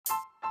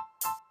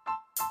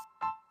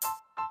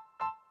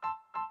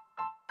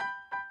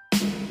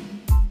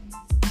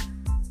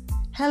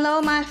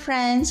Hello, my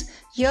friends.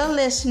 You're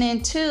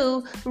listening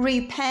to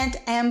Repent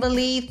and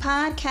Believe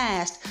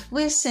podcast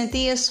with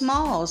Cynthia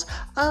Smalls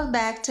of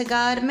Back to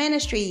God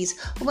Ministries.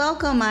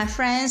 Welcome, my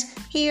friends.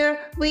 Here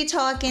we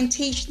talk and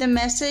teach the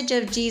message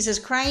of Jesus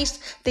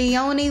Christ, the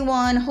only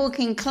one who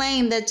can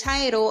claim the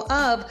title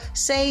of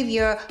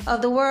Savior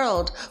of the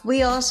world.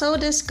 We also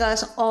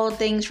discuss all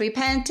things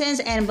repentance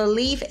and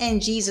belief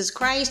in Jesus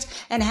Christ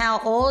and how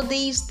all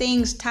these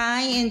things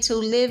tie into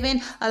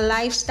living a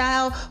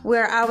lifestyle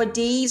where our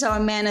deeds are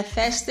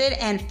manifested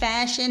and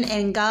fashioned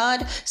in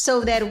God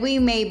so that we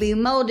may be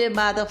molded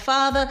by the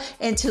Father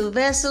into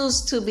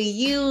vessels to be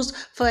used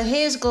for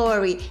His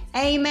glory.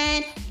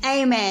 Amen.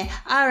 Amen.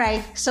 All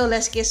right, so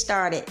let's get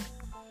started.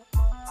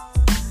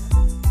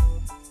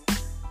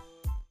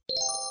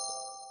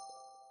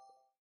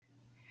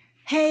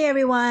 Hey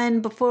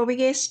everyone, before we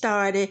get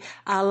started,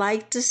 I'd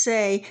like to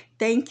say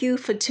thank you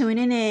for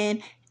tuning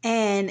in.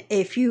 And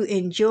if you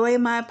enjoy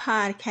my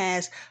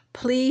podcast,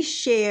 please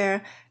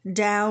share,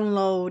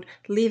 download,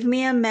 leave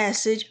me a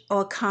message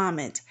or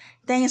comment.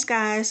 Thanks,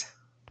 guys.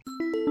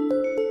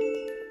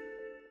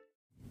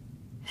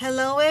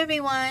 Hello,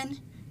 everyone.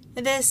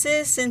 This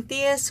is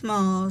Cynthia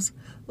Smalls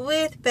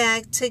with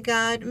Back to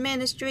God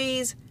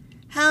Ministries.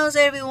 How's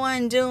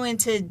everyone doing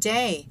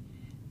today?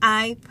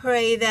 I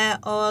pray that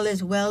all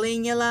is well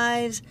in your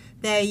lives,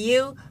 that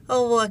you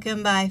are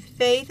walking by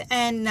faith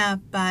and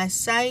not by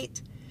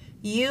sight.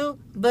 You,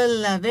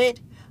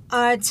 beloved,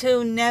 are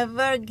to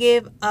never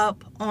give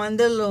up on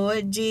the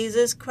Lord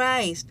Jesus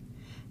Christ.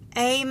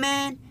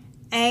 Amen.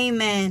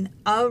 Amen.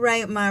 All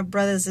right, my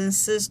brothers and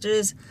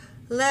sisters,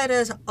 let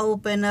us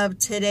open up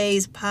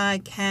today's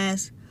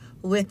podcast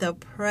with a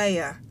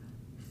prayer.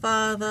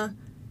 Father,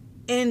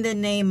 in the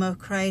name of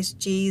Christ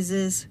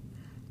Jesus,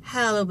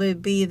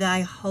 hallowed be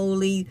thy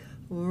holy,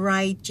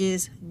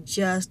 righteous,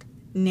 just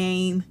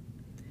name.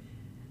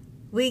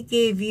 We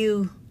give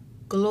you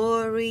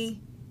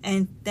glory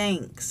and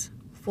thanks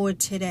for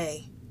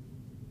today.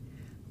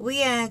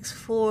 We ask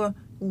for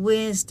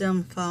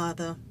wisdom,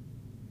 Father.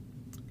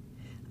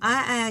 I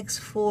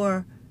ask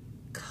for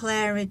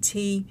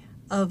clarity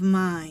of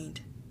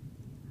mind.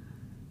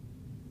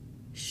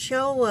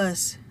 Show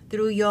us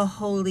through your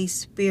Holy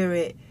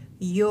Spirit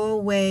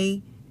your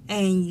way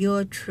and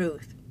your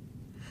truth.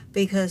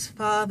 Because,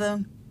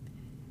 Father,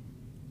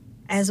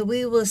 as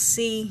we will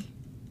see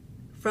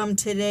from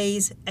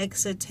today's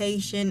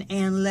exhortation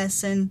and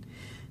lesson,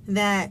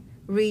 that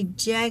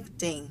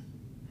rejecting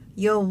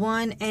your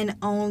one and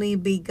only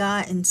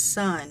begotten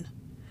Son,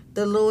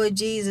 the Lord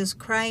Jesus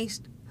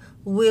Christ,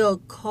 will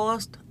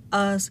cost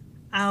us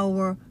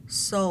our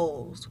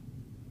souls.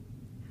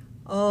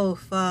 Oh,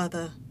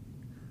 Father,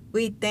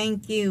 we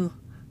thank you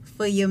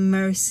for your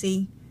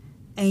mercy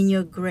and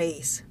your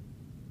grace.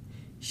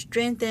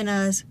 Strengthen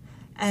us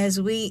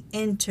as we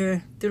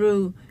enter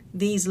through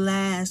these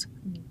last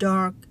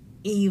dark,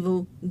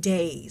 evil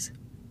days.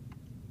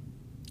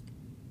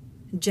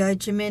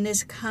 Judgment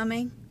is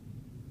coming,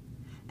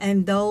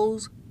 and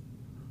those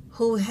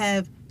who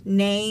have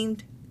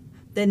named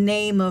the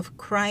name of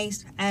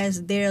Christ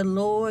as their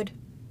Lord,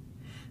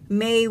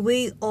 may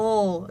we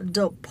all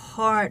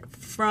depart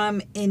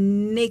from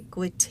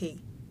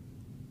iniquity.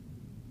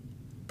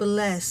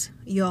 Bless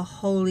your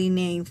holy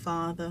name,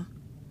 Father.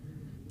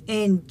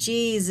 In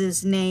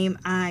Jesus' name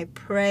I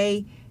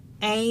pray.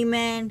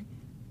 Amen.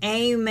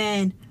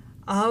 Amen.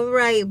 All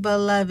right,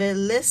 beloved,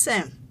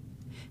 listen.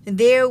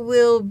 There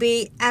will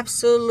be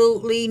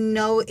absolutely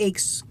no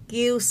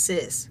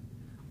excuses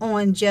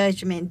on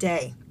Judgment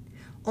Day.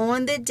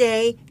 On the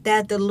day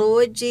that the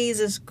Lord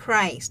Jesus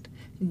Christ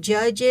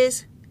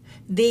judges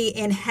the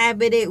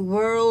inhabited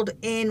world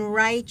in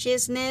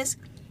righteousness,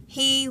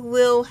 He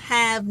will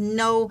have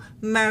no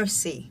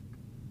mercy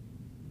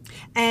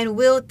and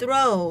will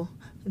throw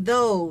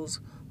those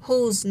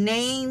whose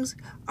names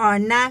are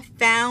not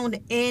found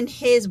in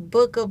His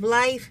book of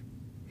life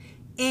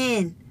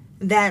in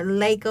that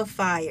lake of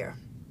fire.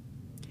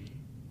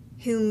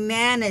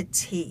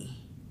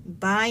 Humanity,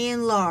 by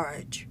and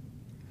large,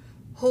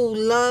 who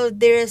love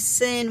their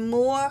sin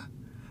more,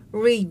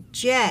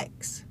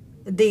 rejects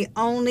the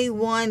only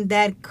one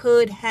that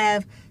could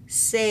have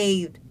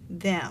saved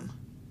them.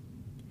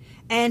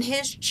 And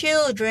His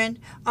children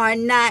are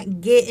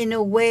not getting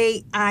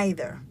away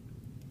either.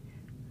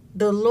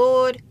 The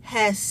Lord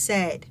has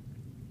said,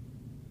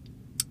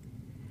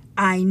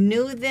 I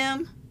knew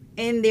them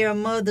in their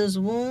mother's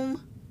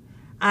womb.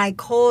 I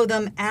called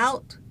them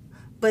out,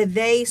 but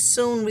they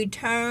soon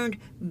returned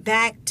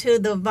back to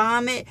the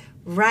vomit,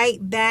 right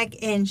back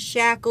in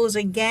shackles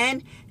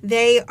again.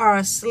 They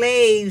are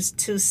slaves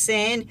to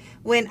sin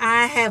when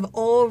I have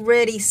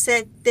already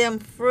set them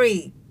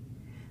free.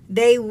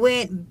 They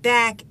went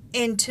back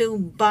into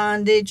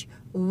bondage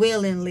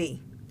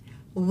willingly.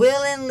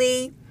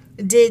 Willingly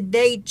did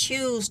they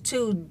choose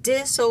to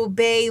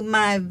disobey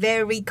my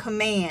very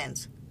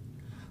commands.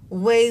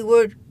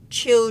 Wayward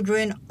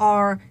children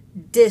are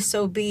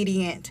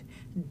disobedient,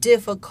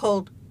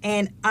 difficult,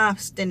 and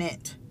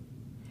obstinate.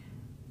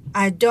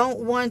 I don't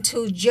want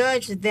to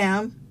judge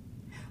them,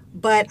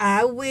 but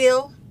I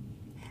will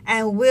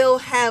and will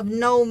have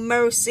no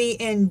mercy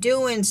in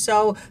doing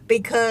so,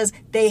 because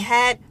they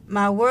had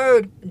my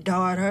word,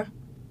 daughter,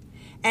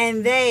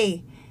 and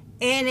they,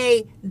 in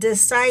a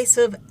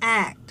decisive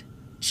act,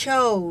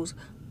 chose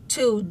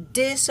to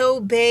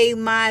disobey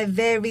my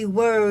very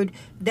word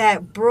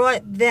that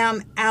brought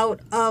them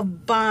out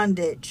of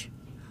bondage.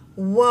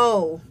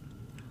 Woe,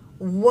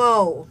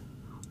 woe,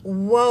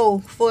 woe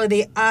for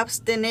the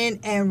obstinate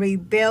and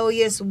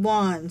rebellious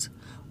ones.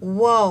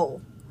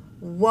 Woe,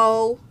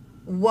 woe,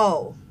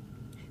 woe.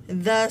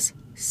 Thus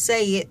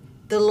saith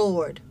the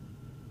Lord.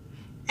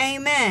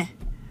 Amen.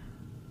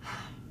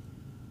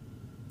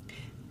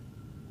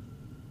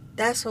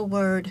 That's a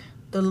word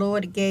the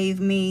Lord gave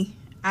me,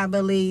 I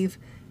believe,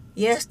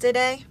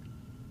 yesterday.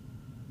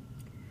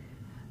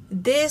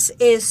 This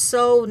is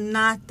so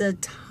not the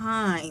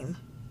time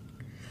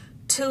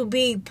to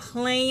be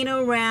playing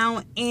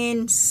around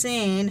in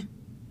sin,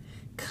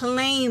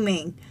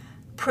 claiming,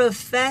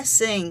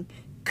 professing,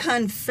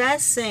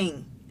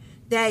 confessing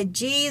that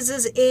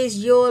Jesus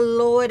is your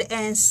Lord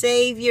and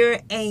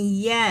Savior, and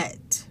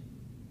yet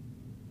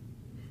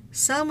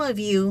some of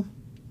you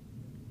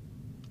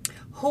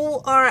who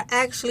are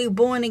actually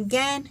born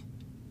again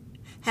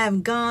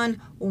have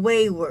gone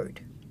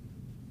wayward.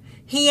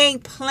 He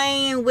ain't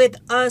playing with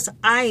us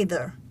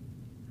either.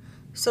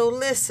 So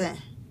listen,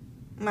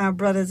 my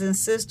brothers and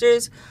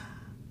sisters,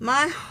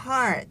 my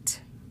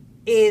heart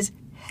is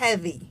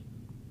heavy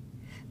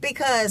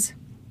because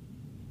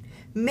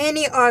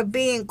many are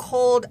being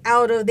called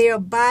out of their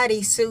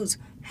bodysuits,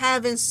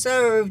 having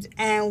served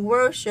and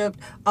worshiped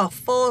a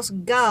false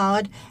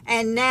god,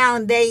 and now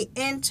they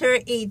enter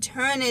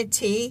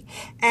eternity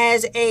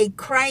as a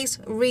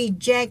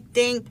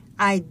Christ-rejecting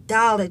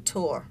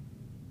idolater.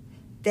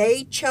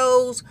 They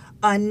chose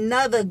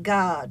another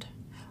god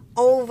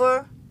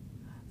over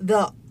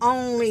the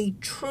only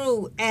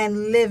true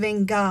and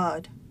living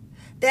God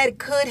that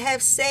could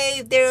have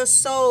saved their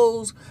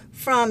souls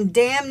from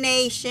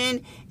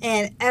damnation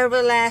and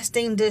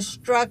everlasting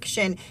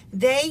destruction.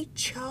 They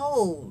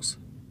chose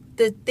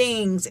the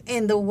things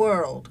in the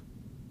world,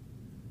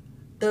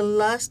 the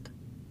lust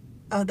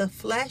of the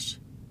flesh,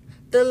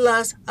 the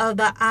lust of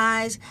the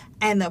eyes,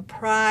 and the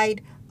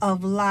pride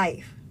of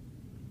life.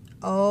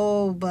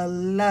 Oh,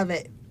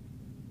 beloved,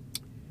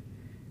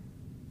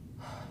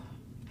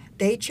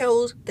 they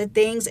chose the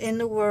things in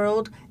the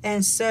world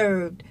and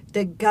served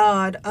the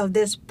God of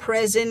this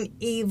present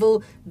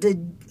evil,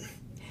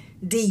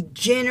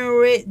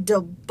 degenerate,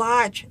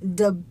 debauched,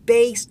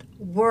 debased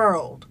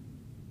world.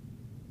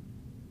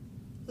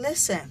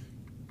 Listen,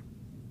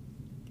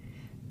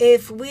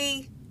 if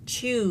we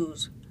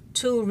choose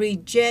to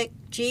reject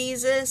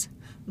Jesus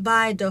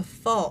by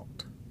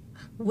default,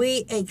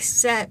 we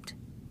accept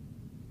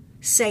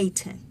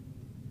Satan.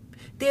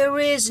 There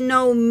is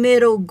no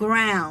middle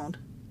ground.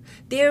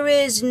 There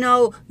is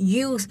no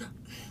use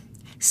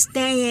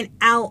staying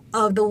out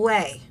of the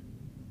way.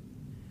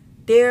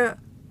 There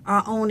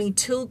are only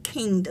two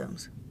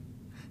kingdoms,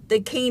 the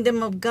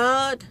kingdom of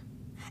God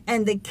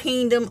and the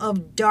kingdom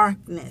of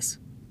darkness.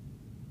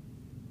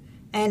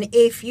 And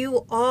if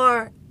you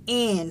are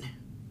in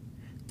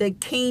the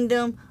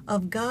kingdom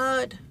of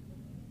God,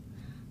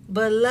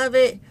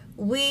 beloved,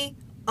 we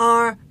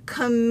are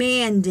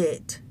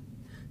commanded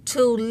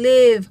to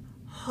live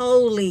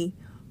holy,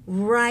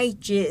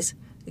 righteous,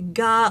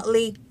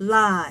 godly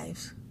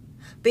lives,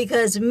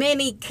 because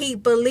many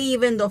keep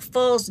believing the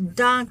false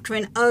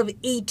doctrine of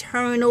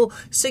eternal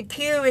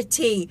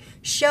security.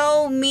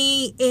 Show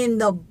me in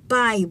the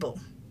Bible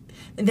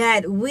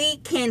that we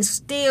can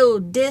still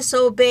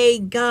disobey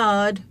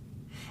God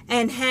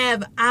and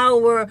have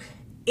our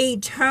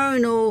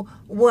eternal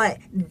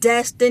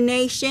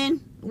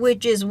destination,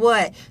 which is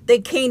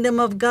the kingdom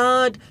of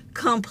God,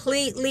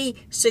 completely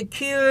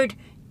secured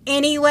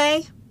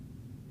anyway.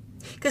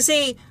 Because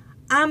see,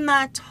 I'm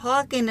not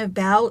talking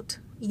about,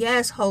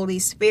 yes, Holy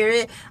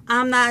Spirit,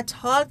 I'm not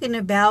talking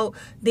about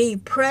the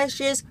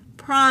precious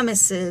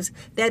promises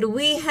that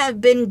we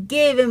have been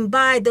given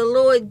by the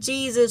Lord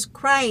Jesus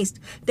Christ,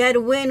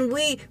 that when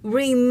we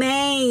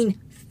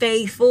remain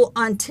faithful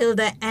until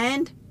the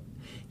end,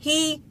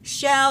 He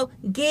shall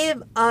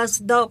give us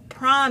the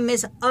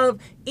promise of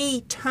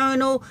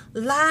eternal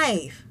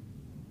life.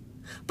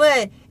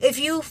 But if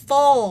you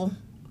fall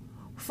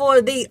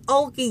for the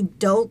okie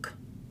doke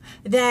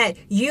that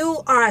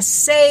you are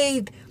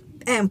saved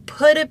and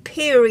put a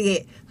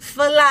period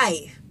for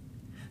life,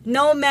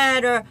 no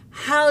matter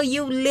how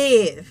you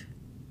live,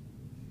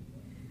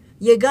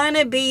 you're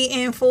gonna be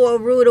in for a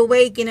rude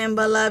awakening,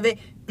 beloved.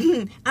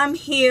 I'm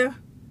here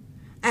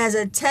as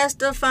a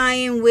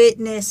testifying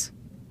witness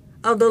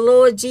of the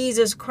Lord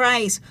Jesus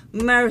Christ's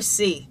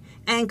mercy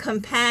and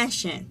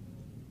compassion.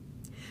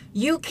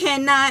 You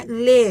cannot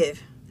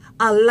live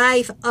a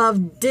life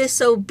of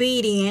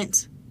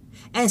disobedience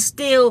and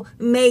still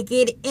make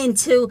it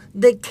into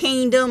the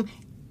kingdom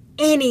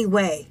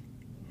anyway.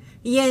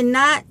 You're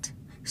not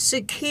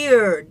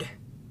secured.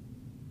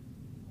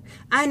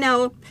 I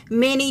know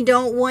many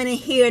don't want to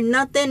hear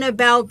nothing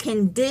about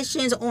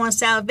conditions on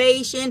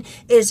salvation.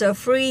 It's a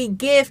free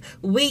gift.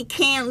 We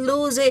can't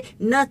lose it.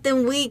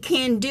 Nothing we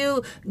can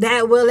do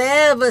that will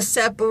ever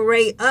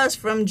separate us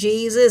from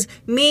Jesus.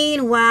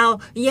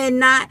 Meanwhile, you're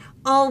not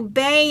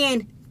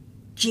obeying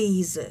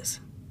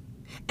Jesus.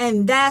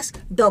 And that's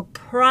the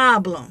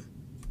problem.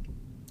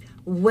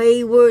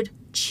 Wayward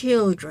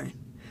children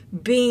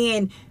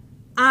being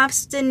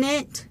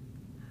obstinate,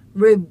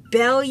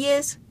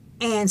 rebellious,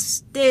 and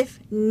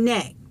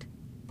stiff-necked.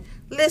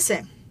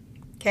 Listen,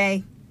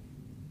 okay?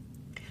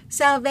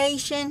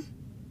 Salvation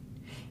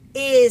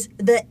is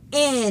the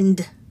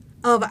end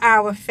of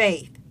our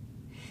faith.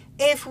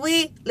 If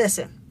we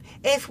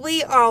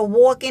are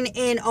walking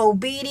in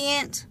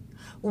obedience,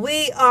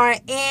 we are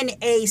in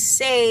a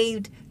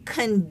saved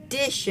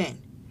condition.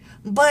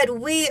 But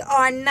we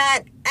are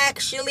not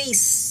actually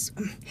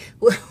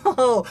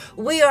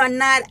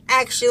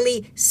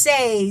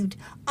saved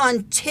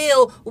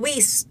until we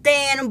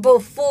stand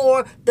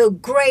before the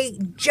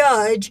great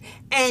judge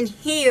and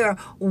hear,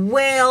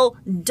 "Well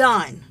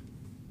done."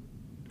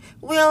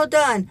 Well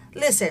done.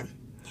 Listen,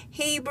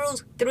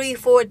 Hebrews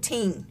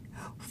 3:14.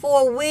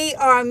 For we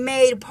are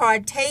made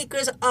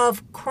partakers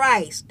of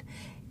Christ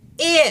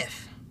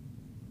if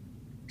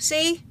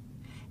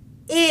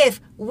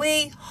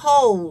we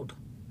hold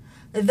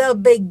the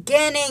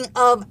beginning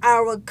of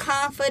our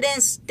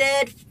confidence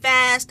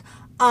steadfast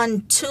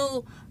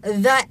unto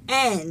the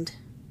end.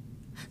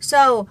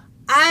 So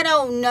I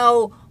don't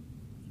know.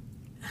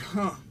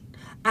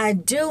 I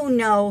do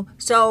know.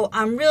 So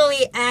I'm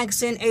really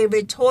asking a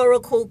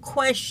rhetorical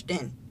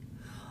question.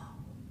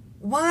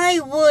 Why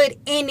would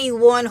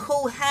anyone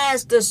who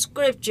has the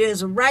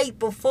scriptures right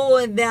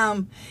before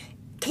them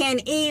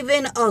can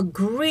even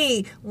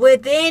agree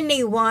with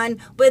anyone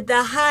with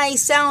the high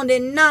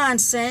sounding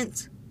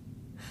nonsense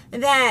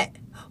that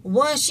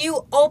once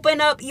you open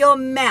up your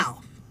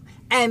mouth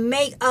and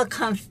make a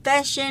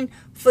confession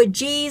for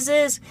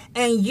Jesus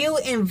and you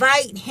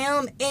invite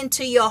him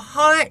into your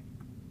heart,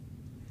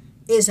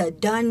 is a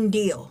done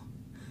deal?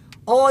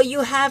 All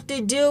you have to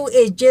do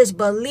is just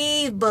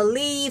believe. But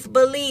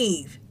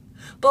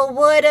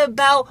what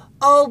about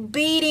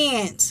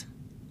obedience?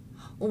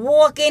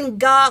 Walking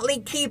godly,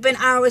 keeping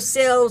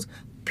ourselves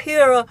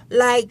pure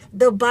like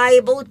the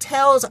Bible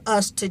tells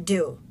us to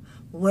do.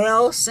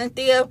 Well,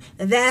 Cynthia,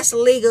 that's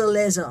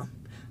legalism.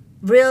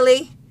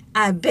 Really?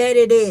 I bet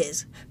it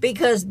is.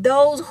 Because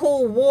those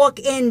who walk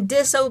in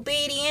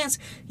disobedience,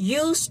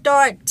 you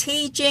start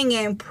teaching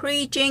and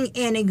preaching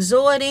and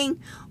exhorting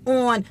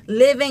on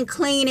living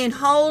clean and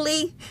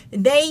holy,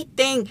 they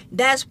think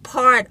that's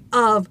part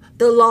of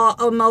the law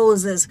of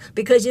Moses.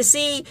 Because you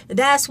see,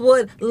 that's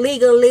what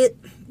legalism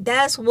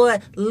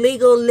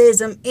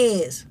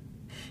is.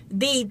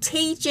 The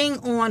teaching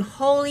on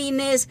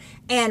holiness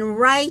and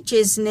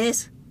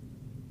righteousness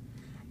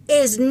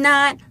is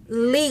not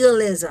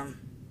legalism.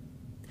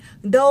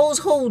 Those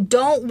who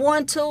don't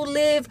want to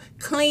live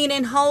clean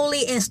and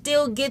holy and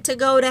still get to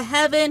go to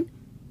heaven,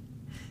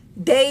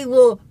 they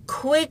will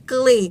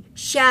quickly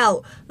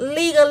shout,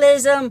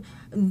 legalism,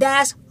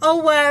 that's a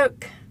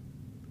work.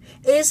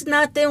 It's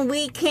nothing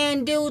we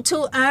can do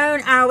to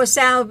earn our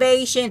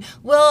salvation.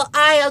 Well,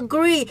 I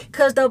agree,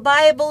 because the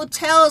Bible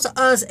tells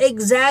us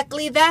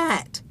exactly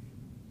that.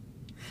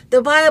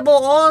 The Bible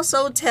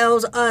also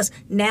tells us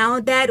now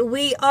that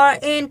we are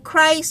in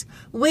Christ,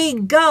 we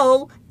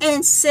go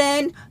and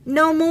sin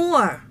no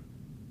more.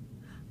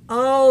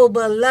 Oh,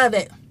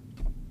 beloved,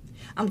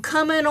 I'm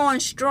coming on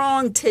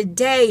strong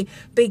today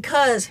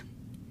because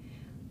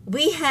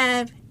we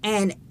have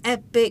a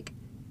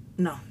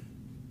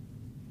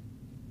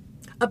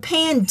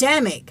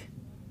pandemic.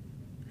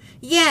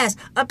 Yes,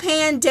 a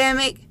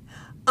pandemic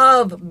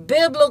of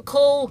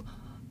biblical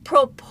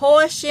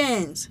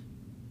proportions.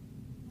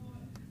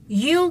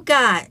 You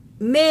got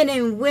men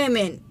and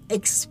women,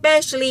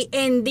 especially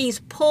in these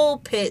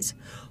pulpits,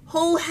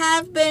 who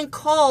have been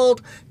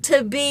called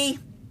to be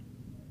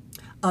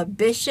a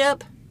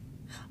bishop,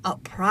 a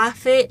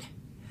prophet,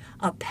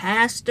 a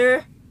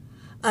pastor,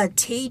 a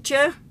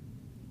teacher,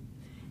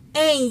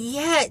 and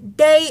yet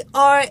they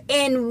are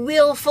in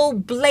willful,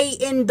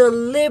 blatant,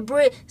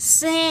 deliberate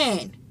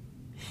sin.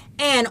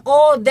 And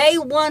all they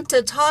want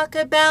to talk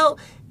about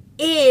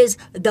is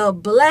the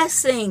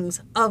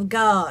blessings of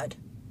God.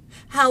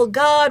 How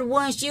God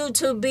wants you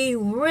to be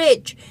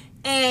rich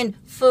and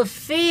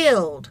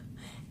fulfilled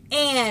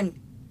and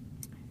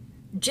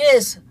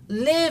just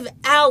live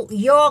out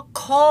your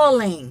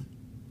calling.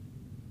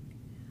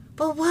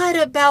 But what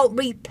about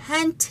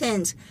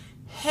repentance,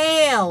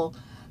 hell,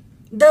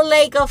 the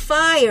lake of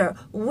fire?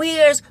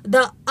 Where's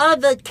the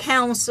other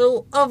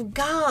counsel of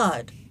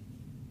God?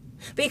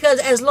 Because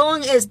as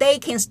long as they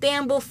can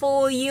stand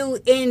before you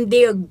in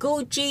their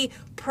Gucci,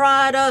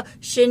 Prada,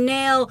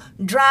 Chanel,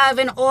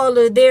 driving all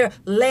of their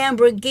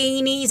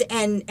Lamborghinis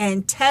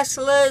and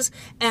Teslas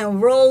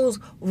and Rolls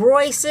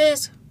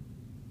Royces,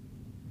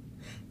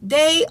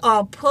 they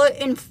are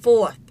putting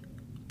forth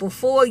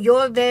before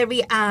your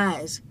very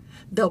eyes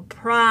the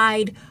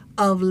pride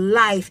of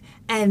life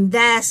and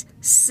that's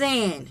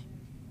sin.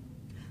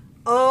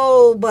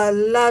 Oh,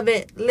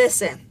 beloved,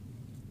 listen.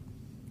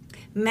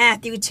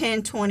 Matthew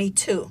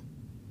 10:22.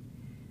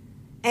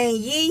 And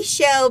ye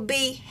shall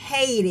be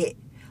hated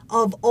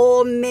of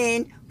all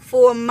men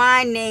for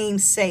my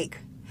name's sake,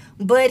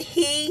 but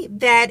he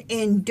that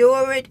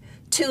endureth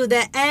to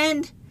the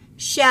end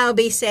shall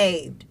be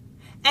saved.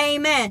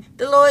 Amen.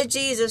 The Lord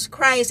Jesus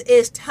Christ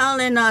is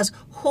telling us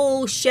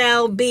who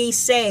shall be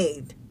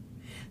saved.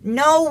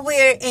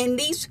 Nowhere in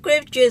these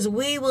scriptures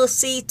we will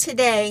see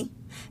today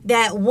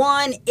that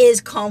one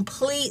is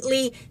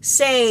completely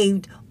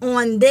saved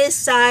on this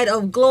side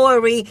of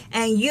glory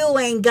and you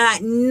ain't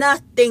got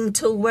nothing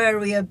to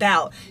worry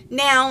about.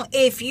 Now,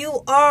 if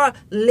you are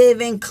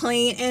living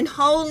clean and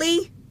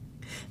holy,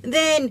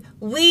 then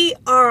we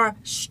are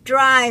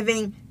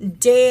striving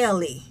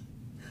daily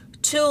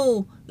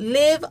to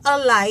live a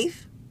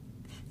life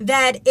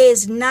that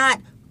is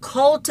not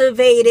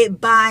cultivated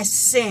by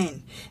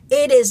sin.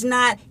 It is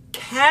not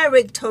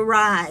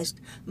characterized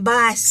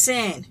by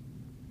sin.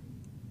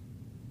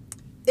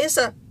 It's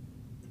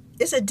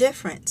a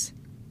difference.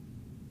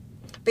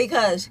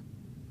 Because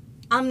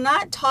I'm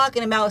not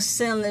talking about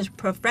sinless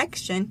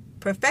perfection.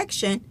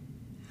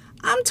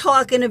 I'm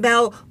talking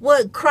about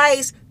what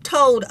Christ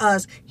told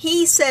us.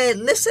 He said,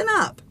 listen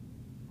up.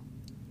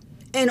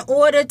 In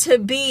order to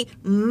be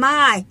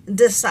my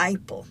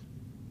disciple,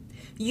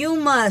 you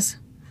must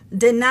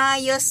deny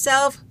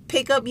yourself,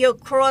 pick up your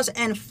cross,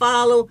 and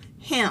follow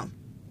him.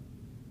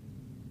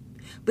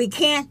 We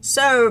can't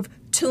serve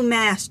two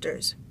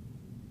masters.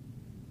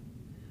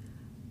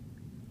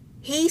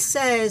 He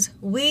says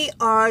we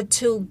are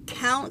to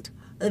count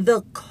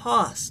the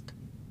cost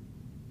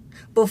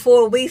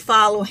before we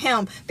follow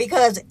him,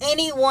 because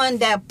anyone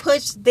that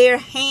puts their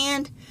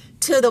hand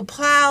to the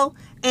plow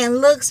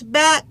and looks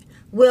back,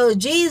 well,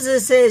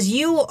 Jesus says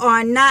you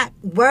are not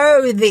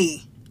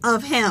worthy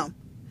of him.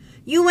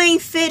 You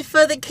ain't fit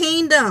for the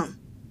kingdom.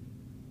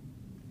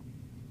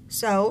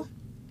 So,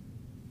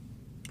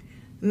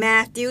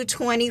 Matthew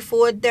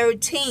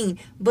 24:13,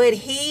 but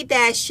he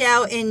that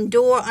shall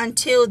endure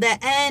until the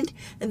end,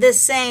 the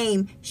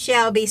same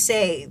shall be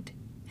saved.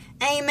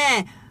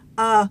 Amen.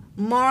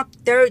 Mark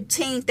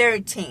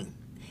 13:13,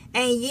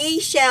 and ye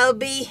shall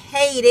be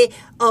hated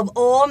of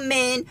all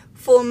men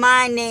for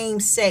my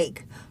name's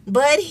sake,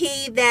 but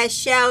he that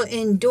shall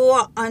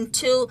endure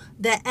unto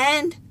the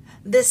end,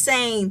 the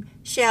same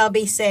shall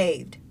be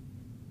saved.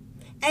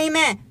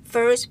 Amen.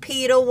 1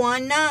 Peter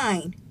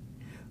 1:9.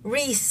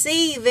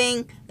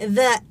 Receiving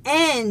the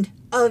end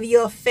of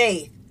your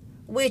faith,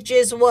 which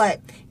is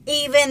what?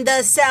 Even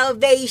the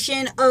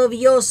salvation of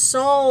your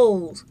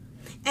souls.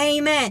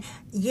 Amen.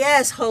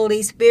 Yes,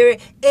 Holy Spirit,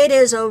 it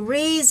is a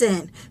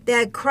reason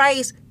that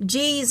Christ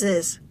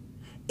Jesus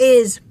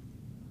is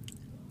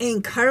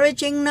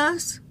encouraging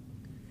us,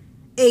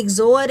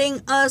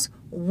 exhorting us,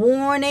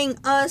 warning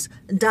us,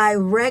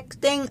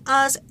 directing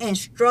us,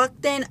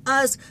 instructing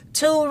us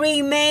to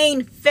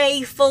remain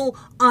faithful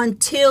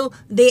until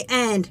the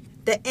end.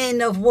 The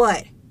end of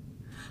what?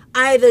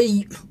 Either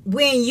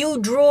when you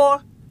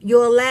draw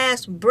your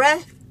last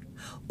breath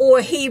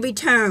or he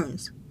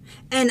returns.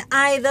 In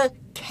either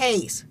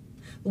case,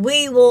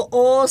 we will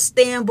all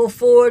stand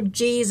before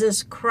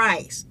Jesus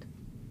Christ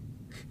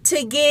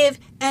to give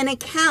an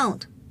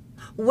account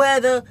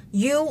whether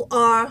you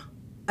are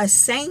a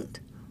saint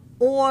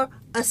or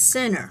a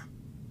sinner.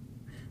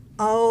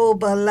 Oh,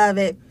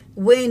 beloved,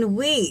 when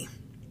we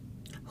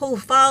who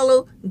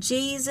follow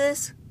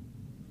Jesus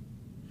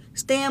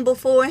stand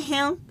before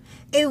him,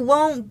 it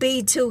won't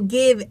be to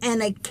give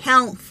an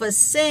account for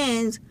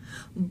sins,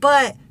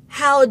 but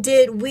how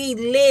did we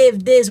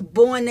live this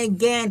born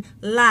again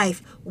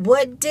life?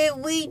 What did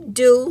we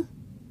do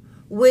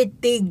with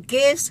the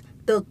gifts,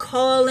 the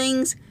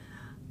callings,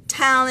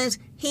 talents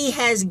he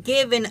has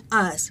given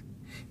us?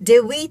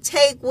 Did we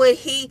take what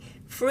he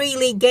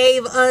freely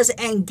gave us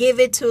and give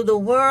it to the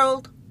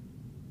world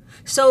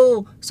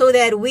so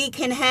that we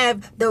can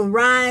have the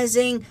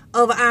rising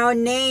of our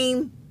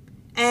name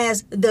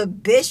as the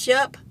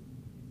bishop,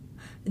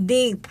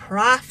 the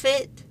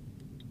prophet?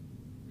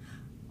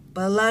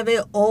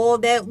 Beloved, all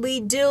that we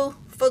do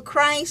for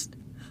Christ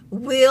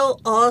will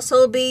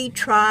also be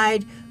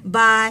tried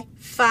by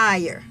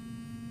fire.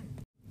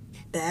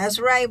 That's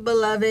right,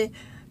 beloved.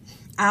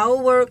 Our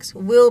works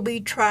will be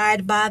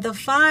tried by the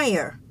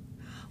fire.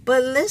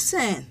 But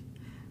listen,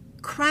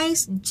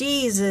 Christ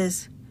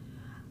Jesus,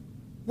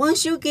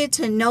 once you get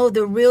to know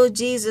the real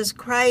Jesus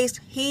Christ,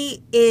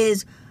 he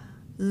is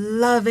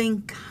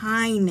loving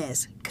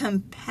kindness,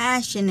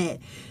 compassionate.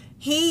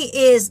 He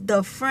is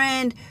the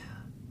friend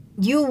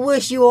you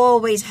wish you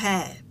always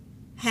had.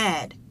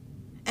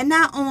 And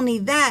not only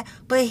that,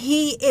 but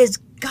he is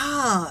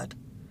God,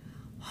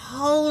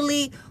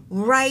 holy,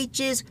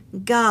 righteous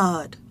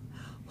God,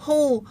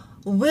 who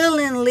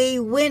willingly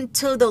went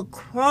to the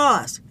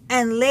cross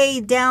and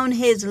laid down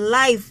his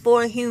life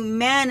for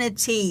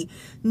humanity,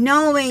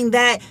 knowing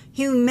that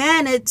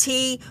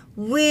humanity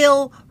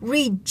will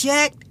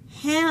reject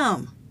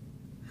him.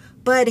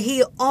 But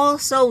he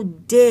also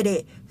did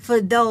it for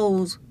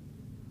those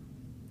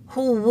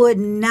who would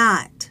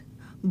not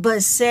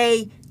but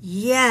say,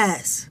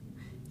 yes,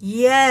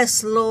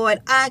 yes,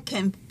 Lord, I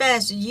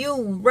confess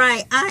you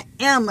right. I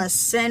am a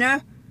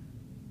sinner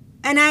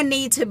and I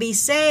need to be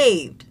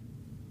saved.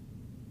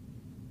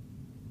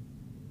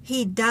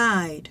 He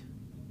died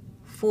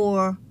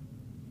for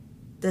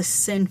the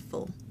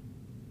sinful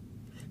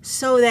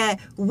so that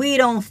we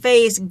don't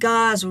face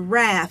God's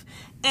wrath.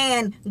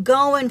 And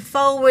going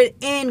forward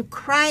in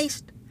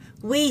Christ,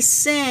 we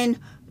sin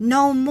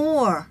no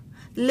more,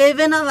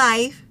 living a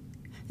life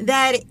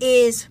that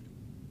is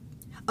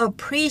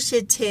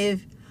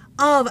appreciative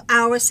of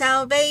our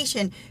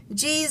salvation.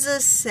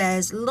 Jesus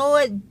says,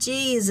 Lord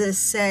Jesus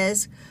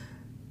says,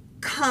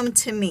 come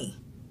to me.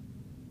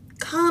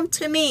 Come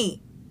to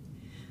me.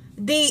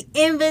 The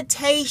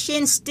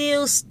invitation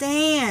still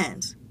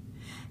stands.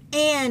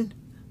 And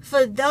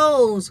for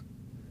those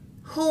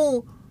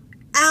who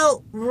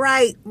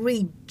outright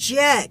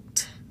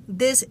reject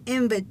this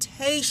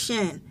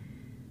invitation,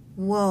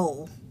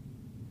 woe.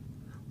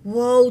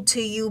 Woe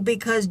to you,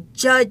 because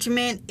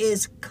judgment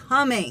is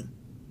coming.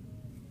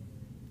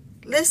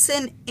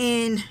 Listen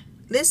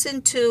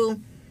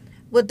to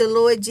what the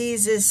Lord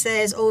Jesus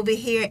says over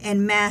here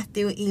in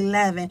Matthew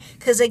 11.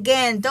 Because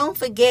again, don't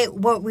forget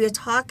what we're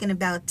talking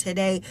about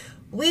today.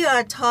 We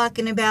are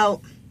talking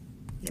about,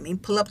 let me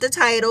pull up the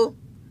title,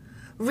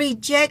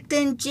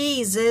 Rejecting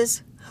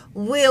Jesus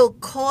Will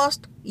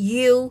Cost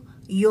You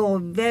Your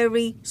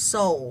Very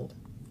Soul.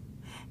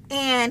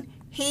 And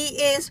he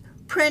is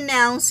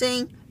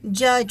pronouncing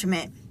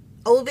judgment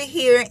over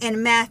here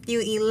in Matthew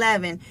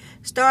 11,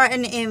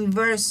 starting in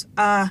verse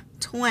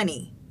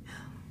 20.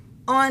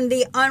 On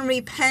the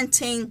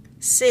unrepenting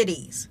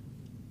cities.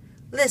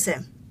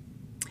 Listen.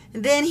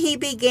 Then he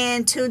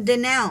began to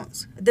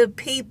denounce the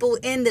people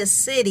in the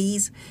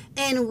cities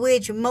in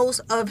which most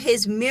of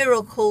his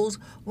miracles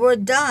were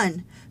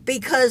done,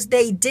 because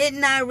they did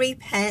not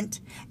repent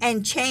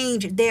and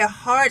change their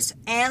hearts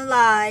and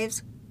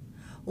lives.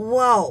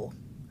 Woe!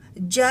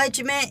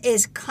 Judgment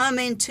is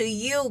coming to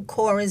you,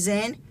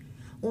 Chorazin.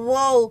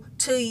 Woe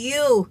to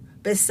you,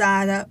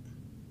 Bethsaida.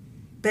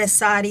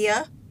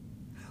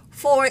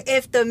 For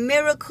if the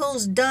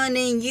miracles done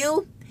in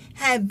you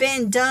had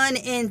been done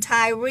in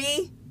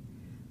Tyre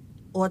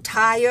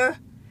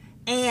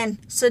and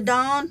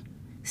Sidon,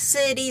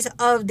 cities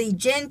of the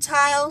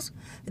Gentiles,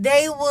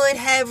 they would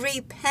have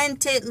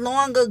repented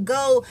long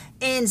ago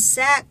in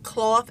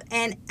sackcloth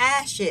and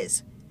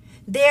ashes.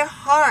 Their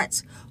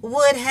hearts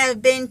would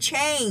have been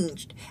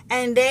changed,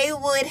 and they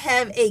would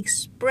have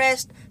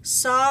expressed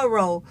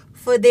sorrow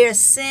for their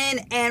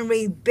sin and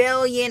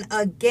rebellion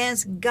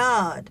against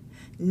God.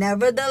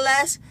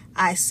 Nevertheless,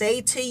 I say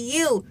to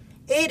you,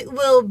 it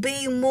will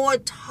be more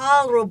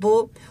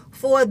tolerable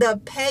for the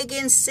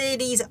pagan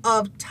cities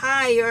of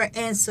Tyre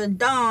and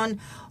Sidon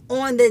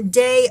on the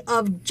day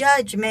of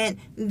judgment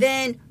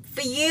than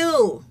for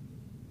you.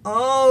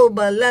 Oh,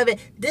 beloved,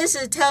 this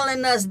is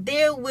telling us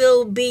there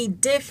will be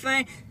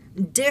different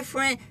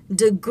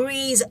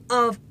degrees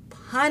of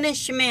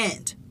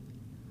punishment.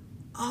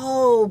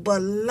 Oh,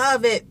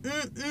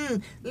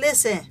 beloved.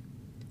 Listen,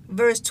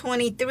 verse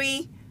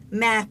 23,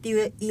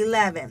 Matthew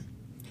 11.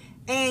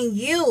 And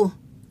you,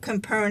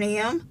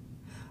 Capernaum,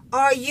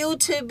 are you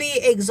to be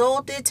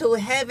exalted to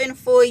heaven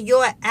for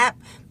your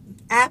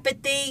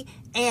apathy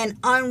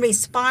and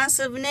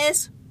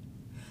unresponsiveness?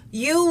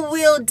 You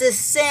will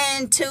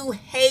descend to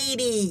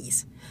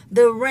Hades,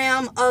 the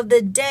realm of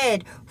the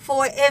dead.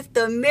 For if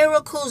the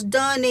miracles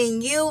done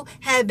in you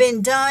had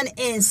been done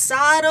in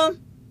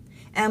Sodom,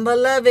 and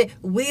beloved,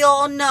 we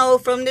all know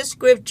from the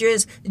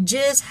scriptures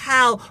just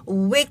how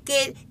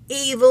wicked,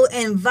 evil,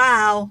 and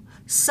vile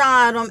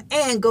Sodom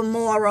and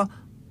Gomorrah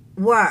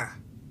were.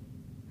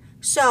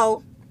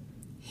 So,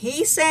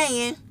 he's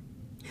saying,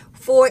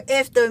 for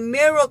if the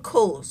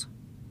miracles,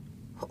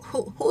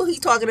 who he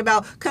talking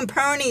about?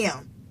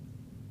 Capernaum.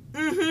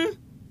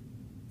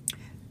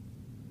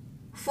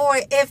 For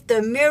if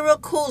the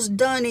miracles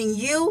done in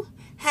you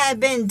had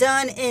been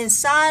done in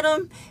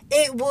Sodom,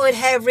 it would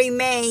have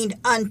remained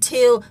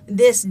until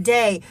this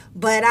day.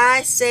 But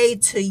I say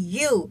to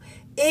you,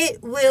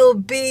 it will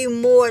be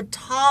more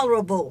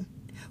tolerable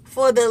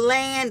for the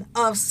land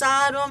of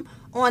Sodom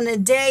on the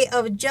day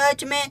of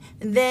judgment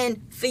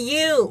than for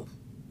you.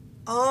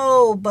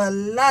 Oh,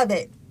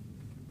 beloved.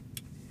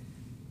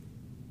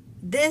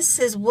 This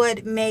is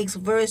what makes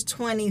verse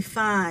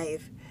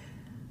 25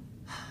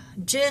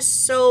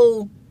 just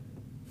so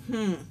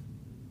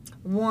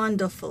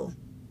wonderful.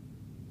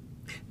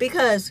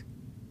 Because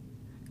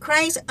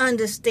Christ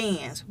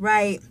understands,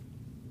 right?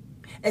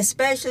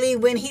 Especially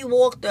when he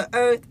walked the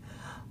earth,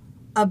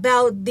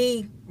 about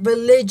the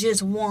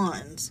religious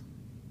ones,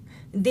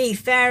 the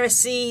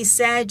Pharisees,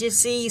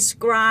 Sadducees,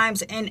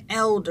 scribes, and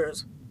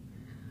elders.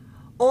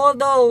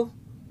 Although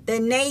the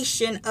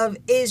nation of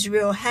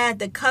Israel had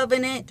the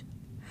covenant,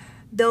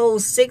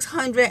 those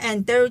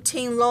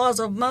 613 laws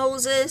of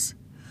Moses,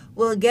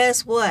 well,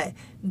 guess what?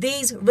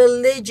 These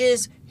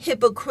religious,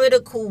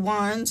 hypocritical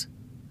ones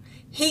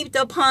heaped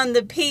upon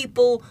the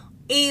people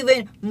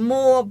even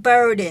more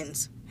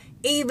burdens,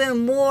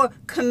 even more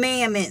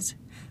commandments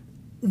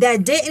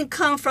that didn't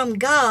come from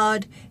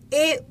God.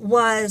 It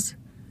was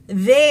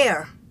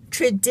their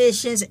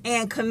traditions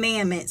and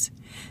commandments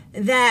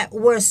that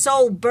were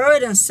so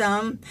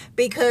burdensome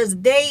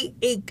because they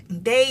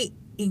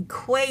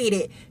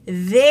equated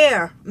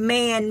their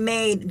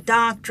man-made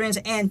doctrines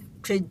and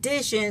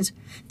traditions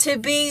to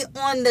be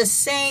on the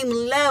same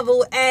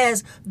level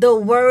as the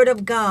Word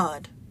of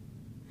God,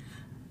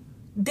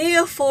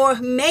 therefore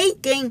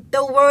making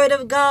the Word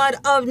of God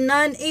of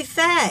none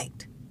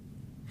effect.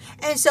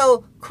 And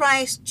so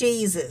Christ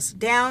Jesus,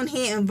 down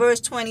here in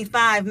verse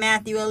 25,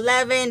 Matthew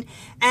 11,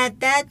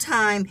 at that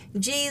time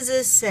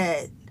Jesus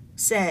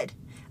said,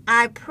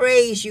 I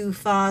praise you,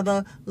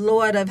 Father,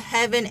 Lord of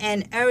heaven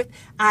and earth.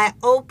 I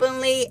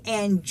openly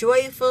and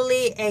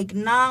joyfully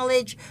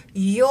acknowledge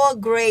your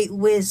great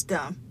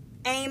wisdom.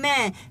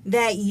 Amen.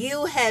 That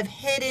you have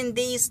hidden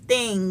these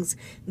things,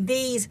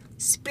 these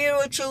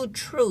spiritual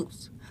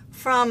truths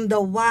from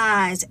the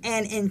wise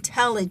and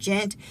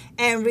intelligent,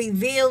 and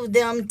revealed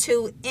them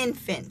to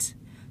infants,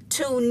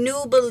 to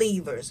new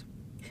believers,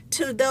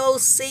 to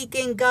those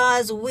seeking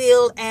God's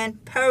will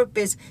and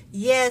purpose.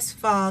 Yes,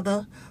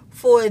 Father,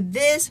 for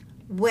this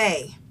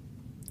way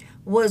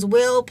was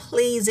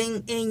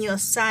well-pleasing in your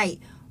sight.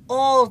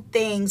 All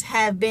things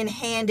have been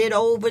handed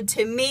over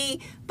to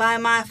me by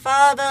my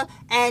Father,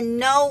 and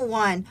no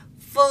one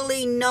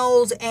fully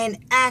knows and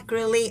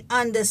accurately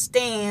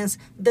understands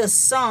the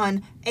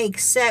Son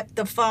except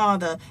the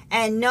Father,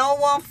 and no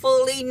one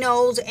fully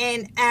knows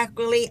and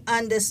accurately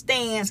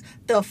understands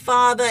the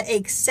Father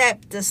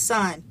except the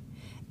Son,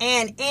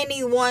 and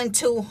anyone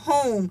to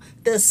whom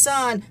the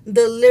Son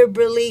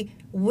deliberately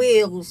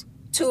wills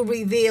to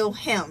reveal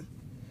him.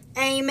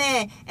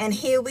 Amen. And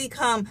here we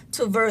come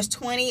to verse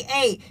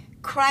 28.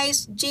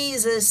 Christ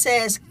Jesus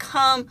says,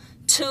 come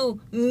to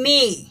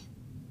me,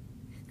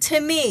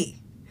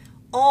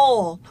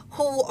 all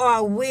who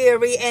are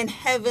weary and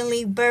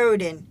heavily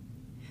burdened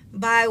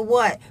by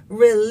what?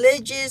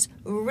 Religious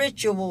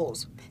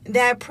rituals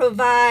that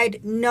provide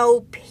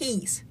no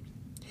peace.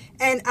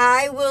 And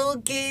I will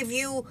give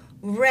you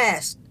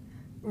rest,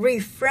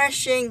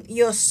 refreshing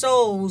your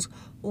souls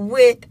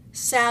with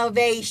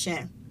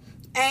salvation.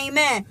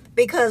 Amen.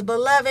 Because,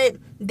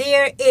 beloved,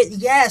 there is,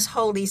 yes,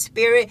 Holy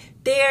Spirit,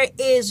 there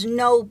is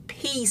no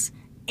peace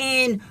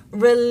in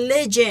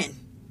religion.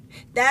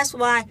 That's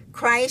why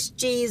Christ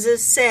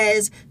Jesus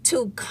says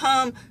to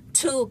come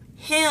to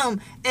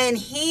him and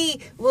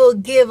he will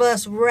give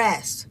us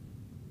rest.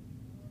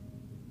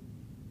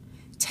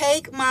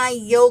 Take my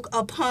yoke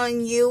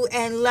upon you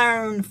and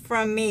learn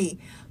from me,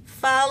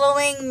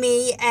 following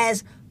me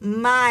as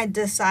my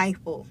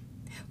disciple.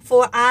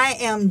 For I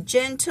am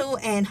gentle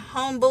and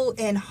humble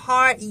in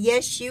heart.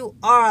 Yes, you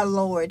are,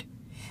 Lord.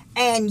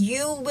 And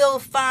you will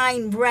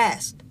find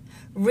rest,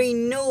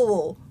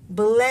 renewal,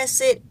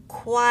 blessed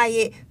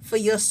quiet for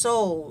your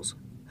souls.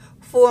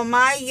 For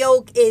my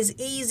yoke is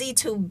easy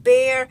to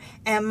bear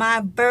and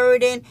my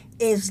burden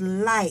is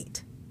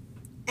light.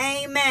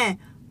 Amen.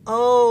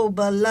 Oh,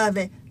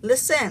 beloved,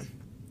 listen,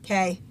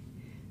 okay?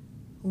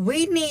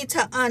 We need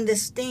to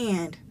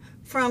understand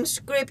from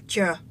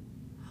Scripture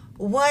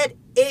what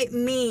it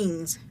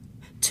means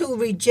to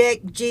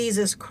reject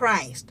Jesus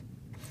Christ.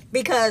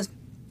 Because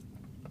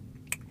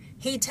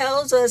he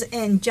tells us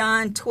in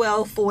John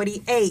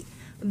 12:48,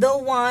 the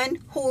one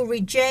who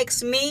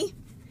rejects me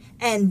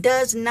and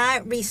does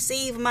not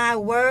receive my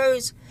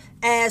words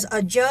as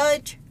a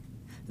judge,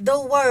 the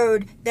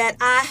word that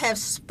I have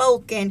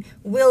spoken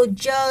will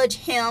judge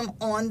him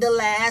on the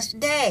last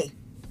day.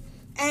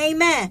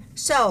 Amen.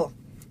 So,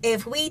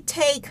 if we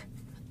take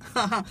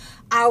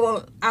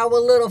our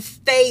little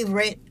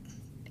favorite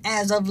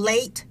as of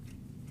late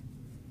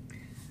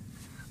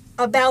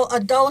about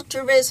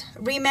adulterous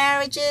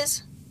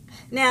remarriages,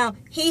 now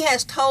he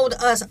has told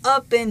us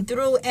up and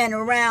through and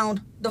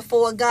around the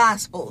four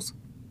Gospels,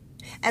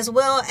 as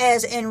well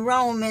as in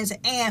Romans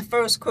and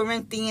 1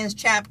 Corinthians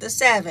chapter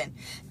 7,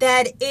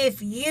 that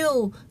if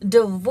you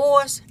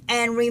divorce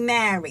and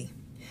remarry,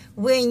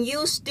 when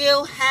you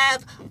still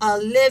have a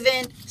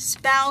living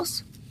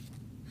spouse,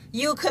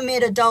 you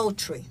commit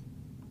adultery.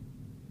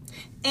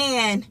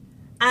 And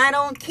I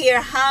don't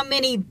care how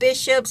many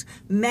bishops,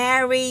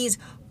 marries,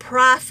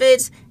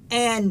 prophets,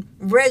 and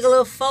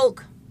regular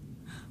folk,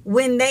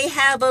 when they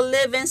have a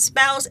living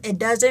spouse, it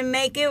doesn't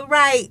make it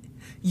right.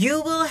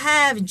 You will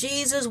have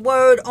Jesus'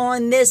 word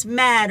on this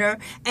matter,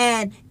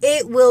 and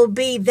it will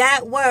be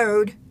that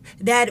word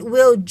that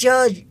will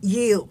judge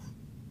you.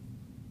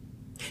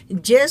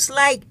 Just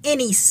like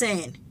any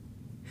sin,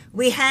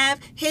 we have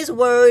his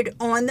word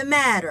on the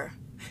matter,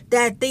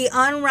 that the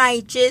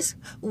unrighteous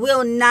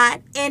will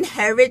not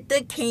inherit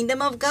the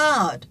kingdom of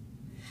God.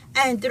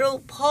 And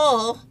through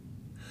Paul,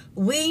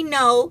 we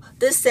know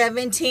the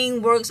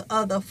 17 works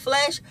of the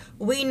flesh.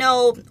 We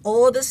know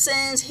all the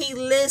sins he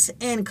lists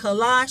in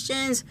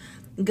Colossians,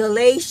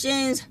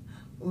 Galatians,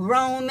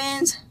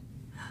 Romans,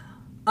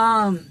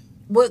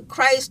 what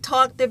Christ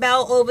talked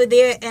about over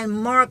there in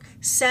Mark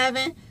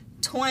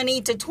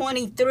 7:20 to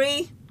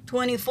 23,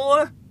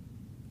 24.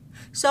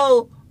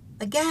 So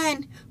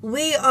Again,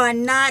 we are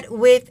not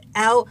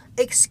without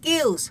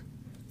excuse.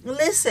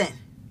 Listen,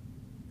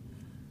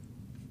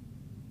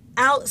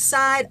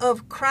 outside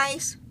of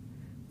Christ,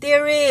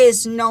 there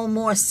is no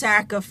more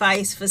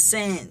sacrifice for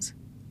sins.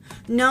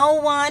 No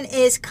one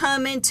is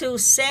coming to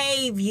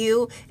save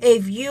you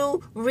if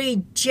you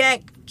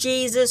reject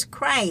Jesus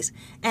Christ.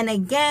 And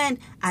again,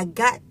 I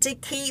got to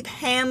keep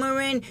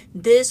hammering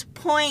this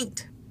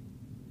point.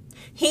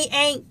 He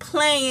ain't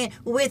playing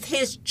with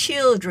his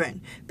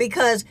children,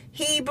 because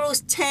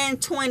Hebrews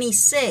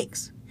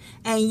 10:26,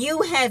 and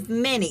you have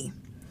many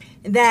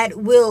that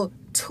will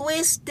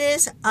twist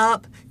this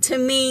up to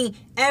mean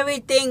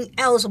everything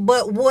else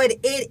but what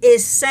it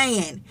is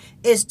saying.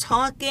 Is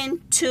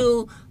talking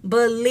to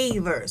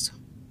believers,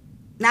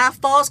 not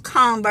false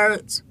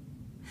converts,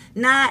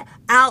 not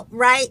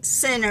outright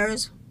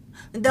sinners,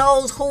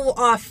 those who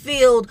are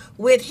filled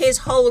with his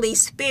Holy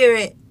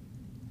Spirit,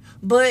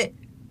 but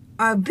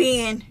are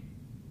being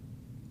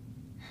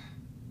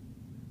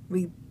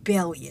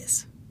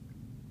rebellious.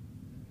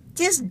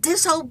 Just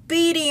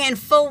disobedient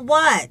for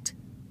what?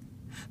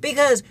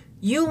 Because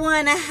you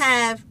want to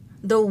have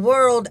the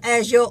world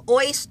as your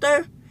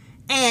oyster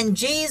and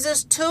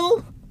Jesus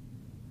too?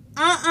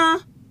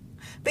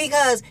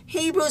 Because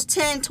Hebrews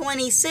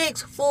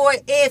 10:26, for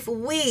if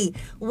we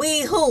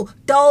who?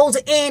 Those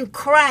in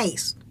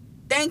Christ.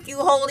 Thank you,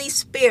 Holy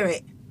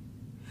Spirit.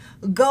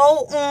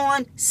 Go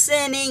on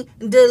sinning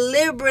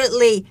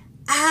deliberately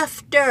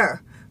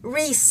after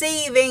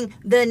receiving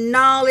the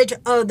knowledge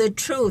of the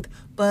truth.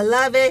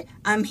 Beloved,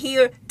 I'm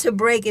here to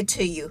break it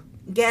to you.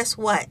 Guess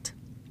what?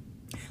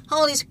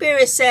 Holy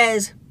Spirit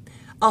says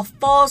a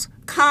false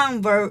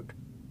convert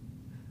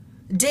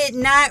did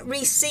not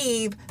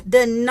receive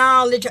the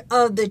knowledge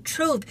of the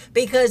truth,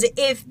 because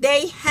if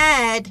they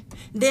had,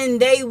 then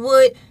they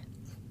would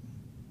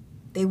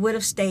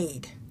have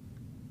stayed.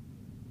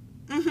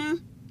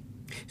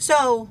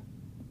 So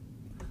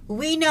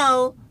we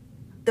know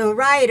the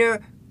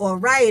writer or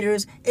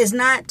writers is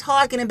not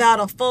talking about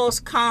a false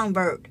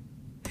convert,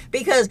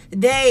 because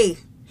they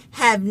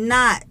have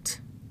not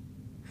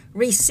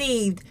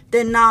received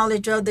the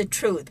knowledge of the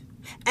truth.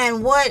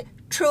 And what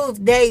truth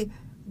they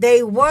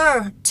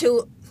were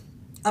to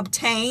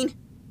obtain,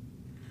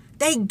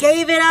 they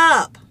gave it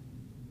up.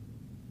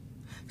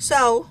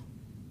 So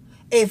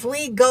if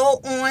we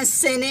go on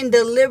sinning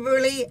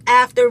deliberately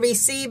after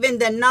receiving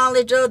the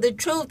knowledge of the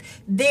truth,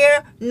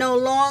 there no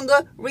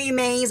longer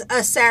remains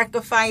a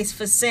sacrifice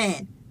for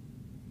sin.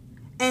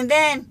 And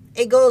then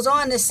it goes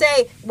on to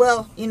say,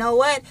 well, you know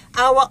what?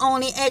 Our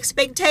only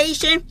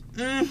expectation,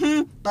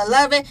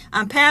 beloved,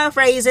 I'm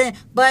paraphrasing,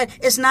 but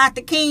it's not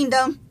the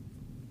kingdom.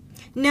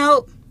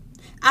 No,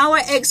 our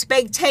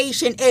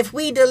expectation, if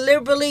we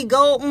deliberately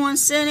go on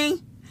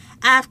sinning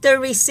after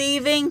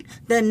receiving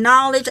the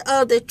knowledge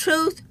of the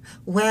truth,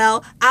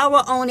 well,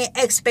 our only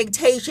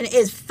expectation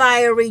is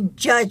fiery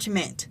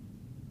judgment.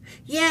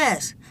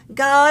 Yes,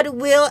 God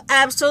will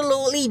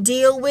absolutely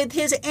deal with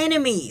his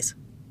enemies.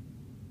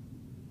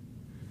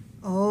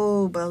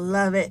 Oh,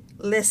 beloved,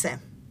 listen.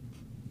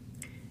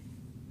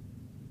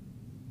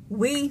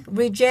 We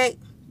reject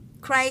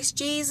Christ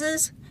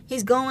Jesus,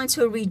 he's going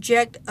to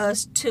reject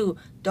us too.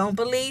 Don't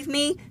believe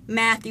me?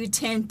 Matthew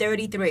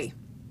 10:33.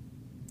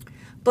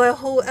 But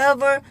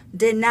whoever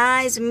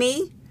denies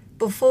me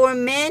before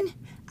men,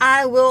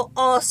 I will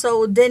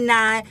also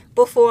deny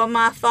before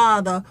my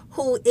Father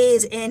who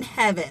is in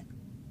heaven.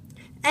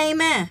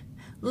 Amen.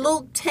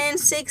 Luke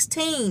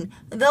 10:16.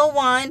 The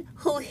one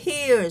who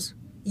hears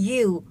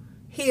you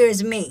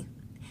hears me,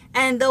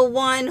 and the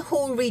one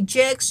who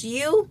rejects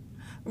you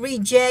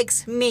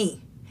rejects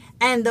me,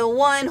 and the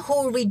one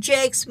who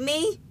rejects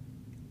me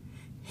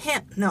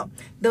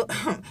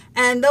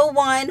and the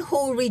one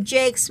who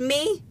rejects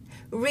me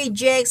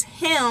rejects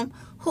him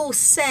who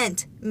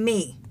sent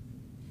me.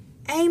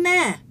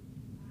 Amen.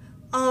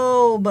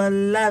 Oh,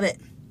 beloved,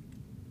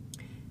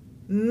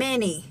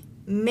 many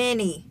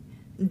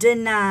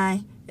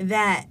deny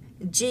that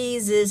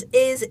Jesus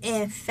is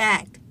in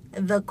fact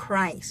the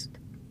Christ.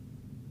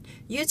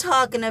 You're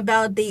talking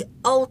about the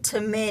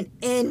ultimate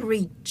in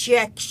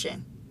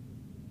rejection.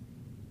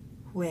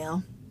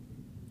 Well,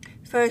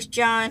 1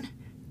 John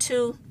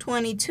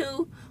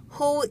 2:22,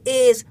 who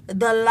is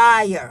the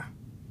liar?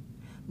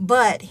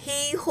 But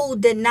he who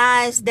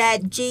denies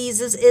that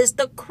Jesus is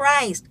the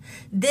Christ.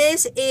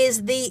 This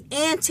is the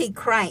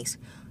Antichrist.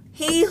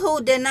 He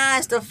who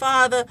denies the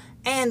Father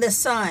and the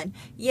Son.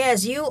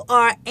 Yes, you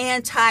are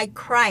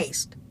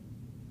Antichrist.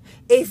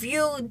 If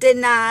you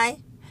deny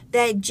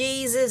that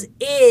Jesus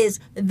is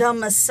the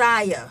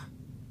Messiah.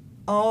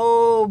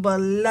 Oh,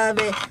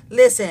 beloved,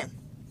 listen.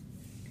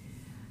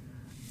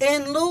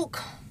 In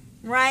Luke,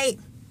 right?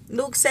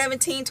 Luke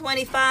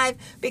 17:25,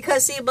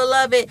 because see,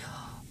 beloved,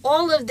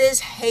 all of this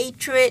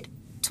hatred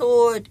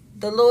toward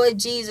the Lord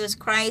Jesus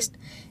Christ,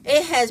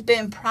 it has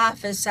been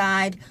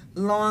prophesied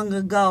long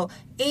ago.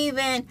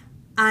 Even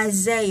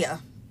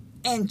Isaiah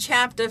in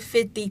chapter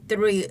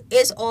 53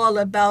 is all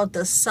about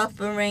the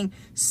suffering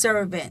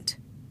servant.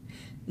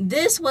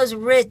 This was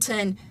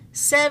written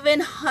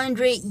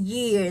 700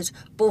 years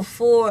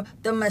before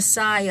the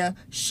Messiah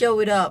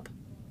showed up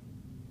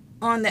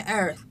on the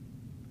earth.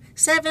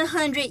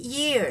 700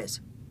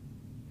 years.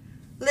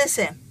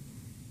 Listen,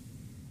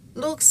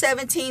 Luke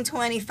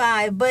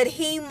 17:25,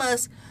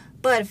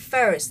 but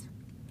first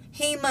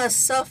he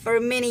must suffer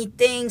many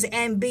things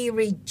and be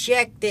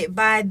rejected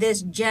by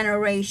this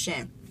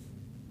generation.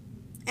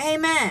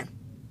 Amen.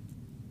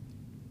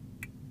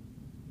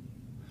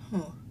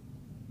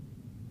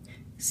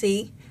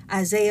 See,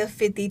 Isaiah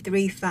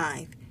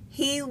 53:5.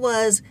 He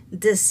was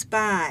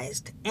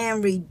despised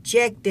and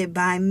rejected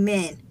by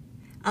men,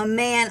 a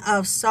man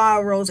of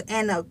sorrows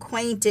and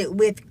acquainted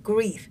with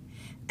grief.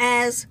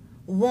 As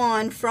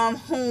one from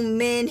whom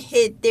men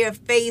hid their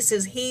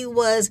faces, he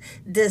was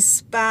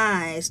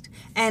despised,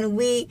 and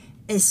we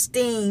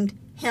esteemed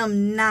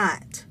him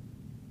not.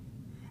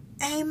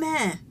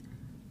 Amen.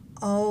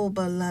 Oh,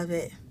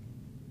 beloved.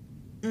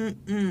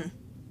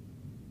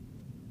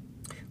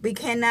 We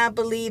cannot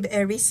believe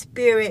every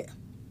spirit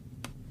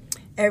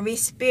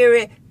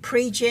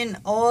preaching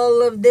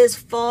all of this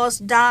false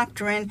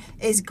doctrine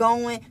is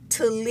going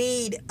to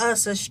lead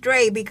us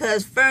astray,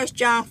 because 1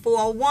 John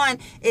 4:1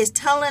 is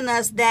telling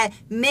us that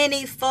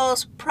many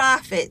false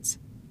prophets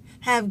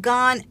have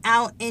gone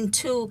out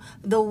into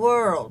the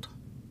world.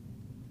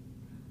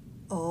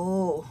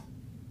 Oh.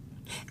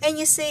 And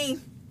you see,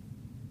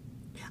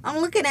 I'm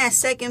looking at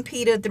 2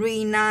 Peter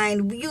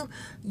 3:9.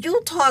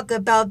 You talk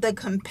about the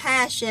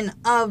compassion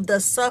of the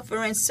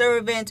suffering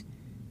servant.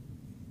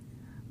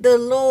 The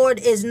Lord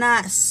is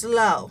not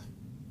slow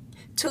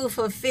to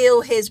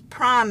fulfill his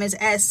promise,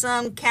 as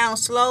some count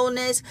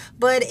slowness,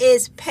 but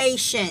is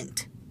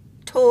patient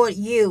toward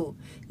you,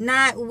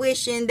 not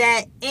wishing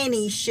that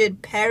any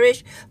should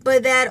perish,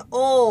 but that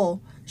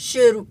all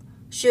should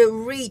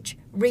reach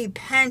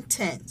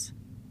repentance.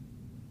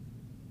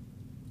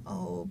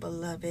 Oh,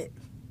 beloved.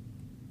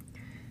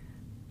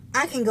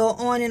 I can go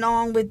on and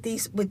on with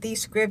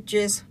these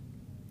scriptures.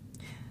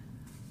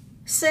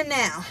 So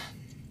now,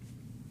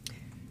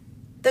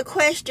 the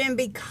question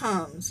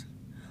becomes,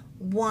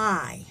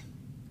 why?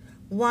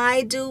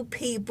 Why do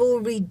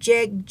people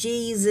reject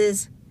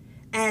Jesus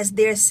as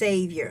their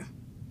Savior?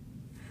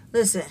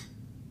 Listen,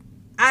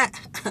 I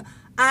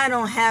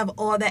don't have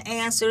all the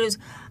answers.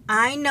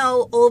 I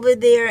know over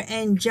there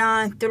in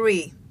John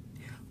 3,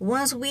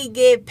 once we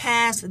get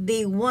past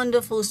the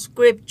wonderful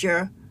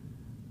scripture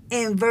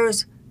in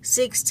verse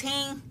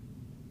 16,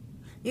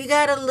 you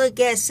got to look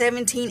at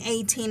 17,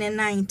 18, and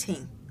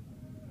 19.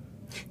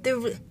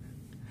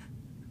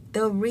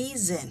 The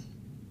reason,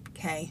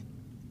 okay,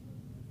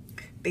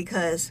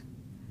 because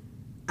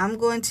I'm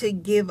going to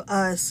give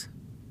us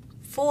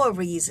 4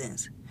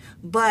 reasons,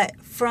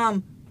 but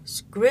from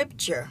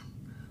scripture,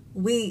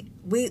 we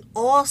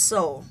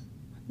also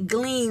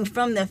glean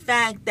from the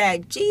fact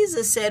that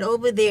Jesus said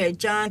over there,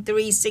 John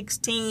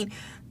 3:16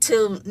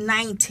 to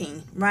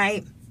 19,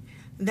 right,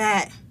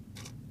 that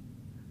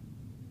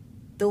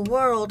the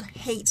world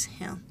hates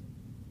him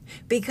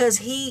because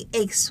he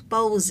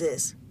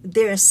exposes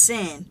their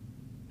sin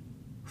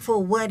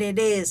for what it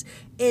is.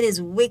 It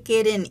is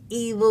wicked and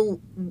evil,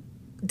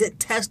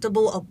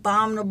 detestable,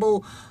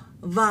 abominable,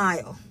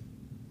 vile.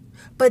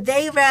 But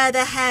they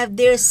rather have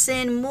their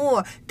sin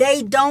more.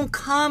 They don't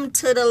come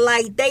to the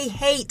light. They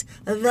hate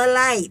the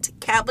light,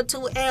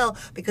 capital L,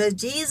 because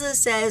Jesus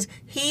says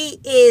he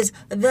is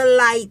the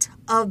light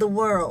of the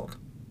world.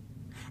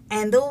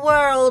 And the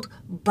world,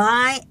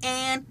 by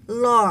and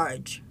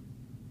large,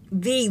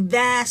 the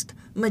vast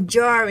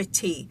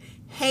majority,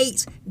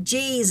 hates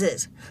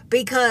Jesus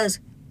because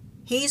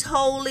he's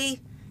holy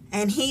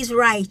and he's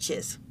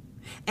righteous.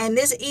 And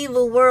this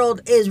evil world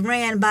is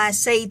ran by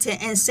Satan,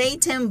 and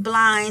Satan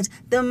blinds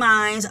the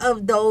minds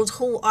of those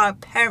who are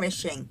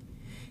perishing.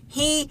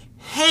 He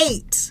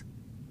hates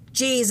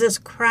Jesus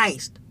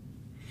Christ.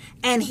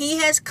 And he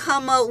has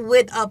come up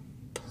with a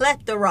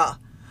plethora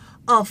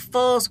of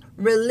false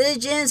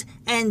religions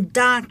and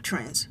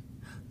doctrines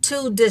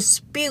to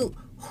dispute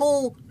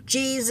who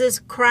Jesus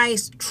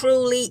Christ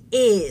truly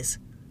is.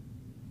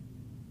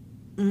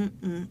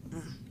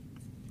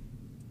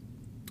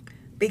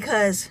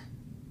 Because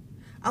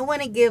I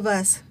want to give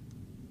us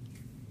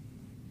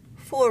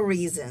 4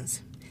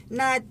 reasons.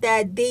 Not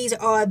that these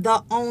are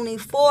the only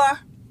 4.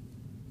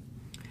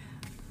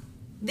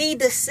 The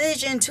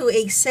decision to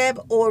accept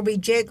or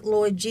reject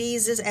Lord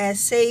Jesus as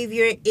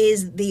Savior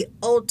is the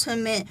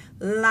ultimate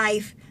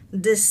life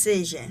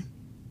decision.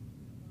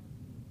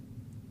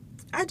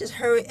 I just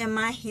heard in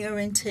my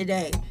hearing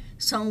today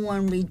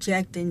someone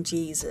rejecting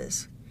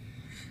Jesus.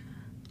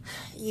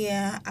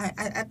 Yeah,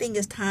 I think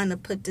it's time to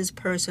put this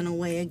person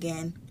away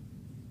again.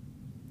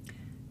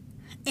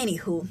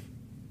 Anywho,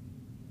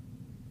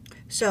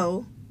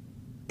 so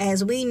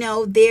as we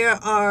know, there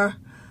are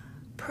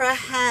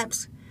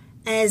perhaps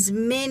as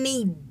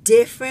many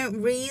different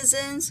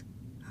reasons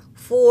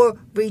for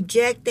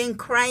rejecting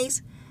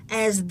Christ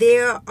as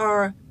there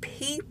are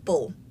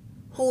people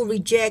who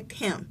reject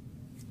him.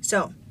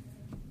 So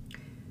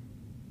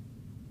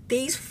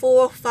these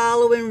 4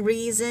 following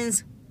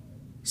reasons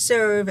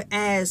serve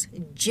as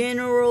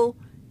general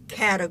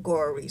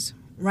categories,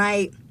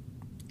 right?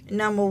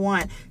 Number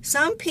one,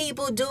 some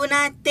people do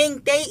not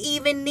think they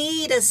even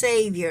need a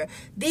savior.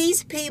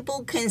 These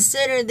people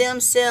consider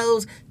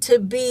themselves to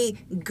be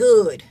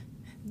good,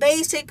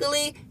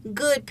 basically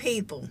good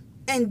people,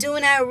 and do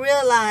not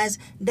realize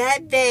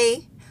that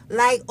they,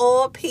 like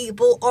all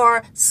people,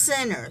 are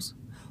sinners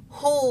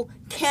who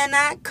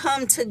cannot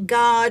come to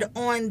God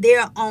on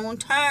their own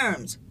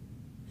terms.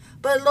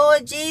 But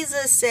Lord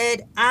Jesus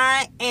said,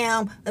 I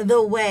am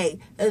the way,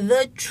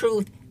 the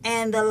truth,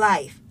 and the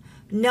life.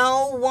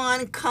 No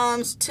one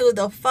comes to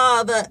the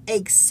Father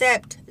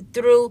except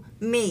through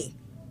me.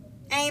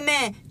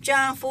 Amen.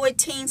 John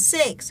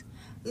 14:6.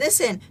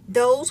 Listen,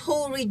 those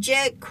who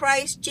reject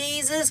Christ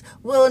Jesus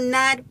will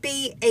not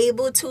be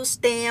able to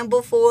stand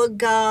before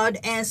God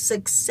and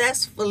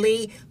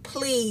successfully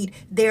plead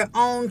their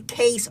own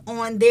case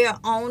on their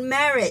own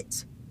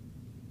merits.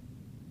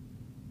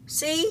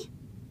 See?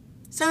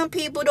 Some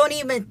people don't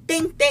even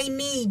think they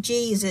need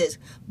Jesus,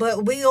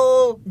 but we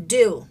all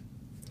do.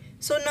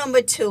 So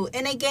number two,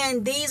 and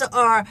again, these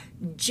are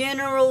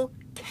general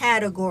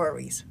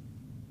categories.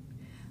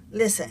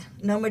 Listen,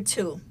 number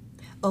two,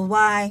 of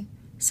why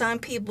some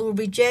people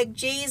reject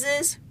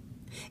Jesus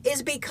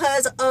is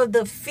because of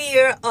the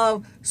fear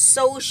of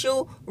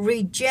social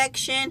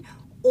rejection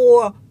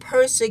or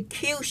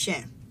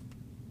persecution.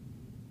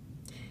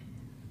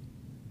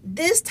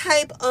 This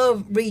type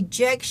of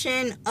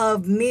rejection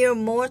of mere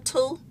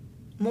mortals,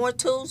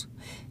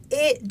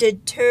 it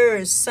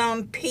deters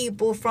some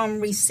people from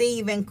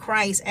receiving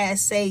Christ as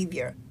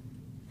Savior.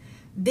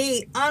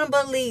 The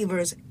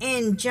unbelievers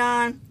in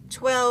John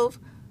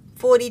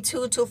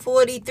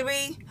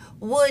 12:42-43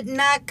 would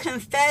not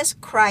confess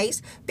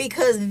Christ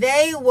because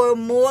they were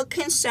more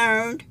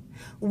concerned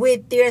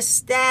with their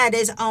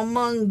status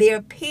among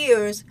their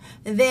peers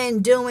than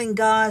doing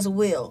God's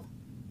will.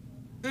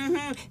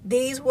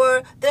 These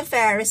were the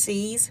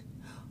Pharisees,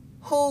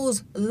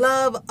 whose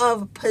love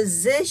of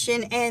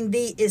position and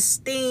the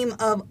esteem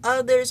of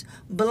others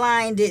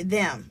blinded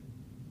them.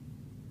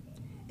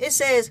 It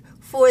says,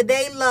 for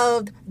they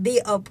loved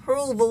the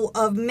approval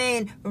of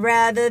men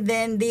rather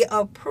than the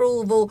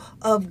approval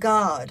of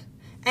God.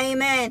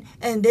 Amen.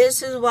 And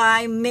this is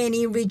why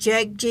many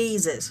reject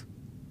Jesus.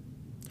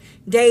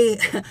 They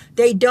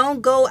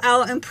don't go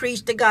out and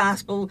preach the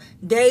gospel.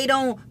 They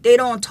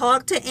don't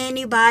talk to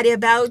anybody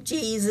about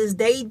Jesus.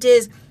 They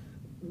just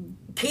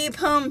keep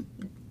him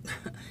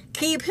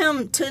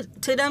to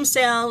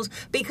themselves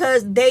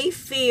because they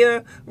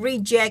fear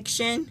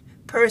rejection,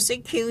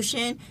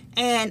 persecution,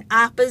 and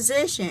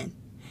opposition.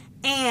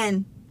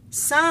 And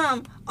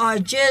some are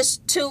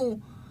just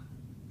too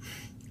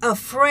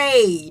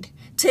afraid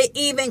to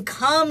even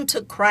come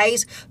to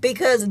Christ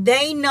because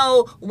they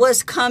know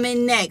what's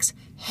coming next.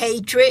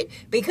 Hatred,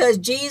 because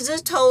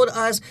Jesus told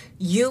us,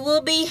 you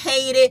will be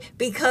hated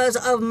because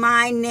of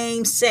my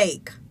name's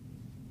sake.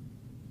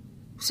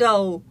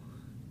 So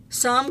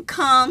some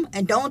come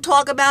and don't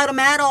talk about them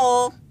at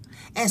all.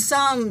 And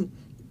some,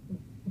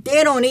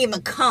 they don't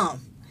even come.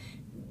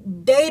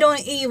 They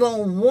don't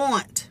even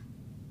want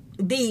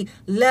the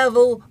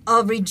level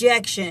of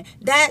rejection.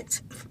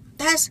 That's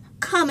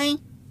coming.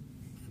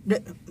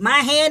 My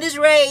hand is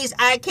raised.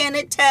 I can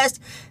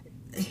attest.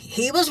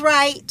 He was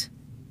right.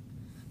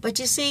 But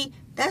you see,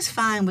 that's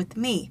fine with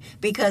me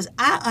because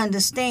I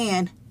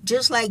understand,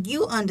 just like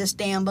you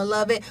understand,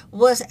 beloved,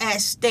 what's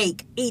at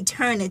stake: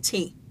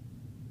 eternity.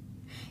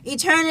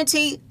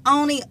 Eternity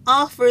only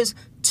offers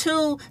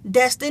two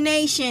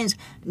destinations,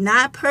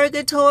 not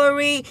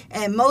purgatory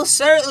and most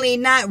certainly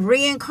not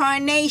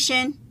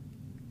reincarnation.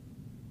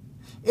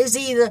 It's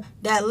either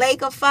that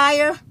lake of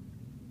fire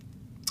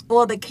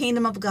or the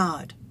kingdom of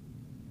God.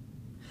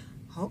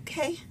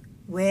 Okay,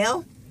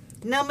 well,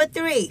 number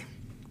three,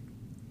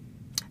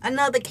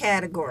 another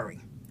category.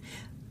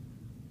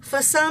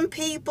 For some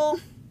people,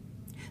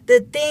 the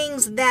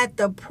things that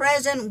the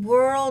present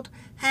world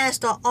has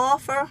to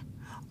offer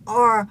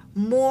are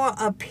more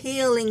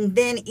appealing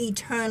than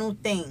eternal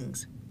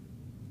things.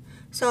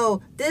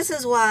 So this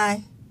is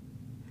why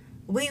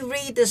we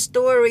read the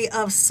story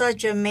of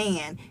such a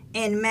man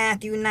in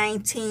Matthew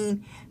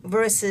 19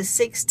 verses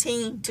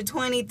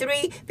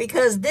 16-23,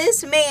 because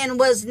this man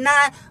was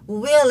not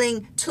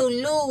willing to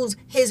lose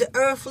his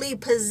earthly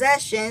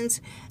possessions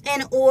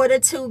in order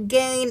to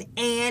gain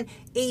an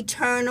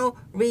eternal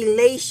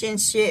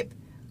relationship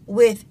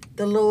with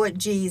the Lord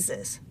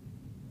Jesus.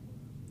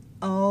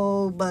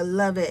 Oh,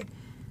 beloved,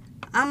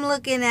 I'm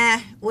looking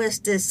at what's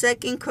the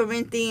 2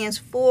 Corinthians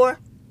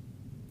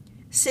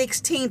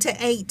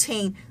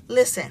 4:16-18.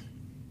 Listen,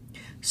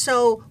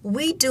 so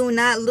we do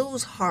not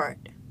lose heart.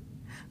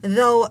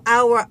 Though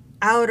our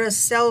outer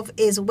self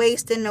is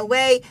wasting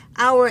away,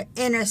 our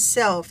inner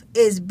self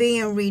is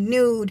being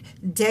renewed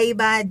day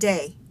by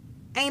day.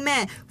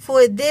 Amen.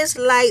 For this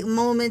light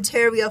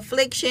momentary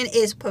affliction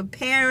is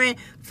preparing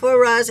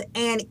for us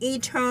an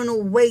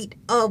eternal weight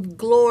of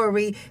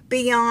glory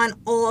beyond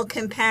all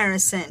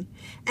comparison,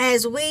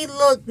 as we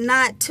look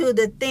not to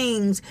the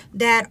things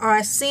that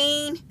are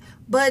seen,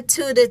 but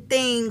to the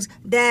things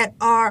that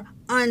are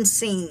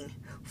unseen.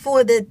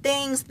 For the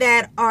things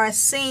that are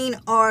seen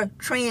are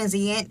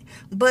transient,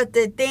 but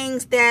the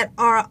things that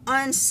are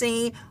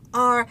unseen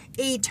are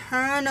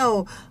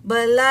eternal.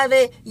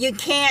 Beloved, you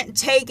can't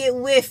take it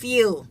with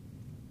you.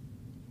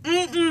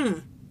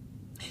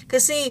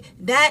 Because see,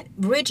 that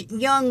rich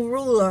young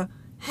ruler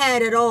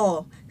had it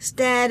all.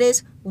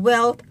 Status,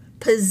 wealth,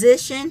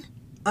 position,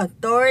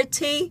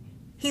 authority.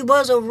 He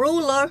was a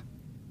ruler.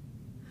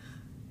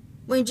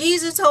 When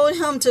Jesus told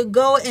him to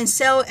go and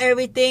sell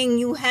everything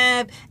you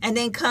have and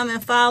then come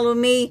and follow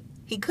me,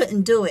 he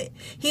couldn't do it.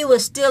 He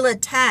was still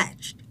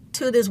attached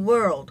to this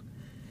world.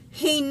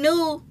 He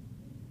knew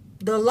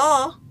the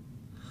law,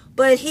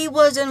 but he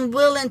wasn't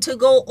willing to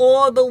go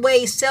all the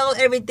way, sell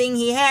everything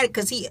he had,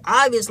 because he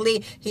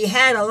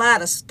had a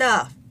lot of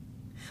stuff.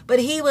 But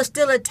he was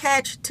still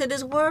attached to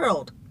this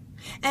world.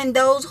 And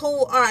those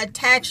who are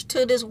attached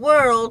to this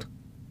world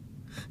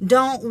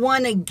don't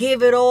want to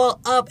give it all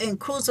up and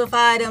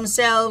crucify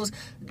themselves,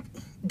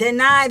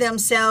 deny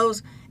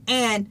themselves,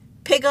 and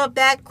pick up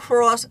that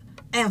cross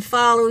and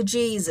follow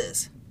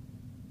Jesus.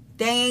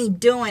 They ain't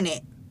doing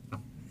it.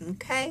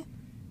 Okay?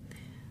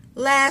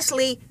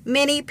 Lastly,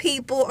 many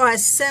people are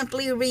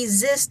simply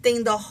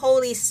resisting the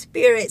Holy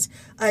Spirit's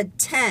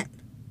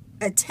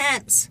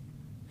attempts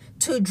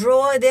to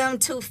draw them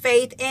to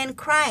faith in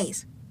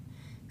Christ.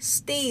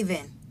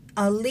 Stephen,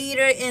 a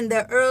leader in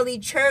the early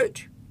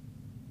church,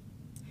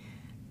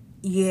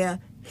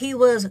 he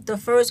was the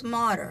first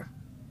martyr.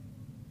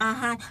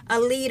 A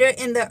leader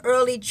in the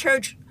early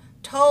church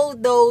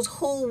told those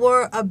who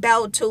were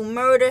about to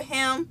murder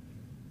him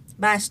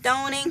by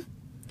stoning,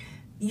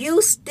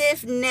 "You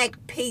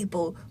stiff-necked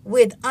people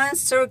with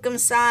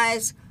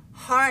uncircumcised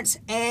hearts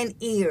and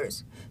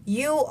ears,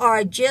 you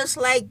are just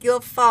like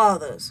your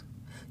fathers.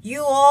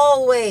 You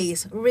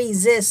always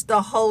resist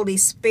the Holy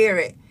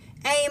Spirit."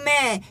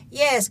 Amen.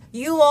 Yes,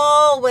 you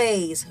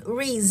always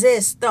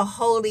resist the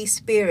Holy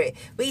Spirit.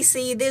 We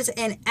see this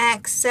in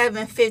Acts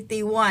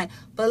 7:51.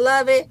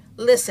 Beloved,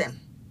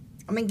 listen.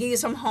 I'm going to give you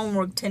some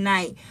homework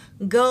tonight.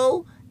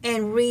 Go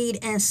and read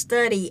and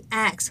study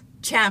Acts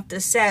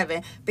chapter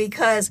 7.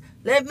 Because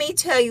let me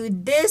tell you,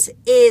 this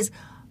is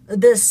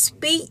the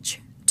speech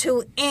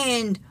to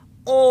end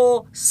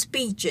all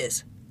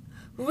speeches.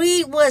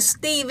 Read what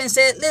Stephen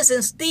said.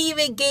 Listen,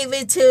 Stephen gave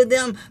it to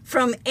them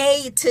from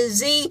A to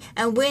Z,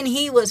 and when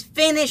he was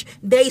finished,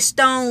 they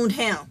stoned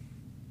him.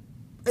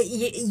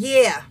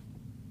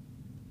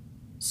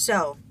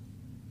 So,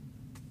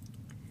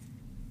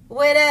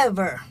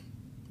 whatever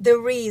the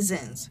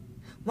reasons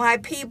why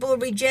people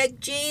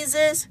reject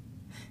Jesus,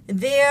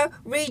 their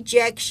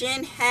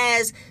rejection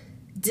has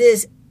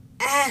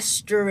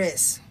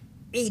disastrous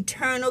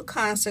eternal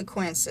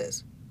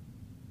consequences.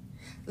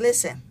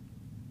 Listen.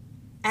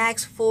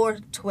 Acts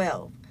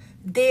 4:12.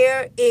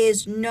 There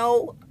is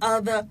no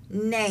other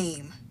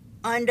name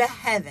under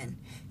heaven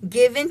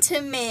given to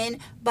men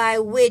by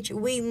which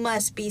we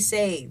must be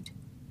saved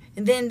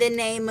than the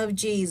name of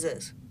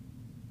Jesus.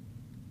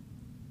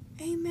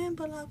 Amen,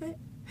 beloved.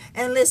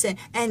 And listen,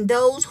 and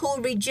those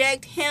who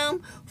reject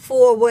him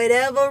for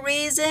whatever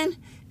reason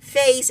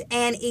face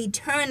an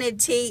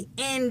eternity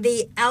in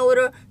the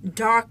outer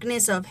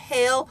darkness of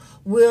hell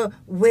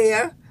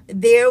where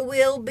there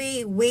will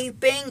be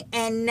weeping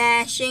and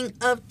gnashing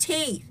of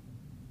teeth.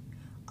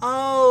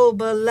 Oh,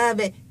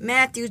 beloved,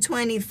 Matthew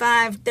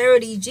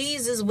 25:30,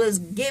 Jesus was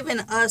giving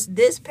us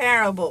this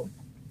parable.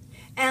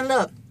 And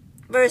look,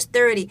 verse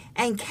 30,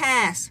 "And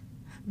cast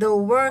the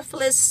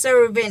worthless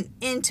servant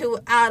into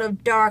out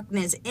of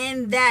darkness.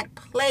 In that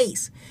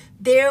place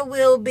there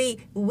will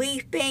be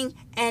weeping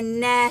and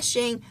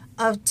gnashing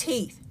of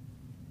teeth."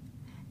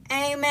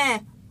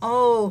 Amen.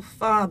 Oh,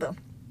 Father,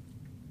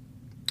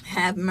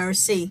 have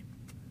mercy.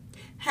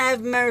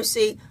 Have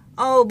mercy.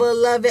 Oh,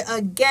 beloved,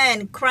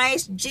 again,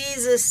 Christ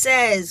Jesus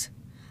says,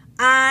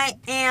 "I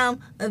am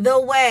the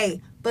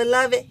way."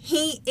 Beloved,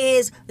 he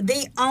is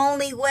the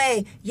only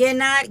way. You're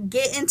not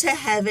getting to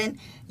heaven.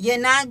 You're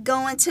not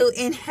going to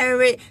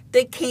inherit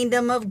the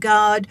kingdom of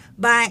God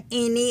by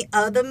any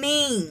other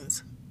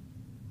means.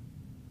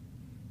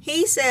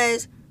 He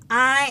says,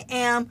 "I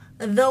am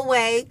the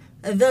way,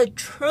 the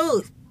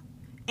truth,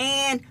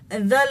 and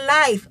the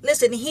life."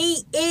 Listen,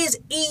 he is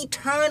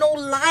eternal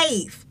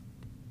life.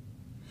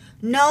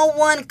 "No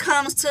one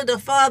comes to the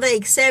Father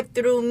except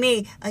through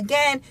me."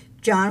 Again,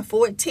 John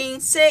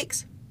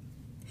 14:6.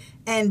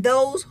 And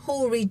those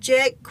who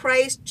reject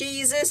Christ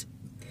Jesus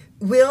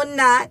will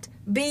not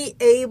be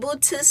able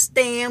to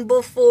stand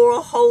before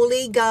a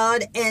holy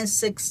God and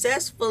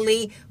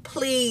successfully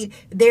plead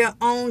their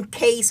own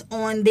case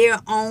on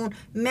their own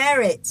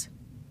merits.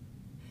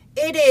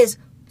 It is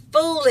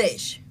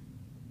foolish.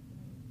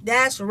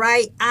 That's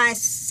right, I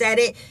said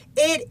it.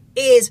 It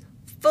is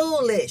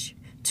foolish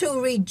to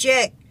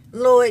reject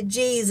Lord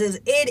Jesus.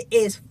 It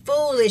is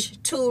foolish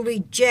to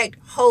reject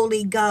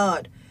holy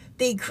God,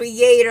 the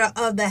creator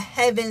of the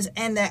heavens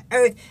and the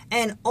earth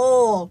and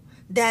all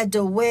that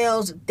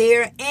dwells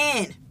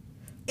therein.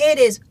 It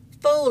is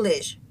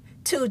foolish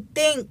to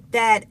think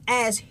that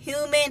as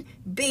human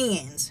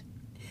beings,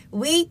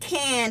 we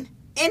can,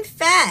 in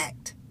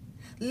fact,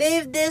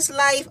 live this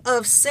life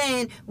of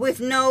sin with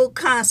no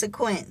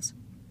consequence.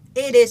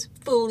 It is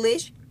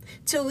foolish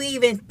to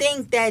even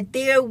think that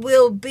there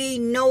will be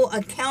no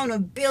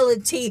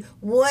accountability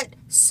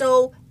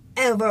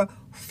whatsoever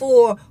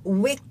for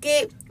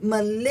wicked,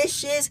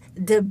 malicious,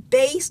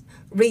 debased,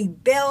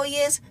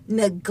 rebellious,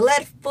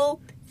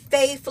 neglectful,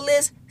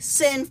 faithless,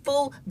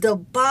 sinful,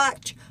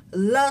 debauched,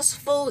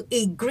 lustful,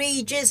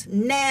 egregious,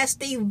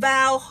 nasty,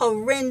 vile,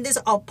 horrendous,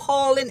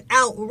 appalling,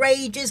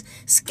 outrageous,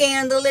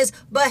 scandalous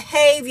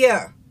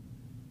behavior.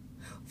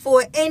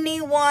 For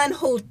anyone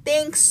who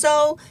thinks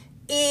so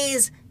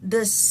is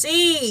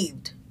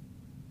deceived.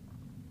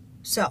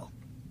 So,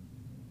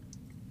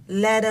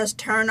 let us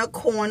turn a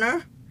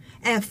corner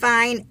and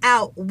find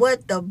out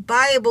what the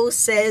Bible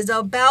says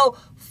about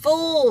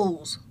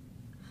fools.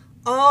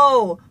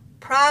 Oh,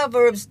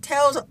 Proverbs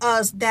tells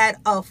us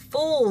that a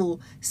fool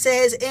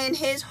says in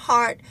his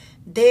heart,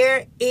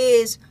 there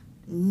is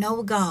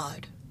no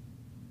God.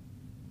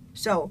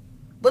 So,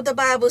 what the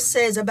Bible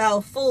says about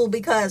a fool,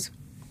 because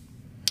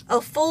a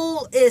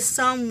fool is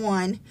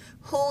someone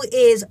who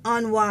is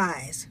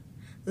unwise,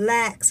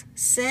 lacks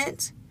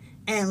sense,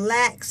 and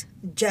lacks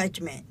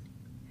judgment.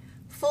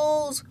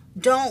 Fools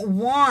don't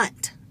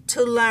want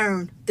to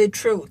learn the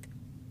truth.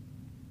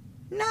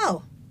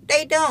 No,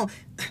 they don't.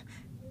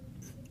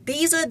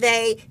 These are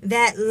they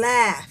that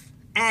laugh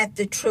at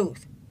the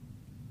truth.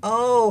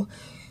 Oh,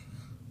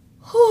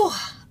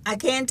 I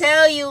can't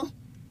tell you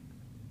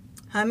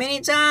how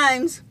many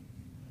times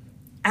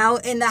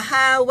out in the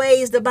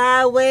highways, the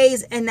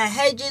byways, and the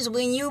hedges,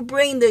 when you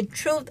bring the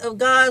truth of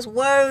God's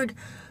word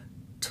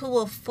to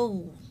a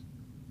fool,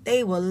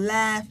 they will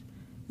laugh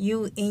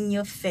you in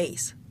your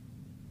face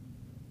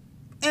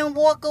and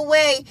walk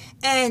away,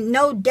 and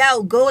no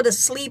doubt go to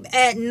sleep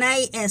at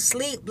night and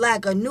sleep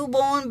like a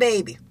newborn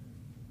baby.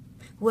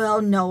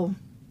 Well, no,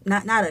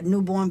 not a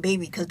newborn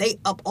baby, because they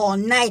up all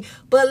night,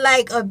 but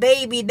like a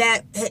baby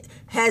that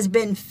has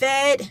been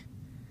fed,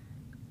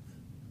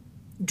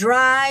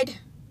 dried,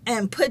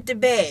 and put to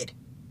bed.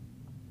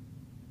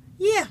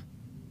 Yeah,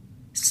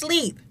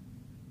 sleep.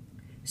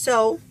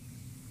 So,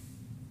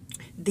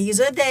 these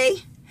are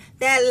they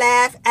that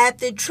laugh at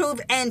the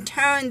truth and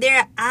turn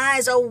their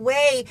eyes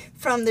away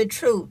from the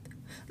truth.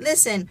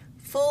 Listen,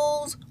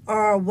 fools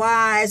are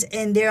wise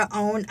in their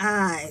own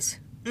eyes.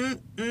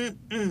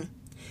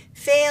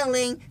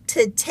 Failing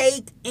to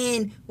take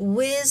in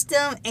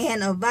wisdom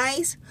and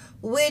advice,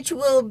 which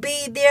will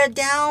be their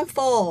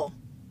downfall.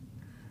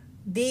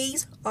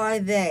 These are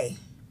they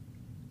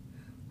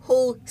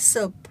who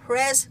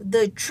suppress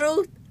the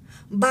truth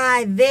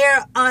by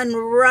their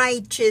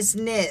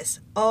unrighteousness.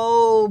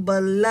 Oh,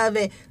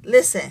 beloved,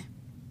 listen,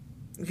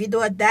 if you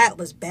thought that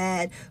was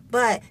bad,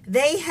 but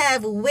they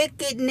have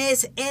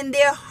wickedness in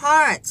their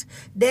hearts.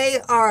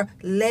 They are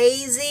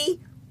lazy,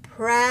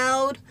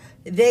 proud,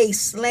 they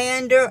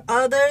slander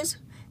others,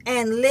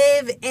 and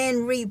live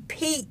and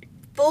repeat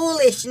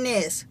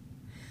foolishness.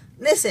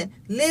 Listen,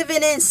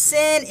 living in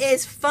sin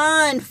is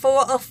fun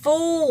for a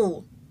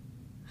fool.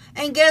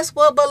 And guess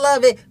what,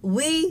 beloved?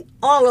 We,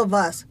 all of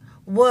us,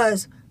 were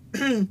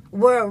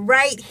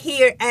right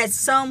here at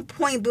some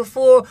point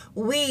before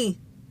we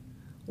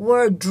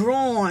were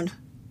drawn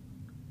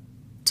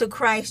to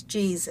Christ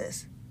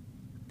Jesus.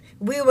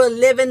 We were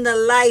living the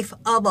life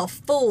of a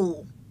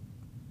fool.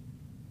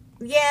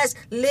 Yes,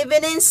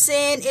 living in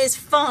sin is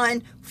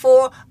fun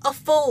for a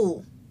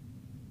fool.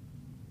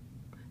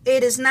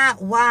 It is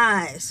not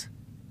wise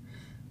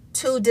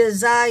to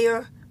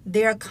desire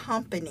their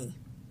company.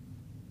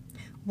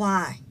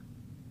 Why?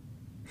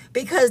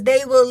 Because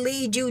they will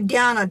lead you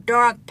down a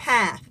dark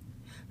path.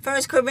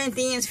 1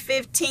 Corinthians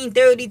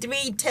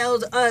 15:33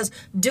 tells us,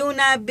 do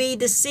not be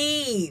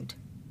deceived.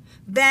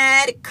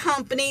 Bad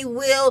company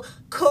will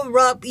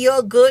corrupt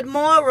your good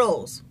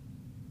morals.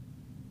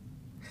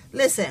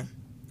 Listen,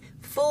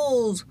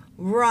 fools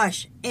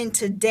rush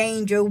into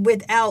danger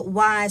without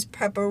wise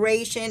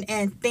preparation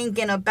and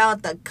thinking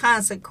about the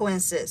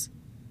consequences.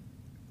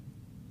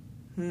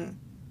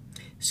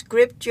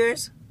 Scripture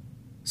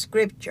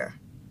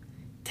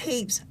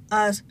keeps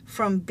us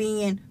from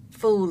being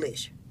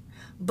foolish.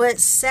 But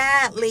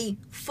sadly,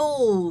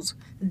 fools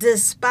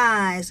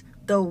despise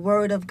the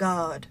word of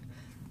God.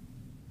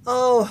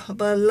 Oh,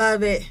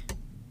 beloved,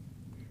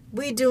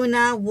 we do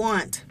not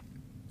want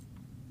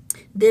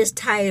this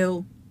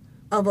title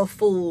of a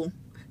fool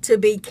to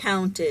be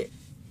counted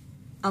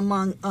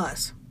among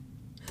us.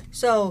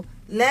 So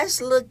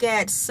let's look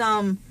at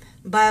some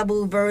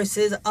Bible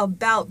verses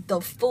about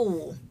the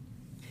fool.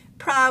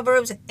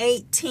 Proverbs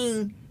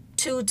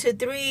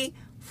 18:2-3,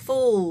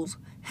 fools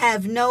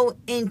have no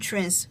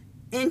interest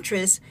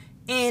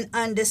in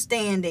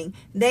understanding.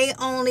 They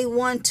only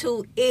want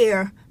to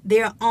air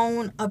their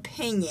own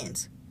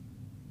opinions.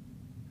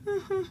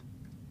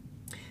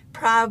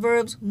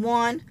 Proverbs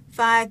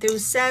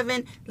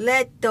 1:5-7,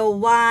 let the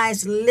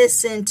wise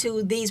listen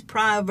to these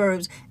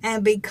proverbs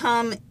and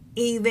become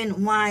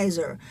even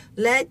wiser.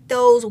 Let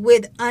those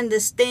with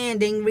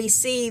understanding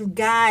receive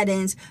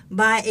guidance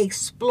by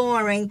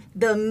exploring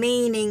the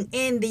meaning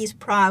in these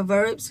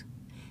proverbs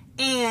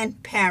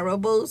and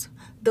parables,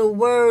 the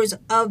words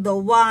of the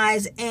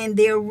wise and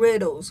their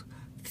riddles.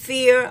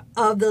 Fear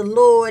of the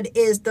Lord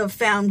is the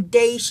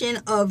foundation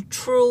of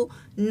true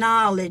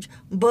knowledge,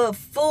 but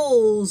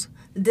fools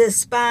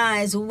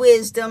despise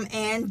wisdom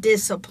and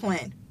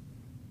discipline.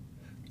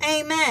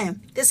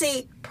 Amen. You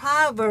see,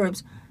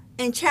 Proverbs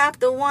in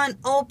chapter 1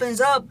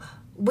 opens up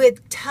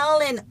with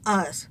telling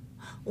us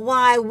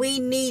why we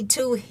need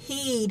to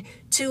heed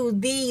to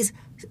these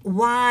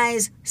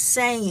wise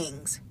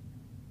sayings,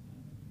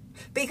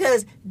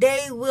 because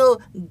they will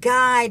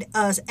guide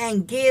us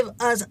and give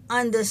us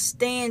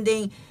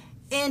understanding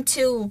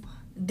into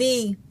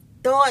the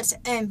thoughts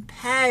and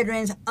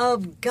patterns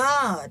of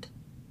God.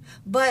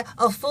 But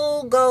a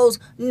fool goes,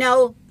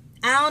 no,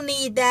 I don't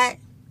need that.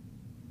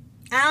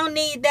 I don't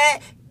need that.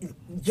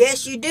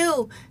 Yes, you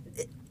do.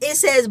 It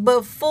says,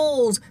 but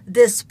fools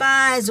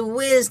despise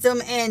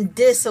wisdom and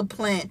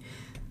discipline.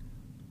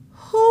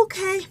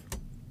 Okay.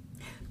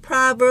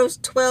 Proverbs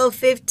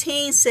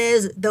 12:15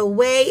 says, the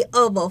way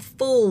of a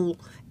fool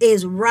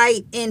is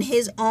right in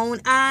his own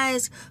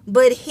eyes,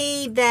 but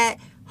he that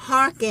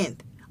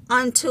hearkeneth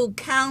unto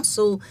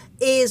counsel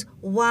is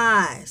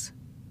wise.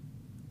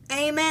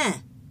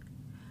 Amen.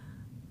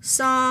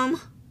 Psalm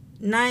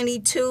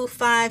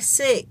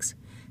 92:5-6.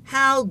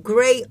 How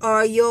great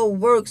are your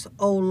works,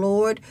 O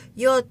Lord!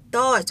 Your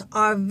thoughts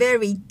are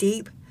very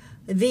deep.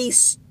 The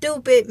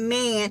stupid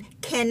man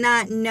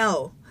cannot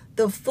know.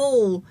 The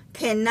fool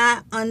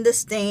cannot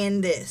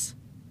understand this.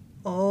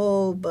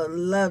 Oh,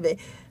 beloved,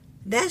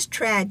 that's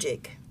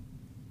tragic.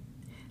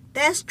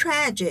 That's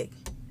tragic.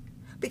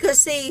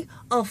 Because, see,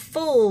 a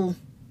fool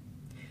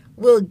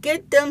will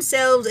get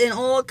themselves in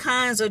all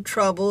kinds of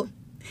trouble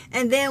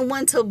and then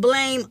want to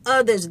blame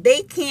others.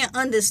 They can't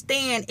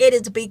understand it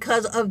is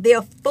because of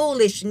their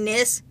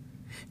foolishness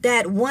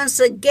that once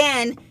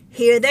again,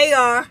 here they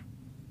are.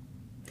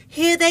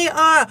 Here they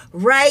are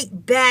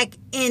right back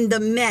in the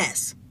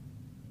mess.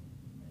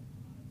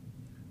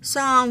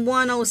 Psalm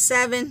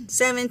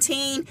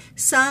 107:17,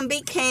 some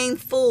became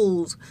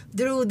fools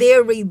through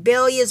their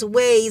rebellious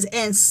ways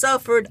and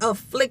suffered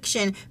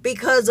affliction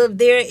because of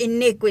their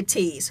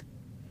iniquities.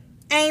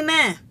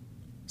 Amen.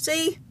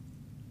 See?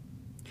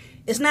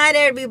 It's not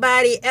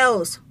everybody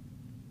else.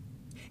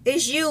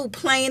 It's you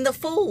playing the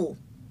fool.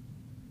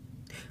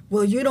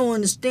 Well, you don't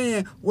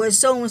understand what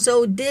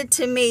so-and-so did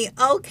to me.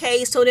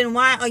 Okay, so then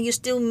why are you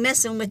still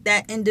messing with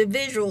that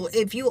individual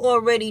if you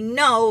already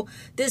know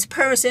this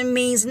person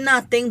means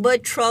nothing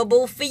but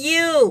trouble for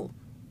you?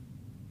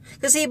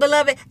 Because, see,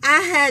 beloved,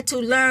 I had to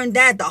learn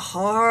that the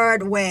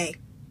hard way.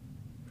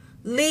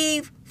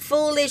 Leave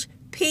foolish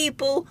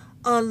people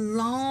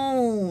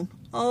alone.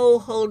 Oh,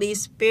 Holy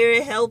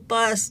Spirit, help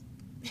us.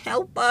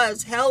 Help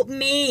us. Help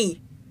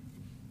me.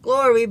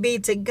 Glory be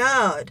to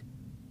God.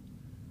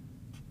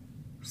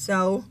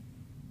 So,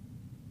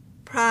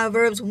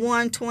 Proverbs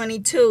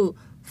 1:22,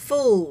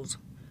 fools,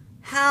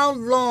 how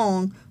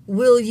long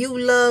will you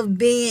love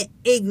being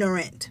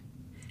ignorant?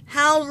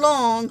 How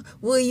long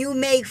will you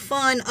make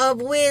fun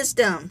of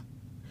wisdom?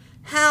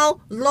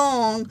 How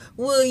long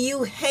will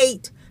you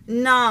hate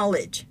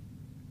knowledge?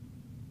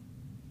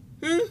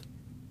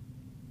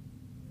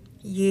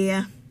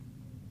 Yeah.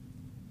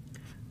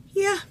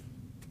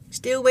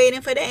 Still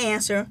waiting for the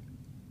answer.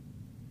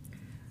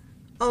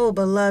 Oh,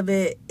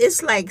 beloved,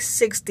 it's like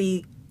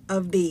 60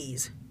 of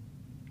these.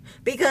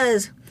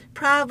 Because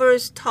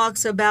Proverbs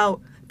talks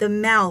about the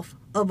mouth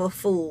of a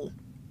fool.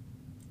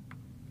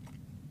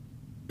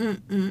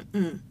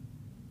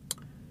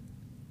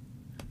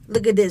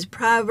 Look at this.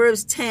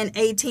 Proverbs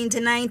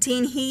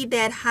 10:18-19. He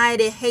that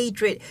hideth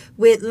hatred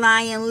with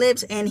lying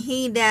lips, and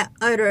he that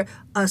utter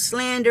a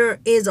slander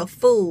is a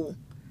fool.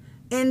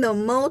 In the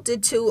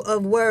multitude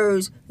of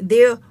words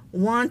there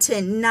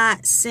wanted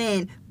not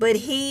sin, but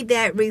he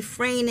that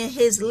refraineth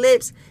his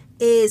lips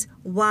is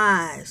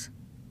wise.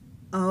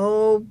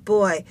 Oh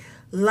boy,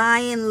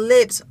 lying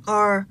lips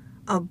are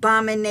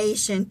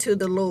abomination to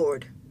the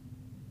Lord.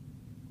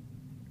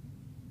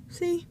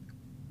 See,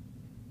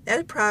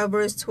 that's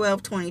Proverbs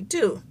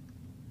 12:22.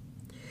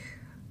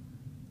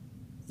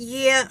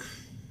 Yeah,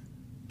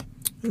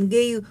 I'll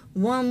give you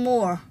one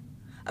more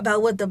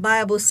about what the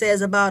Bible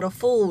says about a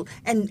fool.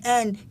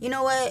 And you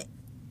know what?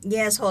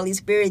 Yes, Holy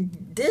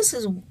Spirit, this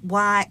is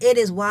why it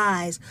is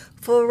wise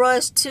for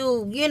us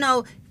to,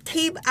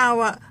 keep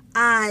our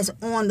eyes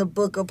on the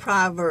book of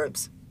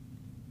Proverbs.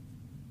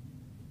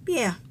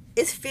 Yeah,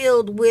 it's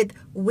filled with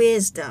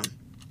wisdom.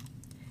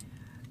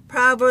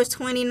 Proverbs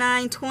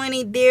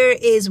 29:20, there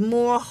is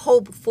more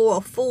hope for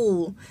a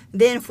fool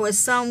than for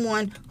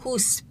someone who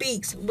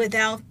speaks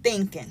without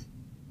thinking.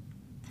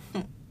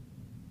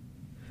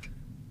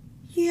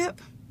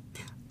 Yep.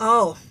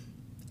 Oh,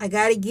 I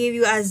got to give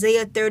you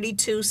Isaiah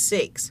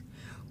 32:6.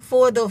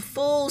 For the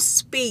fool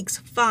speaks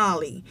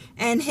folly,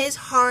 and his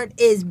heart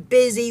is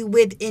busy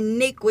with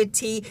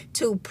iniquity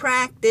to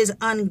practice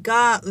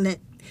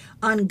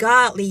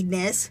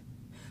ungodliness,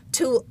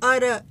 to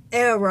utter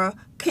error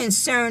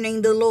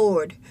concerning the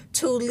Lord,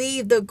 to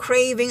leave the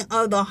craving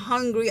of the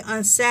hungry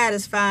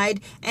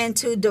unsatisfied, and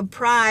to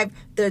deprive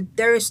the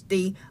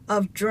thirsty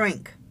of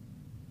drink.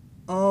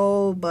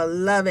 Oh,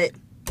 beloved.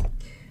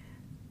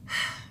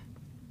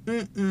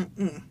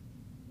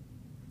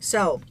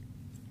 So,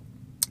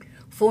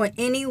 for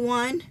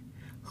anyone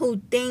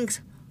who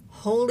thinks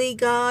Holy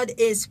God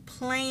is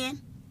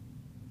playing,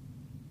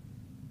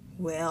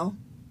 well,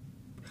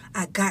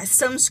 I got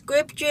some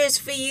scriptures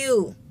for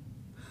you,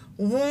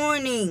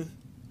 warning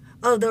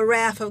of the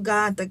wrath of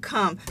God to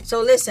come.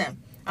 So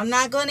listen, I'm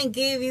not going to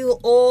give you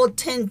all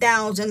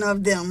 10,000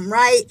 of them,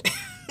 right?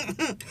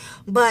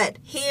 But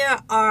here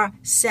are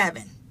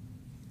seven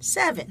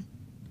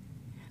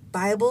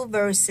Bible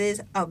verses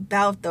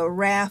about the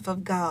wrath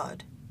of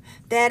God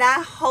that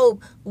I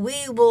hope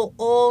we will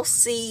all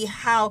see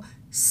how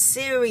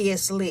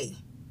seriously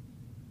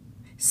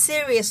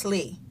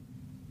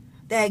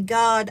that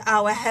God,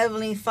 our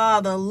Heavenly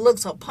Father,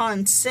 looks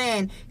upon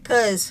sin.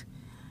 Because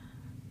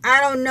I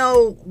don't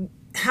know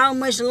how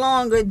much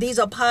longer these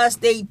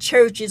apostate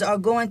churches are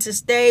going to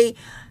stay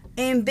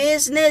in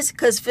business,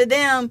 because for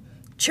them,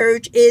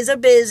 church is a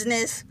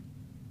business.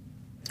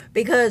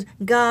 Because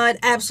God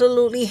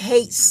absolutely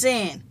hates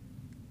sin.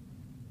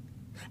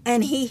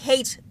 And He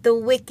hates the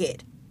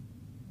wicked.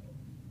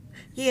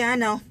 Yeah, I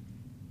know.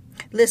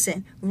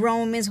 Listen,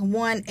 Romans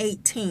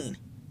 1:18.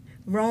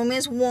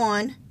 Romans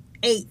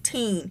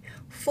 1:18.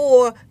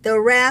 For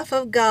the wrath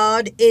of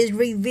God is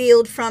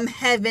revealed from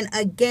heaven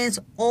against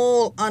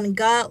all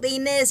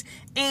ungodliness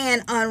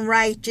and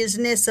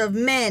unrighteousness of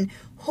men,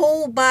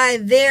 who by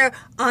their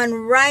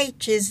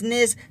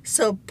unrighteousness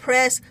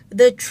suppress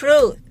the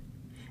truth.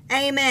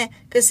 Amen.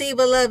 Because see,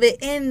 beloved,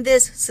 in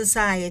this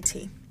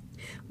society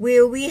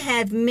where we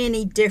have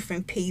many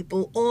different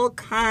people, all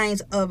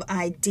kinds of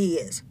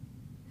ideas,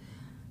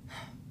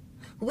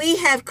 we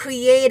have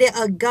created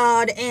a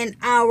God in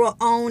our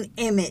own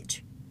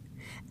image,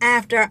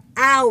 after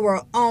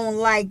our own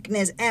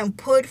likeness, and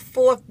put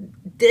forth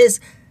this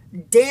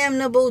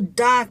damnable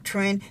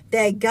doctrine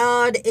that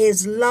God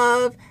is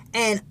love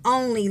and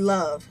only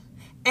love,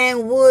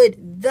 and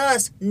would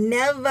thus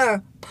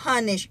never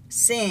punish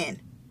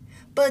sin.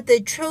 But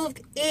the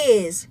truth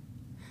is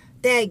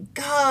that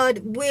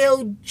God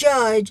will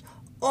judge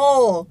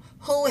all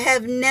who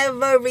have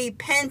never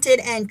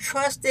repented and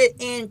trusted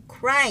in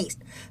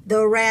Christ.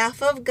 The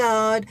wrath of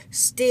God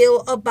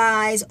still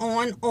abides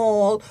on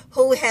all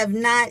who have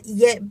not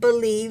yet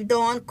believed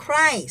on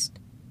Christ.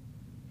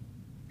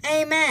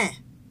 Amen.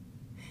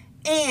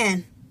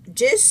 And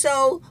just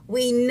so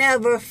we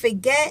never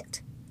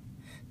forget,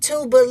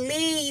 to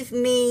believe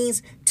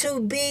means to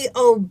be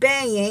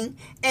obeying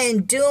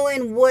and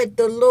doing what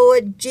the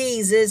Lord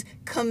Jesus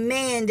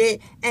commanded,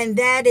 and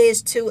that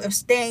is to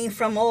abstain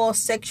from all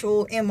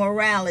sexual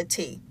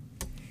immorality.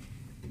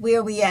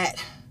 Where we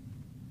at?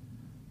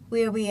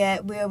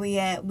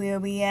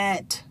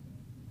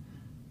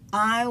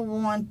 I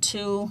want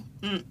to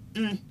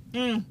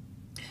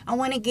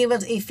give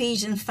us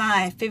Ephesians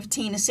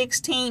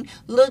 5:15-16.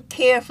 Look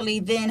carefully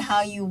then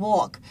how you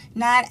walk,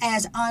 not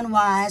as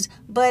unwise,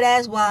 but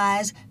as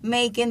wise,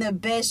 making the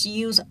best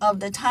use of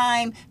the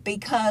time,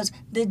 because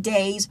the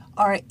days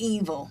are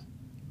evil.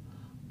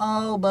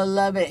 Oh,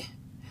 beloved,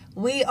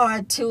 we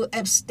are to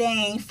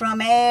abstain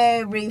from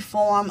every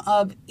form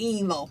of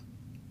evil.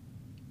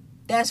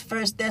 That's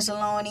 1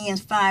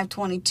 Thessalonians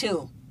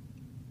 5:22.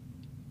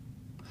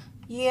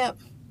 Yep.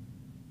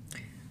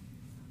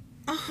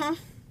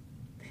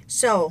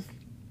 So,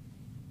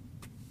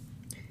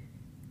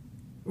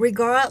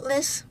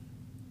 regardless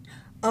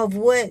of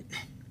what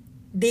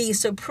the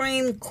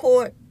Supreme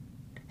Court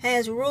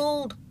has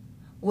ruled,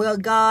 well,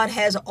 God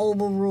has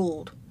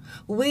overruled.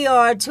 We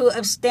are to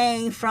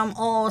abstain from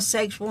all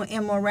sexual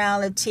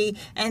immorality,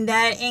 and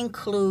that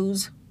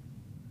includes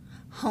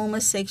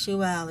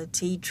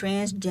homosexuality,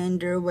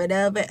 transgender,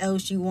 whatever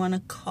else you want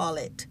to call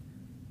it.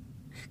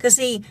 Because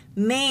see,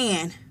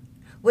 man,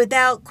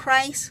 without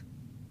Christ,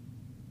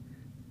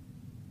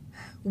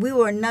 we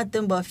were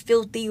nothing but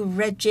filthy,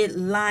 wretched,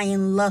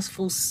 lying,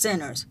 lustful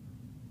sinners.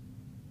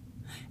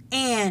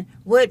 And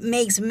what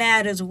makes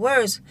matters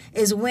worse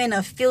is when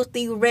a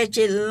filthy,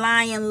 wretched,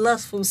 lying,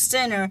 lustful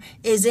sinner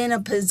is in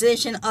a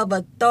position of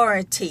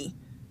authority.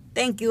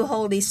 Thank you,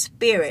 Holy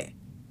Spirit.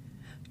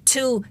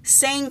 To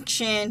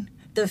sanction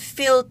the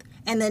filth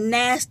and the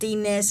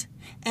nastiness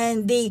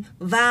and the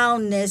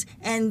vileness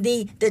and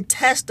the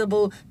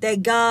detestable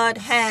that God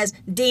has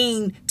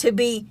deemed to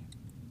be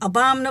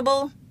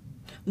abominable.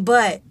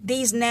 But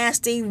these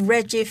nasty,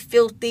 wretched,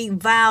 filthy,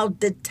 vile,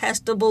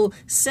 detestable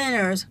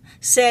sinners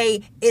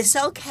say it's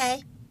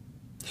okay.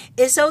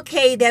 It's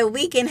okay that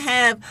we can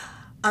have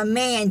a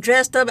man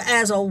dressed up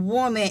as a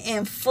woman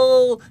in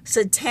full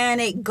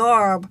satanic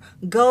garb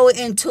go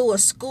into a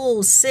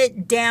school,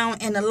 sit down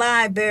in the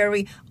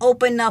library,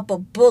 open up a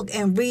book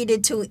and read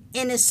it to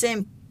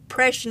innocent,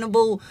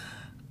 impressionable,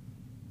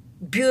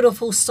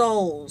 beautiful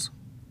souls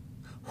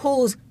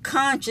whose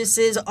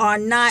consciences are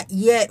not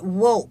yet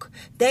woke.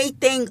 They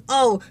think,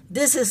 oh,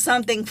 this is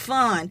something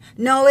fun.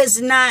 No, it's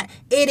not.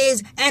 It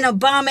is an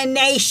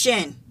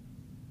abomination.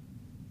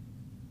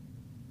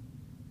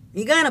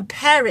 You're going to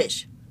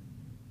perish.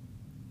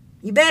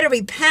 You better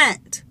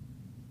repent.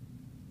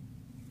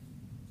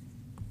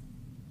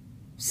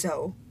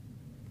 So,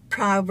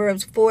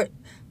 Proverbs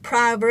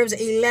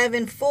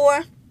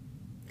 11:4.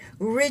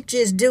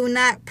 Riches do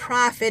not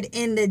profit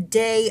in the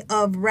day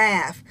of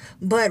wrath,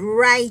 but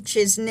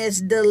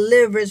righteousness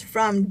delivers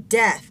from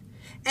death.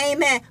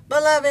 Amen.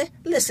 Beloved,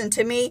 listen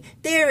to me.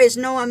 There is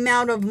no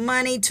amount of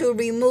money to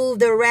remove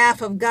the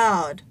wrath of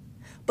God,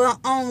 but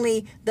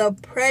only the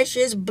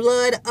precious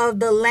blood of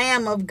the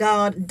Lamb of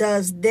God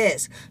does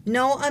this.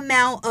 No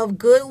amount of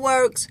good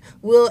works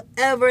will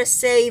ever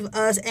save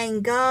us,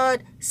 and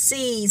God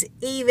sees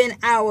even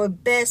our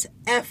best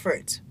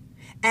efforts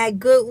at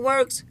good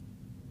works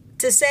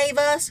to save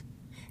us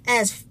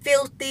as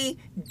filthy,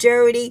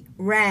 dirty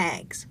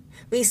rags.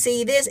 We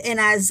see this in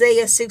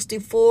Isaiah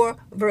 64,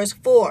 verse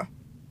 4.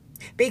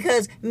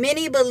 Because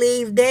many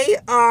believe they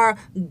are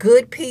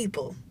good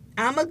people.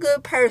 I'm a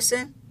good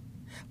person.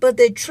 But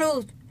the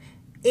truth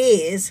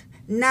is,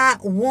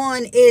 not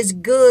one is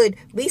good.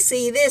 We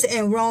see this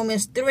in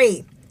Romans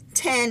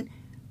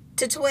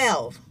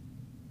 3:10-12.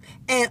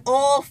 And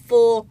all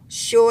fall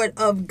short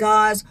of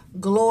God's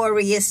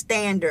glorious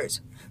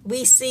standards.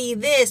 We see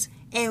this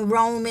in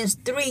Romans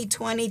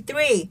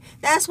 3:23.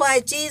 That's why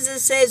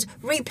Jesus says,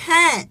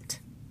 repent,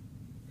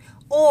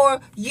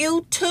 or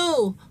you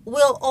too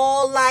will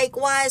all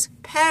likewise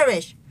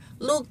perish.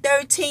 Luke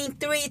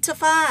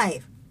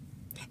 13:3-5.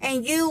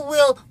 And you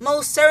will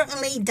most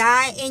certainly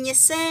die in your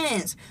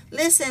sins.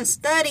 Listen,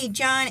 study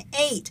John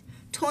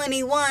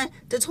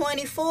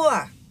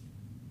 8:21-24.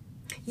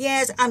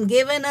 Yes, I'm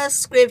giving us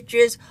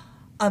scriptures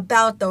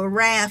about the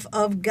wrath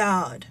of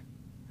God.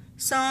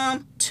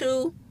 Psalm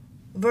 2,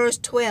 verse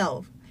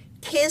 12.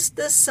 Kiss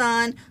the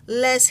Son,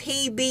 lest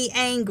he be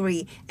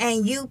angry,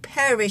 and you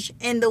perish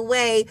in the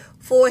way,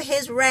 for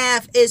his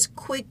wrath is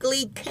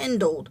quickly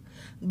kindled.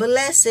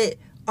 Blessed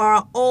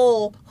are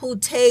all who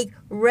take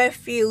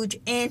refuge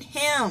in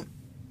him.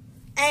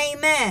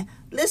 Amen.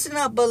 Listen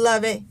up,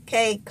 beloved,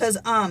 okay? Because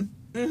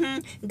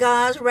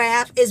God's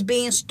wrath is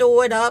being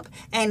stored up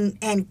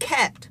and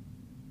kept.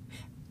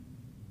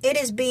 It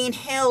is being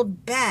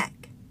held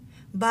back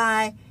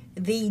by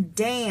the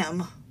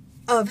dam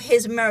of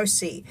his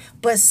mercy.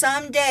 But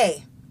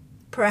someday,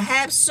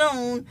 perhaps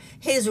soon,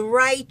 his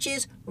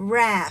righteous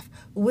wrath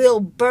will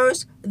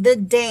burst the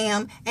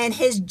dam, and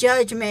his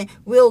judgment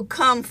will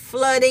come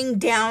flooding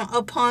down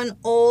upon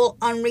all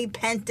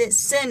unrepentant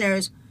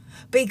sinners,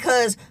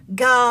 because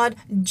God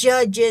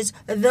judges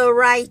the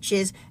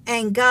righteous,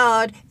 and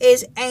God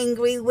is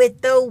angry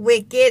with the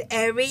wicked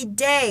every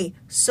day.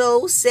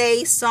 So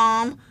say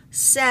Psalm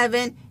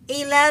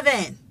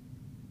 7:11.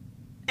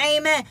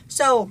 Amen.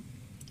 So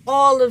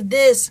all of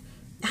this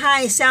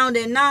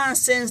high-sounding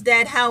nonsense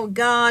that how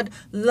God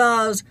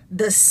loves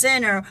the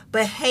sinner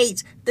but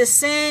hates the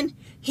sin,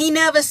 he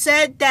never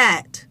said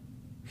that.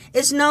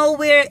 It's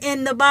nowhere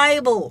in the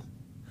Bible.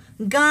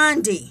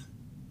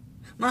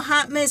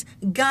 Mahatma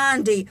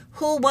Gandhi,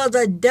 who was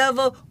a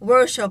devil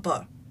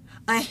worshiper,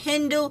 a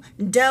Hindu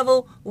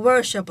devil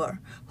worshiper,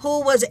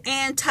 who was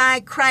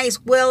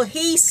anti-Christ, well,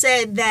 he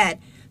said that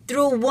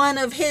through one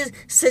of his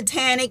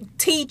satanic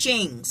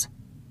teachings.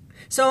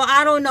 So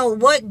I don't know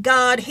what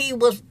God he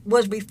was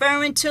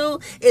referring to.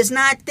 It's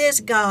not this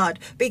God,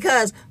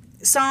 because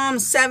Psalm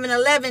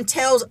 7:11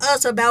 tells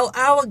us about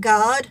our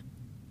God.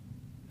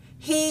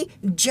 He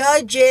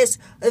judges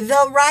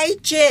the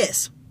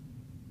righteous.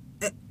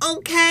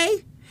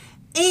 Okay?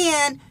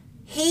 And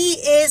he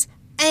is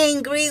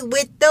angry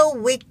with the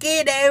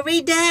wicked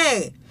every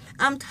day.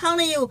 I'm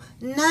telling you,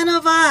 none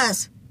of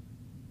us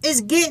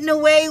is getting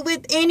away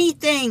with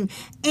anything.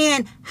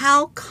 And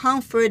how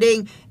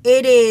comforting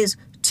it is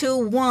to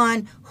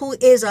one who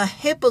is a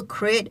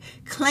hypocrite,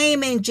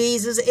 claiming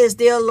Jesus is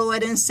their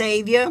Lord and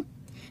Savior,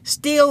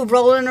 still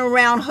rolling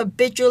around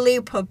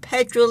habitually,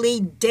 perpetually,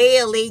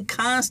 daily,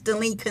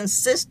 constantly,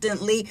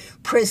 consistently,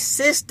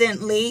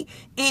 persistently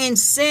in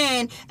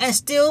sin, and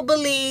still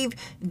believe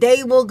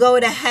they will go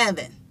to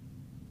heaven.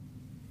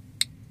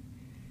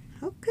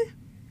 Okay.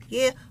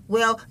 Yeah,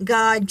 well,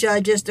 God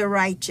judges the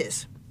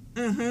righteous.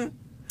 And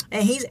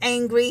he's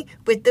angry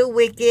with the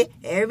wicked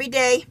every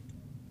day.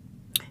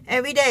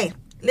 Every day.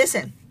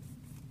 Listen.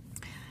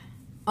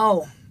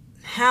 Oh,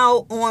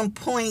 how on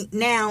point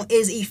now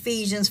is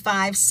Ephesians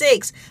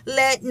 5:6.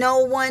 Let no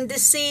one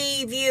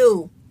deceive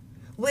you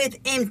with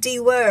empty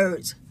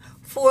words.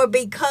 For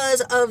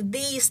because of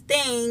these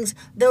things,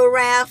 the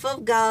wrath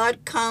of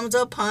God comes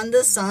upon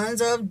the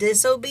sons of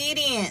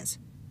disobedience.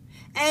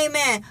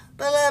 Amen.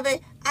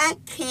 Beloved, I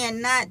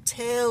cannot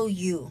tell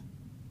you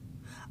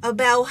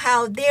about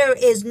how there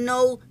is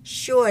no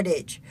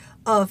shortage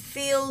of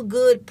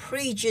feel-good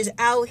preachers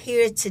out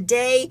here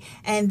today,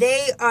 and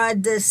they are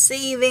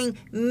deceiving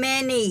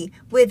many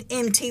with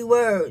empty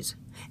words.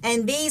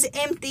 And these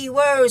empty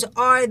words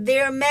are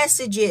their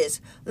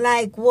messages.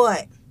 Like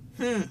what?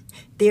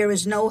 There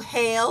is no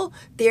hell.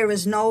 There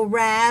is no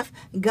wrath.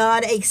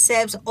 God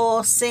accepts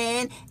all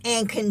sin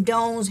and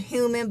condones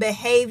human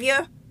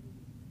behavior.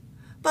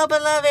 But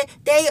beloved,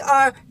 they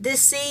are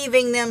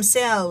deceiving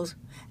themselves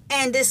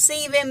and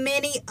deceiving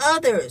many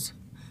others.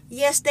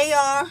 Yes, they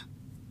are.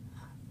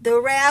 The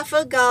wrath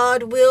of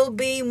God will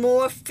be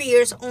more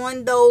fierce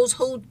on those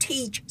who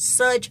teach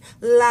such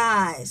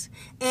lies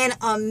and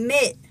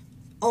omit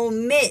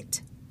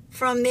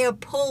from their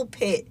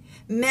pulpit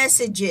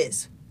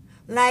messages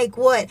like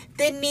what?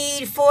 The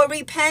need for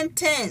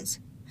repentance,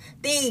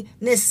 the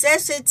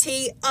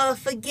necessity of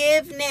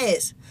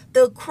forgiveness,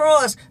 the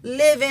cross,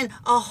 living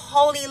a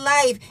holy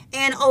life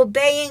and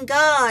obeying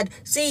God.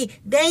 See,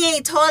 they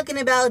ain't talking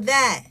about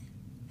that.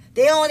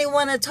 They only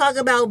want to talk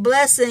about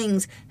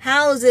blessings,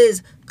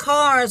 houses,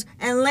 cars,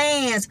 and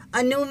lands,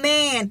 a new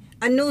man,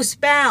 a new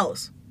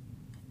spouse.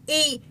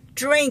 Eat,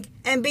 drink,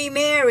 and be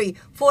merry,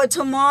 for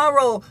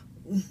tomorrow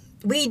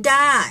we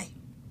die.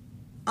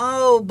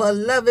 Oh,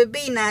 beloved,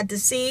 be not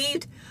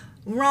deceived.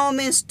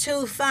 Romans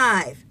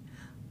 2:5.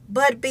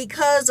 But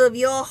because of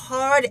your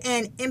hard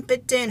and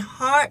impotent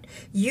heart,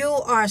 you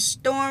are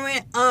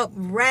storing up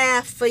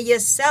wrath for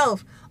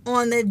yourself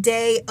on the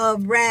day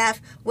of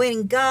wrath,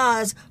 when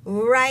God's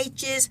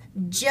righteous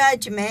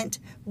judgment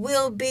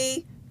will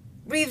be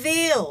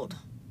revealed.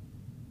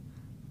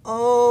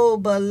 Oh,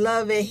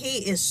 beloved, he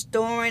is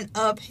storing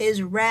up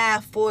his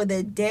wrath for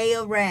the day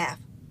of wrath.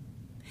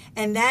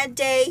 And that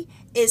day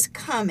is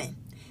coming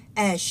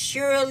as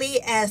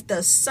surely as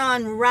the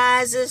sun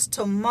rises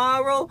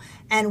tomorrow.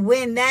 And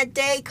when that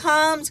day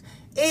comes,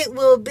 it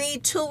will be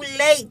too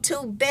late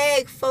to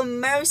beg for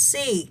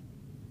mercy.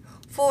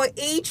 For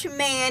each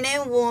man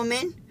and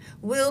woman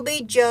will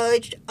be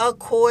judged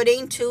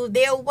according to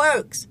their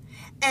works.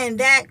 And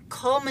that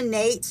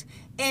culminates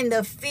in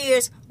the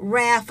fierce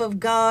wrath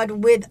of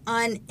God with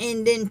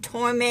unending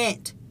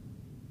torment.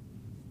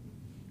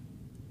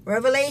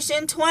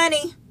 Revelation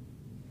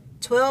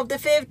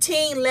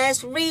 20:12-15.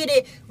 Let's read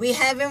it. We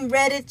haven't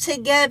read it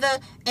together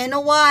in a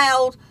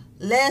while.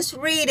 Let's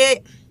read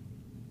it.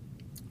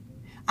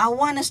 I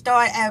want to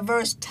start at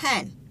verse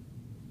 10.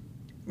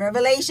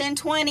 Revelation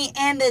 20,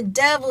 and the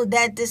devil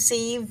that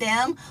deceived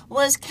them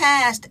was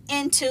cast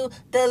into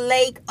the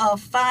lake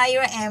of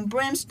fire and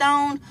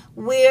brimstone,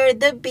 where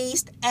the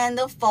beast and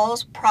the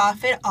false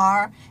prophet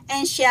are,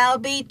 and shall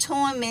be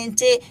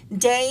tormented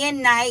day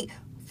and night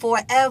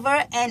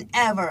forever and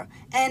ever.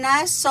 And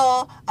I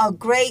saw a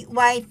great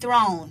white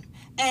throne,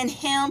 and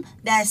him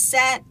that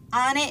sat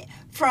on it,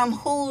 from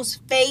whose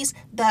face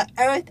the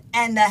earth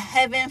and the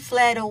heaven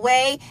fled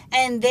away,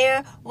 and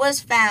there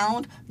was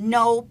found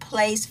no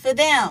place for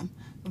them.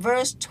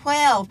 Verse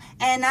 12,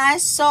 and I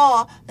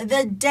saw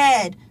the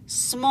dead,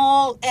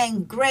 small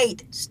and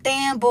great,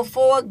 stand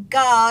before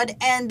God,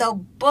 and the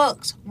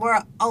books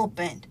were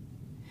opened.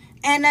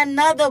 And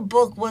another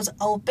book was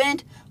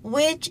opened,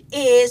 which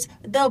is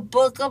the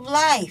book of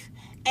life.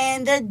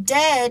 And the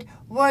dead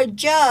were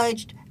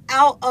judged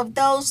out of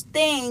those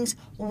things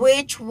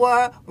which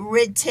were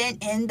written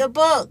in the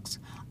books,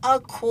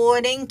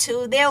 according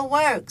to their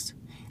works.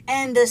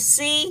 And the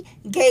sea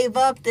gave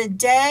up the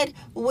dead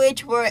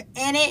which were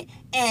in it,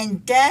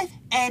 and death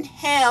and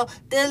hell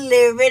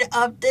delivered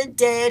up the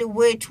dead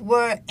which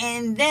were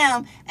in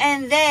them,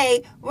 and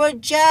they were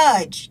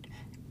judged,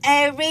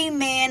 every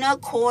man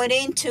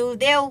according to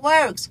their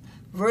works.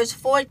 Verse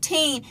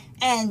 14,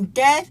 and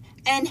death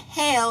and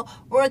hell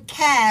were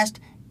cast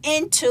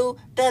into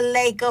the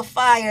lake of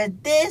fire.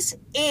 This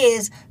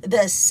is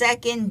the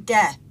second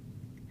death.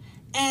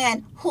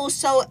 And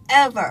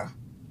whosoever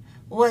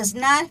was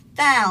not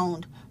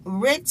found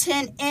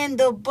written in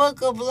the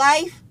book of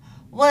life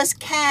was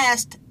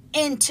cast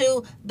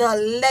into the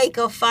lake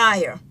of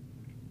fire.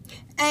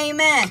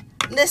 Amen.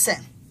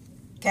 Listen,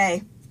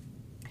 okay.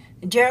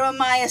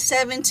 Jeremiah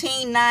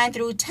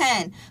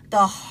 17:9-10.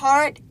 The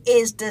heart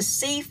is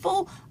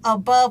deceitful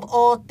above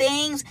all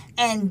things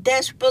and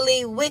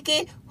desperately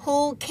wicked.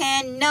 Who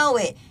can know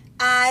it?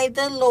 I,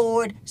 the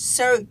Lord,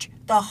 search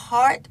the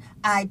heart.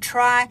 I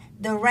try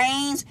the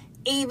reins,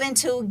 even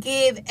to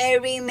give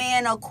every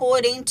man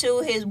according to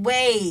his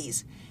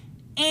ways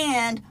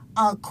and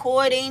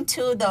according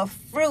to the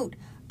fruit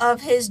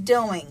of his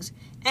doings.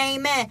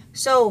 Amen.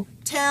 So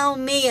tell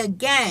me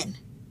again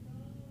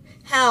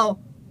how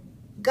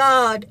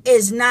God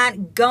is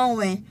not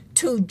going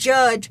to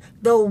judge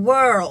the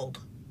world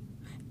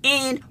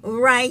in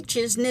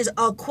righteousness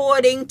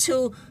according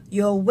to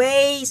your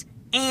ways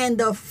and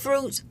the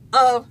fruits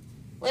of,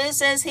 what it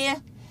says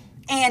here,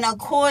 and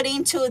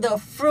according to the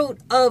fruit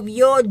of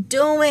your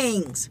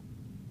doings.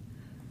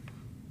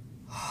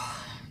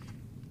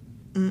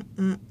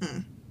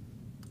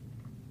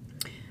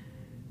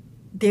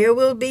 There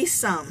will be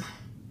some,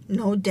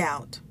 no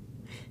doubt,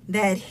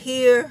 that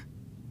hear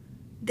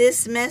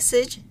this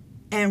message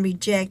and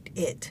reject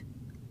it.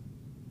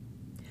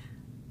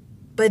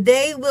 But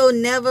they will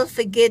never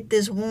forget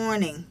this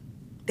warning.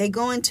 They're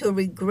going to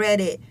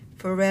regret it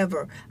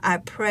forever. I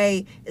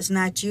pray it's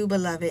not you,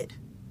 beloved.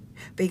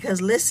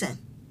 Because listen,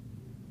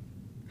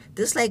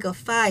 This lake of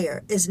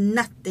fire is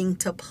nothing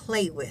to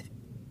play with.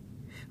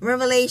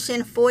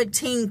 Revelation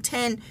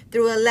 14:10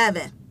 through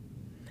 11.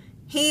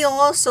 He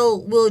also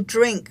will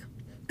drink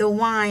the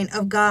wine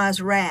of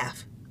God's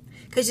wrath.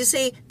 Because you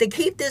see, to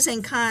keep this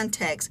in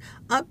context,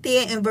 up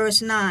there in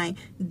verse 9,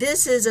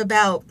 this is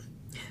about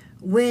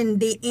when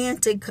the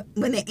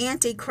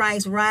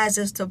Antichrist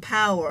rises to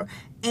power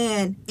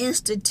and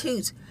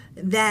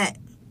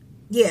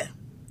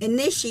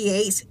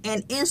initiates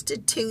and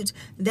institutes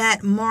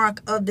that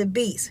mark of the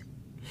beast.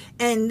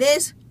 And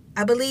this,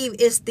 I believe,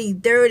 is the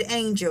third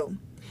angel,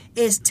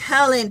 is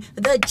telling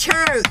the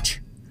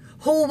church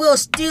who will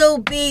still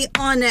be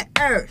on the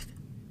earth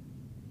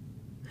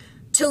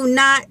to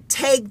not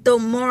take the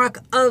mark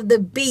of the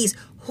beast.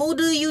 Who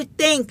do you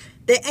think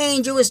the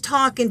angel is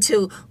talking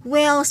to?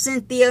 Well,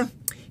 Cynthia,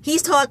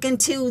 he's talking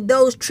to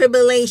those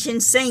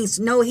tribulation saints.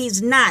 No,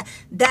 he's not.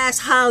 That's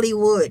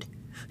Hollywood.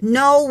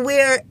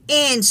 Nowhere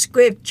in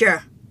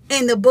Scripture,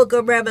 in the book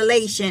of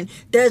Revelation,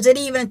 does it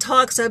even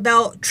talks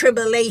about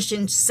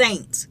tribulation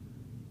saints.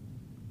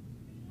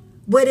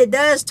 What it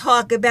does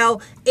talk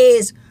about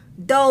is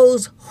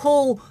those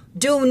who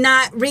do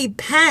not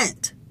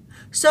repent.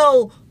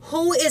 So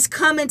who is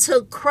coming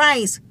to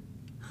Christ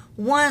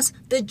once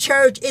the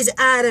church is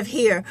out of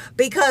here?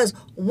 Because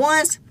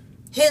once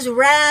his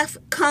wrath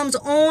comes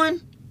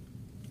on,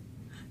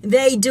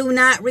 they do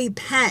not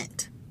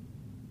repent.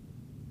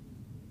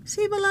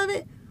 See,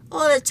 beloved,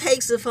 all it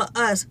takes for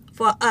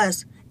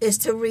us is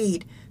to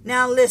read.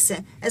 Now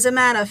listen, as a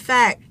matter of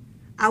fact,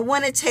 I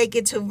want to take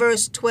it to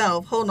verse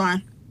 12. Hold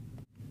on.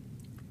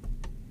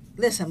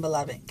 Listen,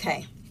 beloved,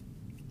 okay.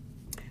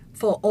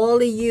 For all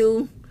of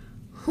you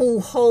who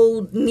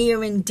hold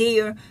near and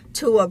dear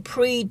to a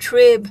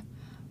pre-trib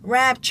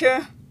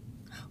rapture,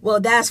 well,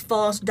 that's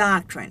false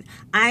doctrine.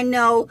 I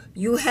know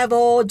you have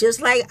all,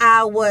 just like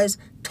I was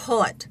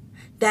taught,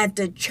 that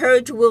the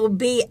church will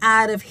be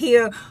out of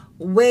here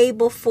way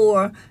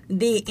before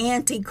the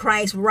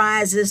Antichrist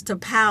rises to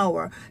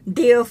power.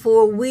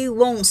 Therefore, we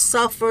won't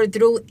suffer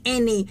through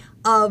any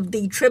of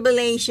the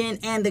tribulation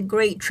and the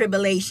great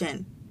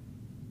tribulation.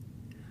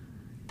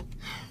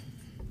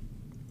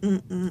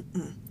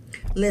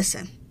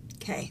 Listen,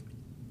 okay.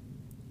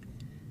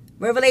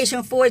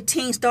 Revelation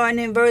 14, starting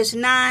in verse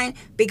 9,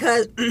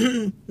 because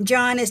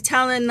John is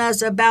telling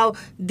us about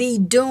the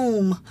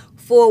doom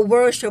for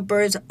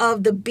worshipers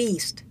of the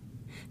beast.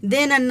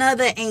 Then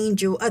another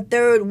angel, a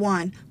third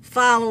one,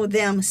 followed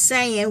them,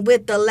 saying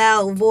with a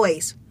loud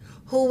voice,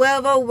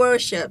 whoever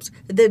worships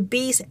the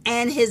beast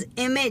and his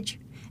image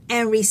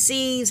and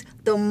receives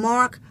the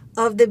mark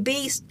of the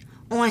beast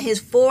on his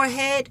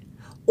forehead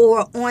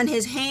or on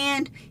his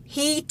hand,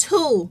 he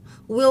too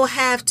will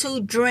have to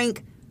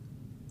drink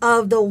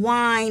of the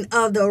wine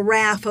of the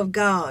wrath of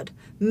God,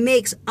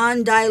 mixed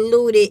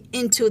undiluted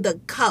into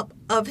the cup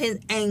of his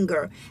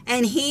anger,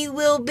 and he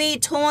will be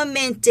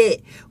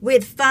tormented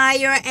with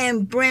fire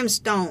and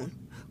brimstone,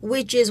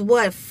 which is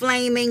what?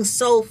 Flaming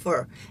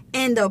sulfur,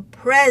 in the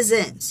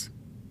presence,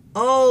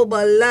 oh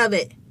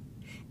beloved,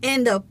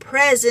 in the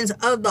presence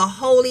of the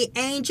holy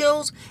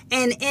angels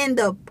and in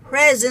the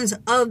presence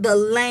of the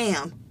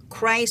Lamb,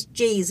 Christ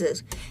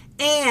Jesus.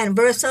 And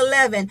verse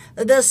 11,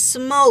 the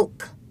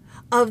smoke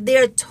of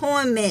their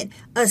torment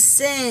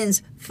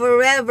ascends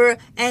forever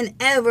and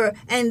ever,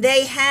 and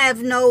they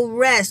have no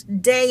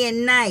rest day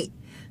and night.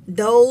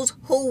 Those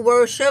who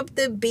worship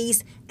the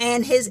beast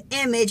and his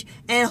image,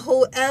 and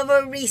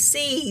whoever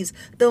receives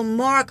the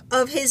mark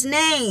of his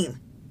name.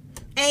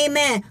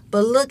 Amen.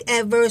 But look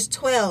at verse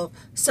 12.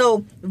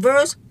 So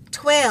verse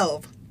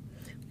 12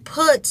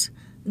 puts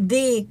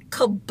the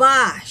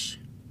kibosh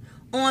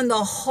on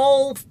the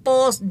whole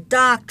false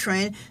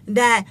doctrine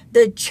that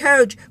the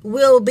church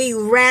will be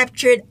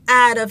raptured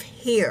out of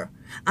here.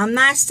 I'm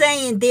not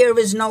saying there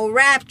is no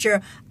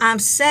rapture. I'm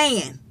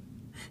saying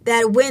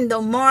that when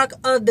the mark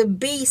of the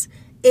beast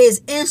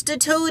is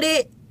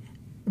instituted,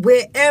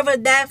 wherever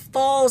that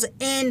falls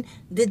in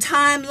the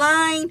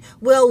timeline,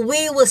 well,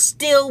 we will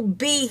still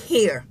be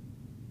here.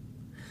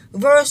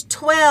 Verse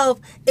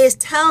 12 is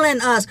telling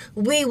us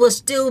we will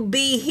still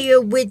be here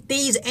with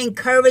these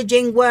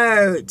encouraging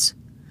words.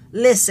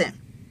 Listen,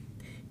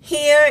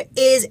 here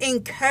is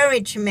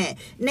encouragement.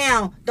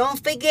 Now,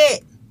 don't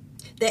forget,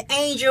 the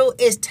angel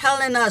is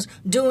telling us,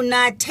 do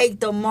not take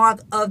the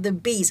mark of the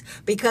beast.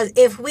 Because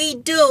if we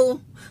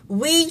do,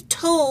 we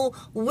too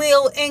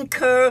will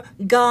incur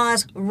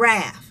God's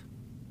wrath.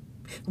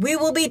 We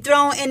will be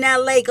thrown in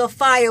that lake of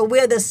fire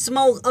where the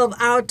smoke of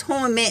our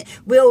torment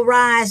will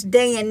rise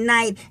day and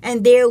night,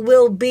 and there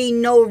will be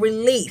no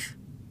relief.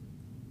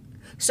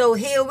 So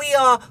here we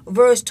are,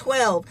 verse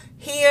 12.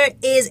 Here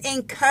is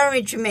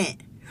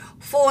encouragement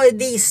for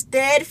the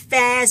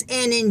steadfast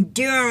and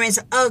endurance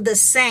of the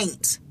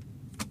saints.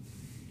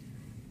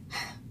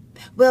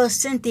 Well,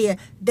 Cynthia,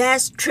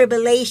 that's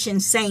tribulation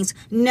saints.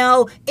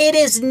 No, it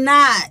is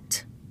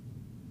not.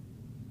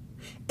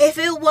 If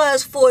it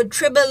was for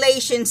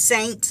tribulation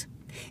saints,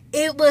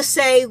 it would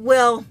say,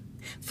 well,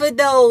 for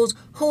those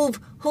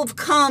who've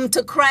come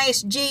to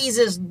Christ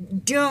Jesus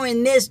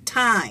during this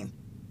time.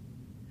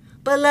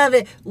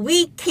 Beloved,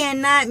 we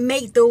cannot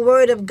make the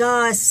word of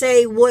God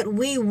say what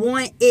we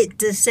want it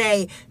to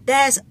say.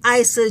 That's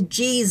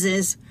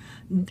eisegesing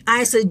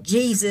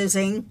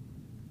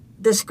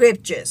the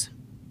scriptures.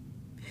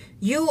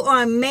 You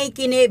are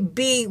making it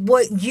be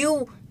what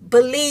you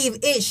believe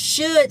it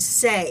should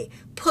say,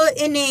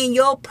 putting in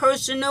your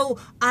personal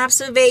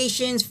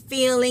observations,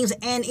 feelings,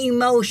 and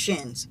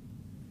emotions.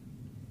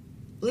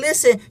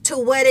 Listen to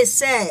what it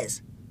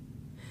says.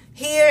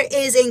 Here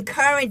is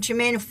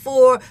encouragement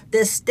for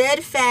the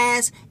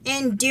steadfast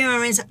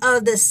endurance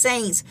of the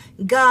saints,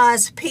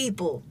 God's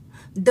people,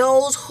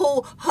 those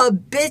who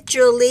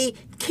habitually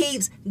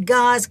keeps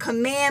God's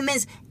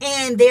commandments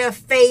and their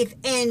faith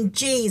in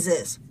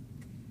Jesus.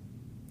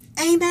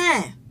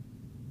 Amen.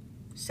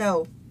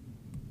 So,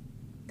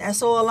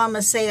 that's all I'm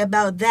going to say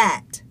about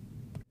that.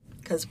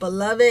 Because,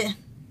 beloved,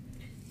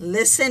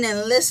 listen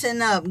and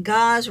listen up.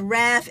 God's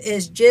wrath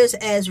is just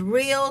as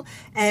real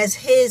as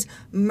his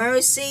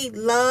mercy,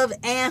 love,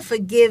 and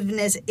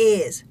forgiveness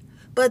is.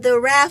 But the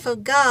wrath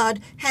of God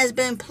has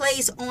been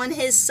placed on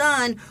his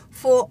Son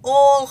for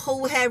all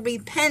who have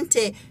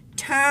repented,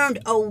 turned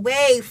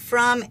away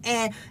from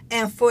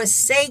and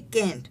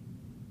forsaken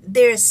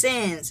their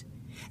sins,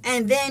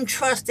 and then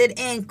trusted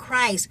in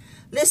Christ.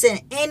 Listen,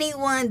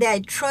 anyone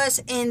that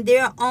trusts in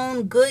their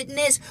own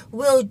goodness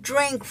will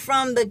drink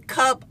from the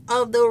cup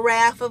of the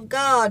wrath of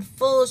God,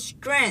 full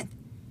strength.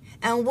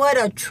 And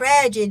what a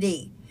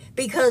tragedy,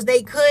 because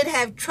they could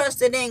have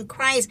trusted in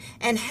Christ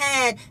and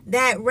had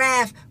that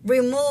wrath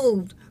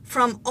removed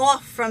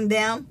off from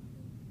them.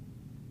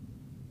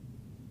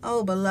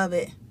 Oh,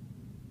 beloved,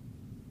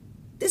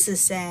 this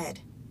is sad.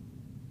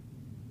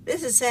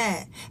 This is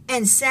sad.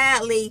 And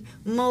sadly,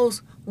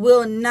 most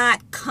will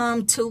not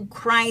come to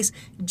Christ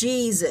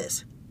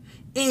Jesus,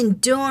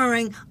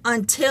 enduring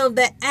until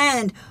the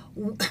end.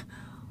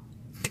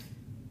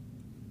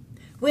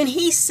 When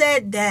he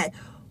said that,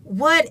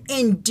 what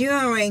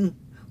enduring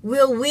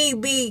will we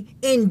be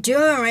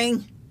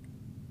enduring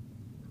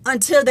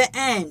until the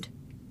end?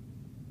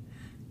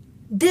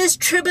 This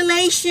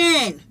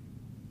tribulation.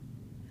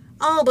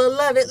 Oh,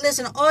 beloved,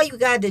 listen, all you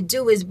got to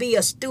do is be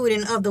a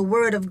student of the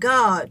Word of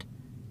God,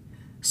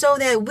 so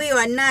that we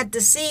are not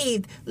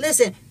deceived.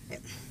 Listen,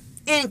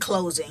 in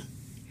closing,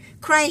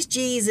 Christ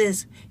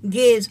Jesus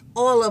gives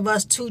all of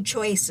us two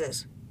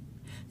choices.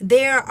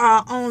 There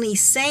are only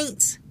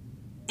saints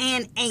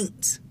and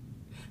ain'ts.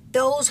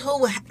 Those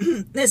who,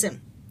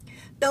 listen,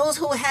 those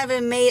who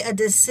haven't made a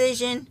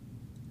decision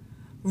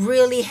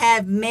really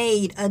have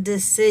made a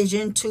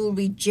decision to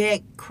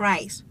reject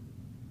Christ.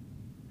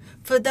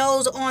 For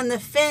those on the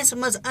fence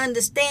must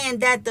understand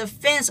that the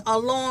fence,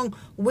 along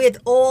with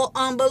all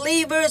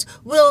unbelievers,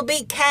 will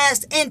be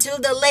cast into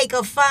the lake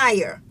of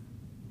fire.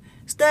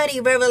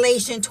 Study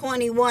Revelation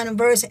 21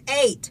 verse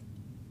 8.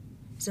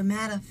 As a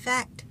matter of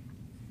fact,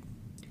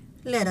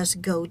 let us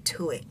go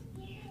to it.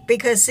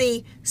 Because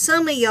see,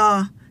 some of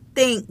y'all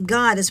think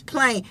God is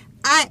playing.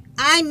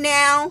 I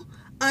now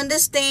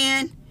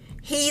understand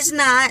he's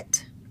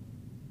not.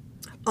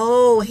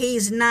 Oh,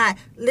 he's not.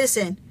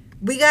 Listen.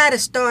 We got to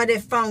start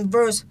it from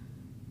verse.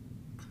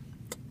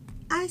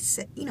 I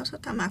said,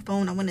 sometimes my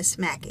phone, I want to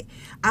smack it.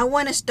 I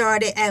want to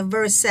start it at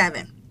verse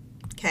 7.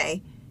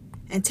 Okay.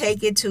 And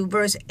take it to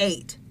verse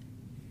 8.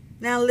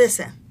 Now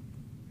listen.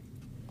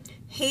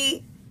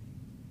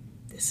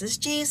 This is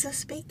Jesus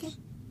speaking.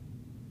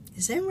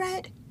 It's in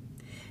red.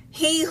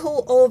 He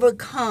who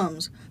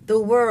overcomes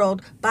the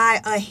world by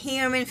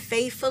adhering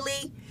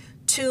faithfully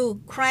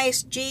to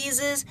Christ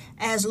Jesus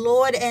as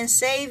Lord and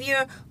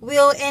Savior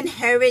will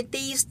inherit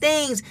these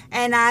things,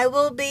 and I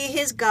will be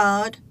his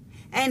God,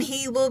 and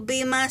he will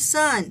be my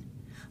son.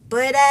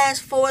 But as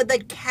for the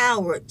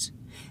cowards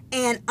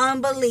and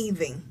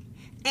unbelieving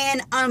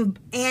and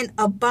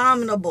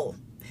abominable,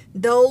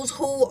 those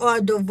who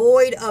are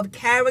devoid of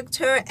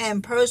character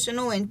and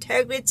personal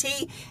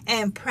integrity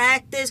and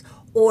practice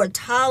or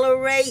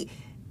tolerate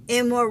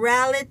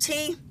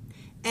immorality,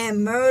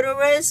 and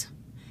murderers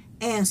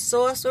and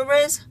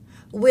sorcerers,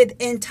 with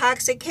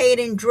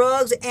intoxicating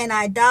drugs, and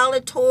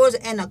idolaters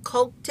and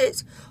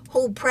occultists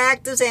who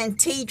practice and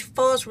teach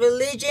false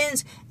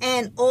religions,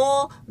 and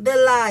all the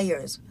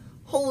liars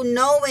who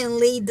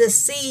knowingly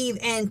deceive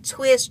and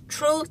twist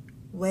truth,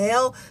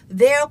 well,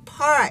 their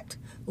part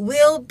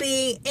will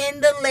be in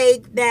the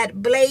lake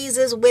that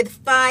blazes with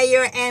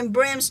fire and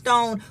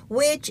brimstone,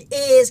 which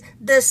is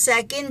the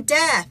second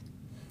death.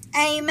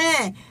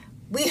 Amen.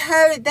 We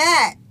heard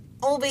that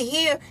over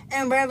here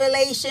in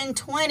Revelation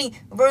 20,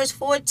 verse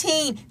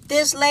 14.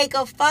 This lake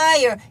of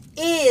fire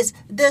is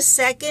the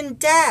second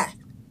death.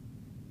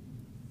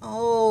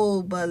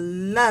 Oh,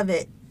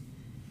 beloved,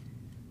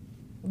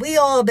 we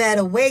all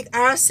better wake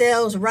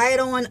ourselves right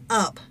on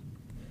up.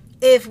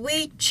 If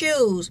we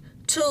choose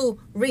to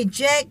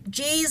reject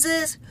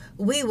Jesus,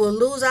 we will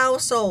lose our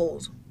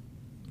souls.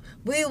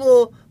 We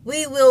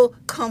will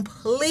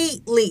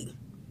completely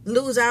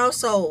lose our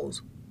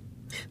souls.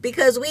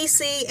 Because we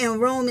see in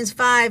Romans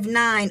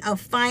 5:9 a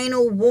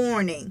final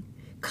warning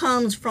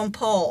comes from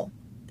Paul,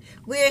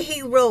 where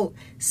he wrote,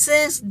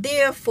 since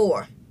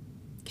therefore,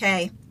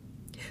 Okay.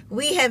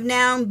 We have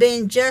now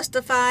been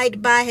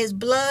justified by his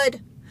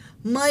blood.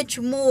 Much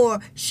more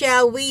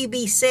shall we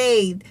be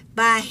saved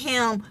by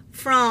him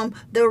from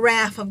the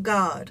wrath of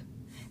God.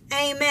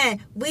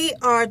 Amen. We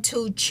are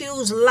to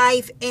choose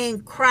life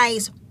in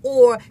Christ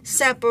or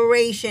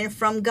separation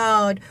from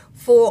God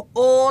for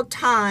all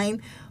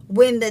time,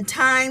 when the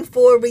time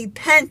for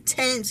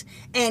repentance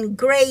and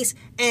grace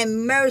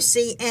and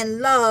mercy and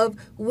love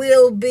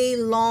will be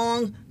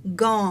long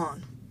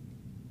gone.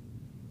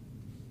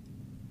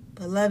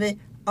 Beloved,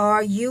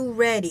 are you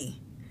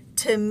ready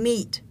to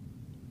meet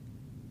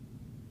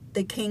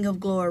the King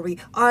of Glory?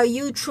 Are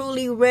you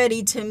truly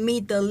ready to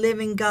meet the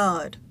living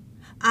God,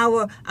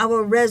 our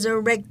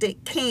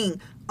resurrected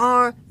King?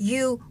 Are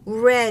you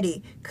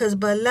ready? Because,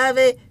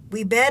 beloved,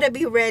 we better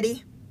be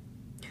ready.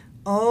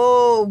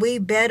 Oh, we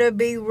better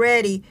be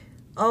ready.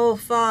 Oh,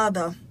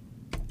 Father,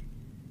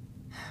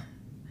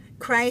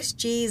 Christ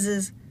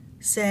Jesus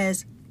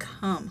says,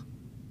 come.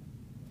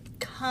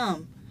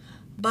 Come.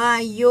 By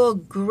your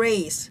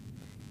grace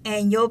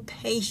and your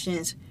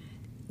patience,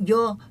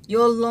 your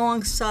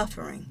long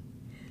suffering,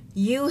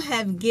 you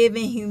have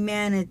given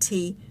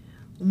humanity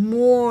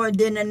more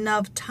than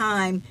enough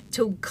time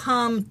to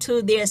come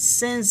to their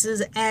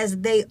senses as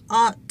they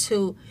ought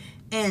to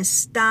and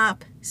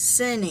stop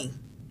sinning.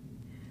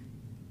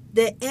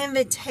 The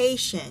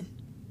invitation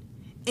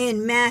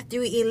in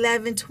Matthew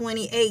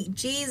 11:28,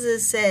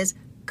 Jesus says,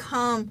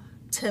 come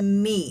to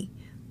me,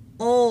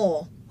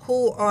 all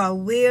who are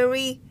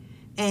weary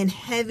and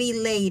heavy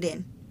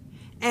laden,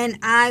 and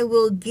I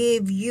will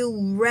give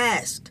you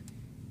rest.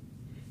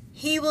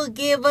 He will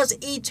give us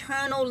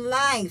eternal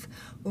life,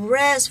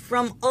 rest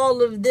from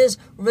all of this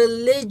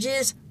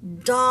religious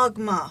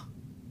dogma.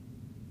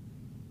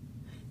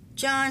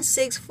 John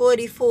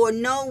 6:44,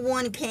 no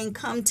one can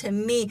come to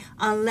me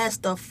unless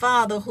the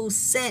Father who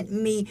sent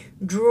me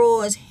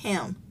draws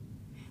him,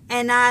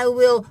 and I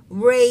will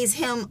raise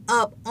him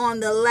up on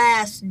the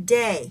last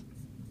day.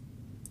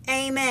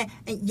 Amen.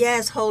 And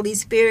yes, Holy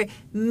Spirit,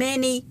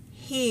 many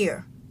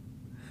hear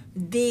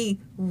the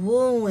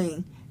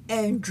wooing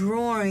and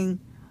drawing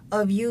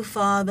of you,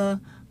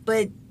 Father,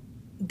 but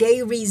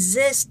they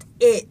resist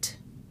it.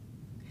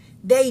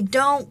 They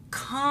don't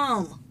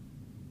come.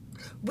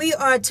 We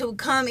are to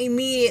come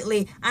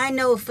immediately. I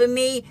know for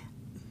me,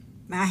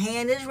 my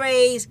hand is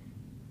raised.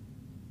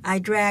 I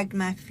dragged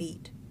my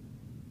feet.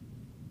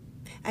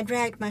 I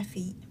dragged my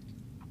feet.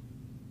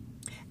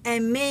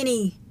 And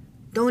many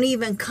don't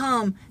even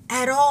come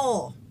at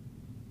all.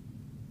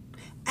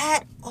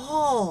 At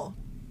all.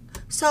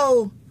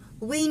 So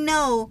we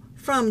know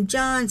from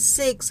John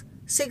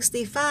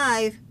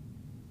 6:65,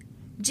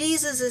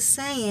 Jesus is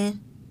saying,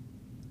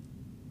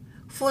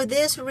 for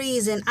this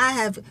reason I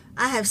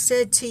have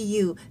said to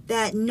you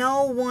that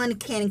no one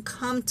can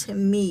come to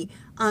me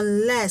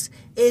unless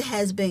it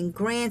has been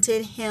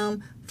granted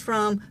him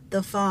from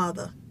the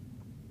Father.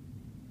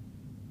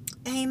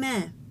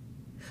 Amen.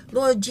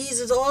 Lord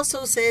Jesus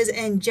also says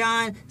in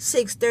John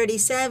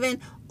 6:37,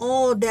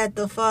 all that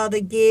the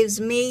Father gives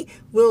me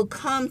will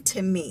come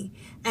to me,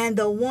 and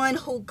the one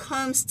who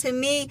comes to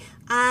me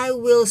I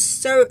will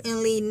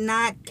certainly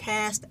not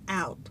cast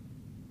out.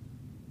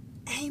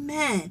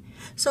 Amen.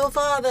 So,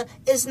 Father,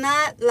 it's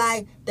not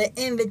like the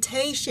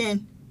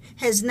invitation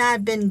has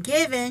not been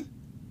given.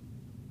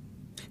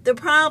 The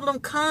problem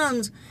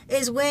comes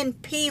is when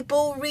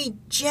people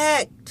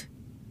reject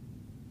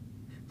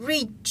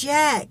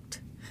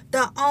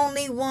the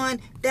only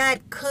one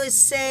that could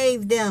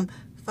save them.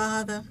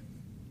 Father,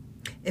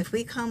 if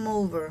we come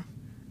over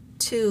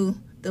to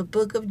the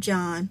book of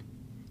John,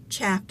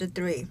 chapter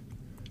 3,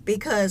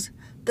 because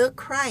the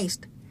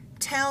Christ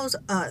tells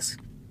us,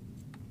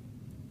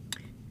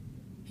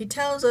 he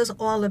tells us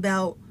all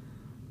about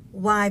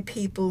why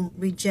people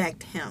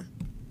reject him.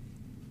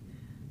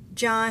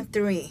 John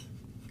 3.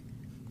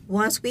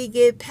 Once we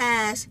get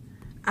past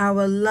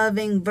our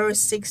loving verse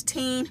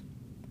 16,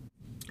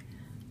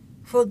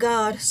 for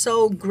God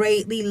so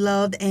greatly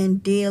loved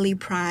and dearly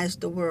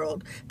prized the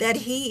world, that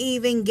he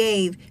even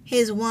gave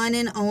his one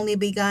and only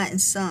begotten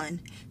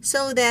Son,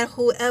 so that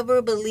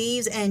whoever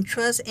believes and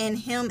trusts in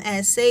him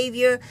as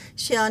Savior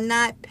shall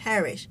not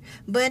perish,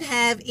 but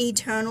have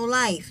eternal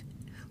life.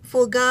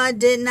 For God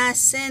did not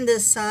send the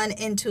Son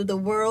into the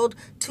world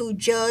to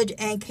judge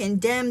and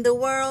condemn the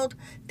world,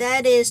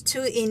 that is,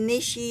 to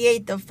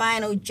initiate the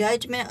final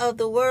judgment of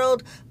the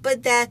world,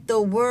 but that the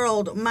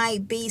world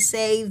might be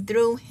saved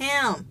through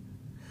him.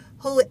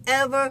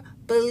 Whoever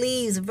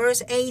believes,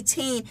 verse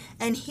 18,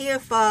 and here,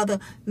 Father,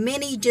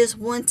 many just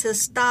want to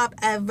stop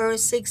at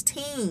verse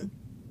 16.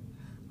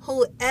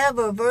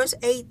 Whoever, verse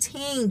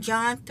 18,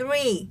 John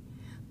 3,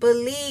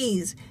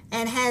 believes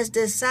and has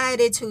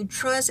decided to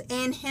trust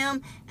in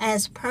him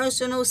as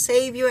personal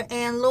Savior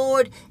and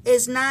Lord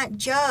is not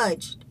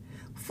judged.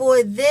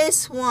 For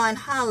this one,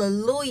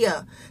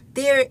 hallelujah,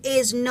 there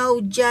is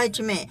no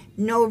judgment,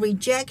 no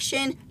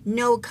rejection,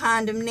 no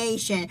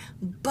condemnation,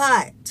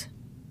 but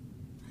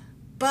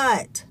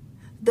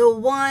the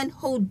one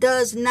who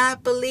does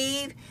not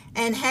believe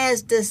and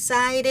has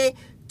decided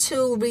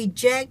to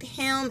reject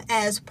him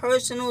as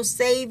personal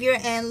Savior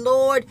and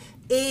Lord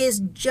is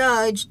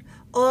judged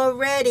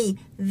already.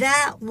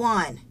 That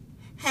one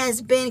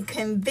has been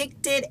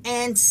convicted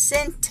and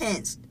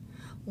sentenced.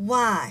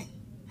 Why?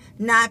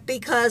 Not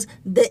because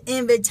the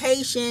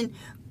invitation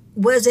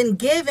wasn't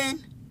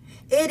given.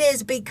 It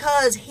is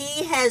because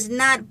he has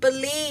not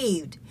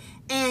believed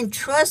and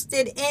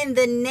trusted in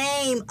the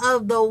name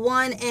of the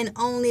one and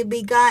only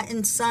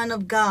begotten Son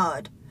of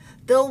God,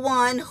 the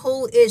one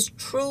who is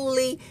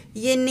truly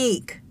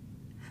unique,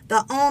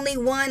 the only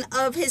one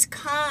of his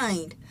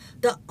kind,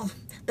 the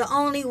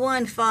only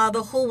one, Father,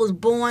 who was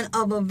born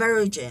of a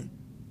virgin,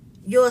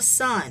 your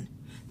Son,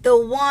 the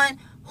one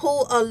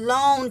who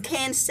alone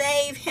can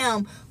save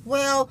him.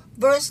 Well,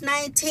 verse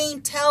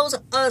 19 tells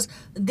us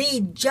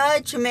the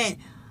judgment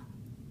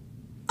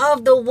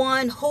of the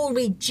one who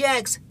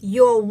rejects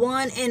your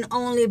one and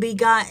only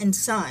begotten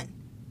Son.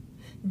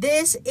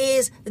 This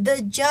is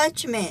the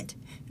judgment.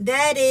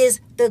 That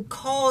is the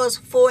cause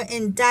for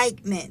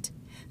indictment,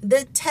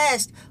 the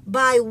test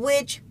by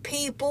which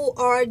people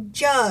are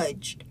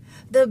judged.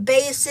 The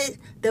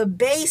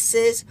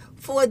basis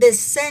for the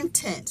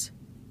sentence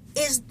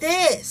is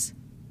this: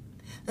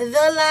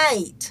 the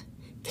light,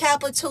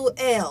 capital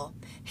L,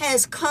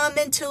 has come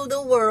into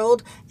the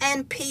world,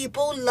 and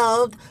people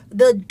loved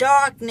the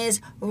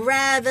darkness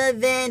rather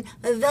than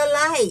the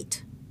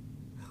light,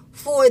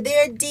 for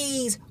their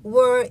deeds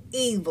were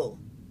evil.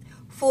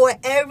 For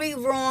every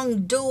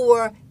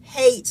wrongdoer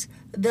hates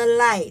the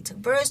light.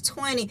 Verse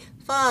 20,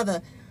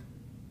 Father,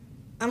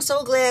 I'm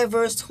so glad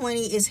verse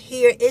 20 is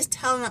here. It's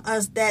telling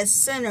us that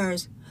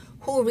sinners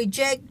who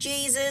reject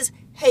Jesus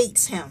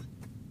hates him,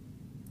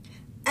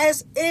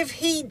 as if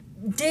he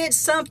did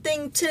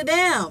something to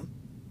them.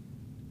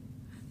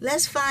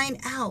 Let's find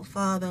out,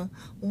 Father,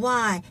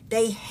 why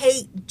they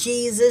hate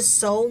Jesus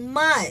so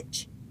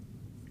much.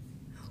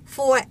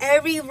 For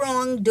every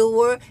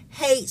wrongdoer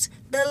hates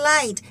the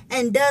light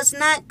and does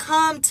not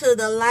come to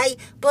the light,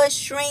 but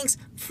shrinks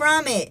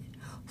from it,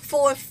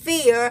 for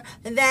fear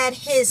that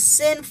his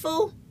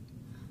sinful,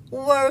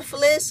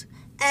 worthless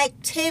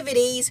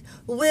activities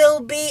will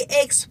be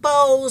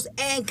exposed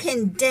and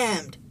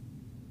condemned.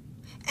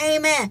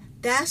 Amen.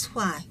 That's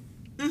why.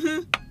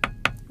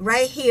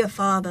 Right here,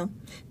 Father.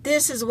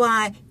 This is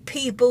why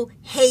people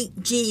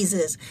hate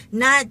Jesus.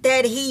 Not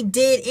that he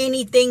did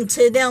anything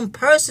to them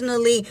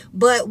personally,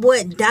 but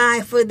what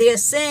died for their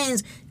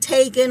sins,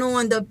 taking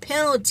on the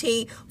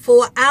penalty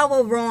for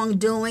our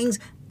wrongdoings,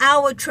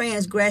 our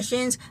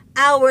transgressions,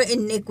 our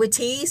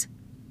iniquities,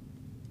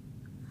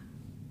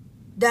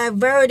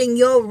 diverting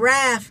your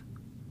wrath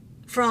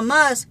from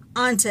us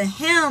unto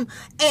him.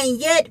 And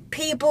yet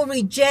people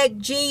reject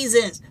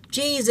Jesus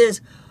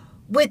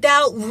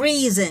without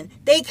reason.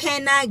 They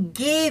cannot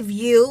give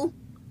you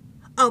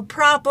a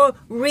proper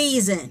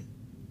reason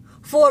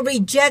for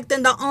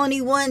rejecting the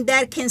only one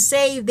that can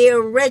save their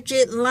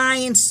wretched,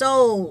 lying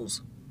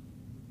souls.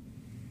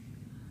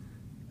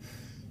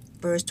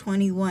 Verse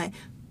 21.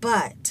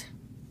 But,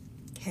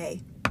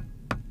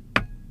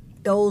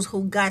 those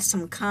who got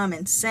some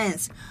common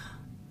sense,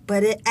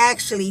 but it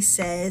actually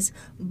says,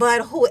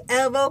 but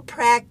whoever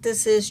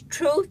practices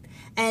truth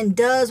and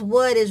does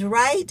what is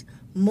right,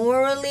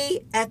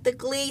 morally,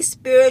 ethically,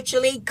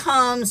 spiritually,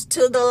 comes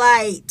to the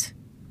light,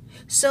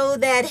 so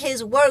that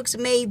his works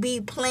may be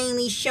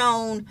plainly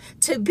shown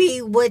to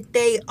be what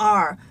they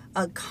are,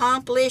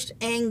 accomplished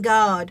in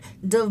God,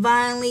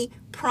 divinely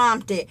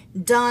prompted,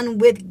 done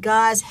with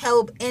God's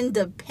help, in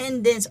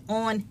dependence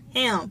on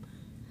him.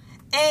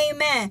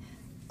 Amen.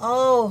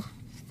 Oh,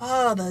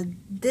 Father,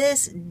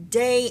 this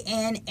day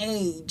and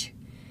age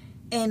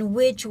in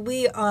which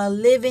we are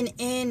living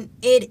in,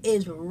 it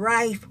is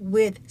rife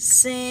with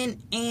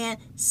sin and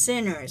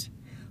sinners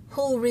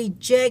who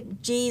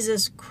reject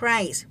Jesus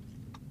Christ.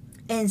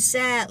 And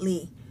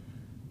sadly,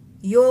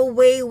 your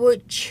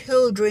wayward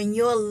children,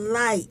 your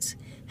lights,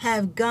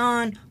 have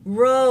gone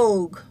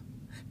rogue.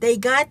 They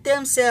got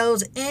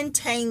themselves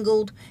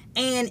entangled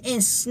and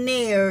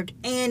ensnared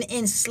and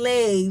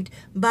enslaved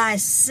by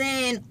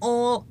sin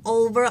all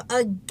over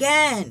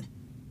again.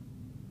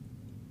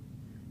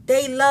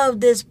 They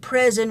love this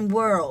present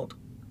world.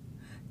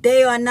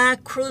 They are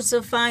not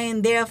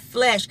crucifying their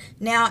flesh.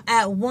 Now,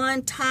 at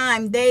one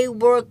time, they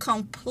were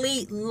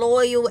complete,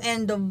 loyal,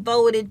 and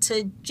devoted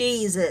to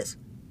Jesus.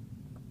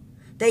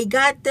 They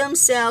got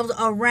themselves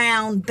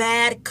around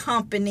bad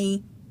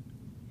company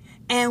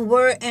and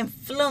were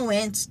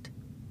influenced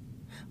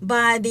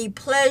by the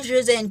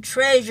pleasures and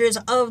treasures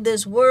of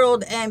this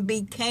world and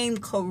became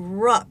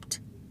corrupt.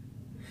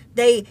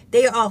 They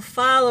are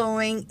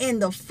following in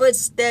the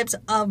footsteps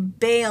of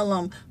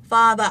Balaam.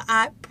 Father,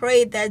 I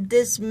pray that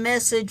this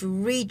message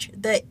reach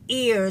the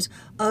ears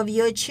of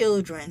your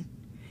children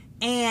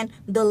and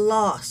the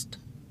lost.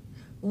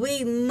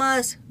 We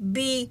must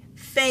be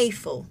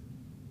faithful.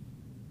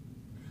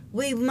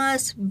 We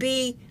must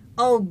be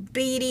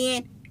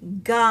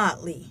obedient,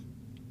 godly.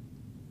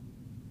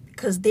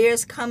 Because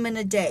there's coming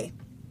a day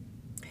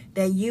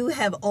that you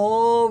have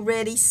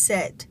already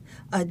set,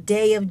 a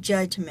day of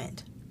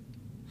judgment.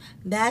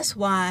 That's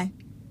why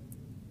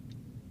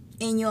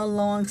in your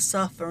long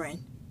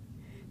suffering.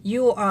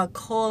 You are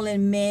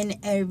calling men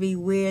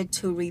everywhere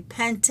to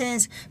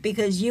repentance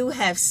because you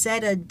have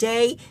set a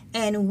day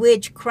in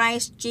which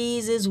Christ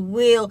Jesus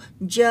will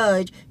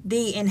judge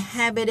the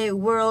inhabited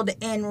world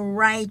in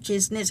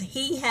righteousness.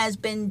 He has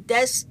been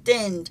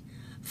destined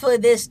for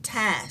this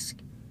task.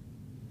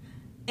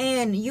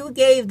 And you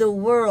gave the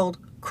world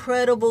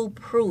credible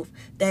proof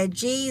that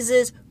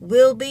Jesus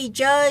will be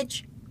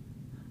judged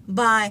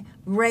by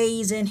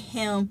raising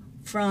him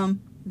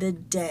from the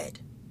dead.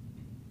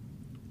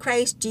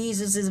 Christ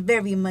Jesus is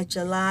very much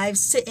alive,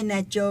 sitting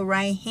at your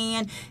right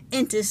hand,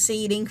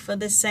 interceding for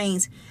the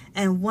saints.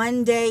 And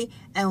one day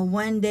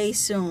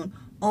soon,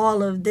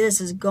 all of this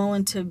is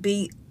going to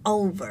be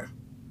over.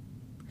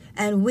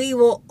 And we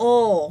will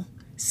all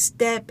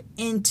step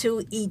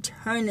into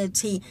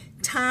eternity.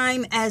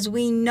 Time as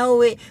we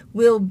know it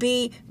will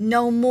be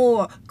no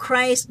more.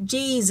 Christ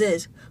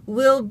Jesus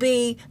will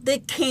be the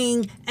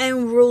King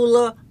and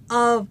ruler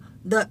of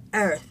the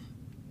earth.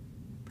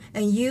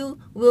 And you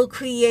will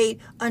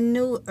create a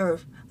new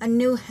earth, a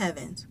new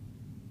heavens.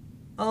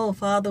 Oh,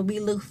 Father, we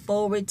look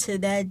forward to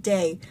that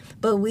day.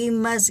 But we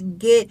must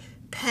get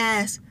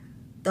past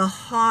the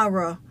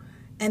horror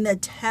and the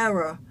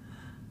terror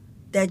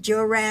that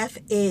your wrath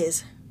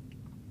is.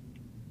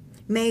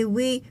 May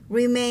we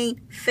remain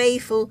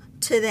faithful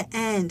to the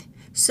end,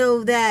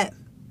 so that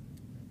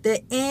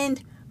the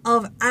end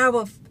of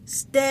our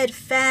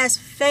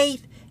steadfast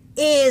faith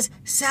is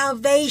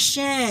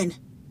salvation.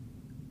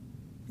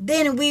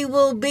 Then we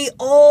will be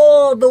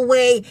all the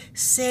way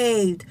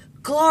saved,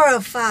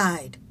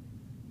 glorified.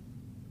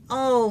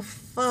 Oh,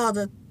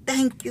 Father,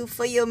 thank you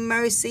for your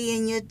mercy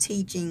and your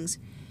teachings.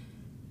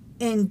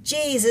 In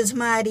Jesus'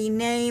 mighty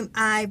name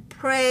I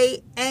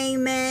pray.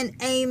 Amen.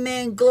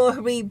 Amen.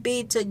 Glory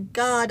be to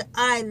God.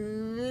 I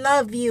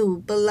love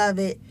you,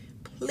 beloved.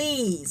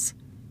 Please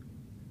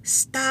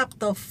stop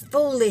the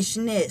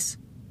foolishness.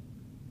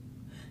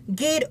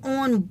 Get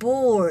on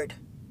board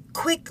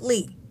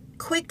quickly.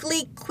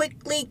 Quickly.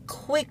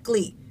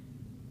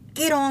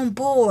 Get on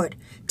board.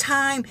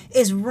 Time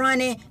is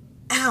running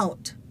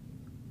out.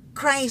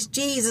 Christ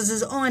Jesus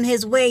is on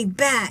his way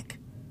back.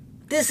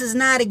 This is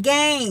not a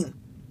game.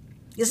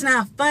 It's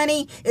not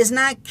funny. It's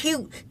not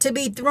cute to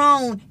be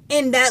thrown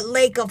in that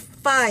lake of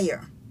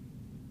fire.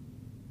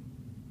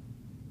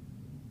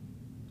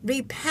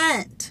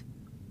 Repent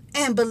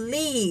and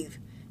believe.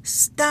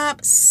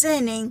 Stop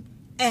sinning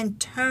and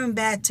turn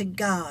back to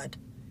God.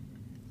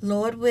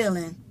 Lord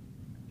willing,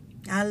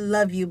 I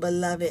love you,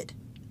 beloved.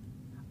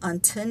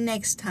 Until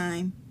next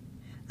time,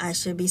 I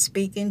shall be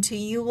speaking to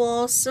you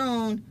all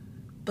soon.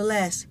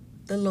 Bless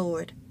the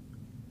Lord.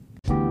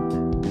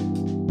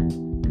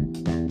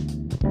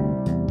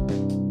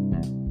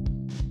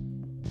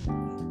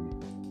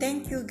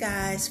 Thank you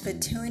guys for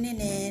tuning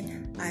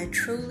in. I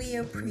truly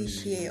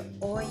appreciate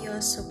all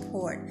your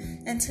support.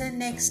 Until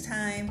next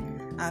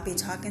time, I'll be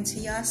talking to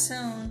y'all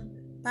soon.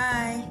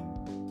 Bye.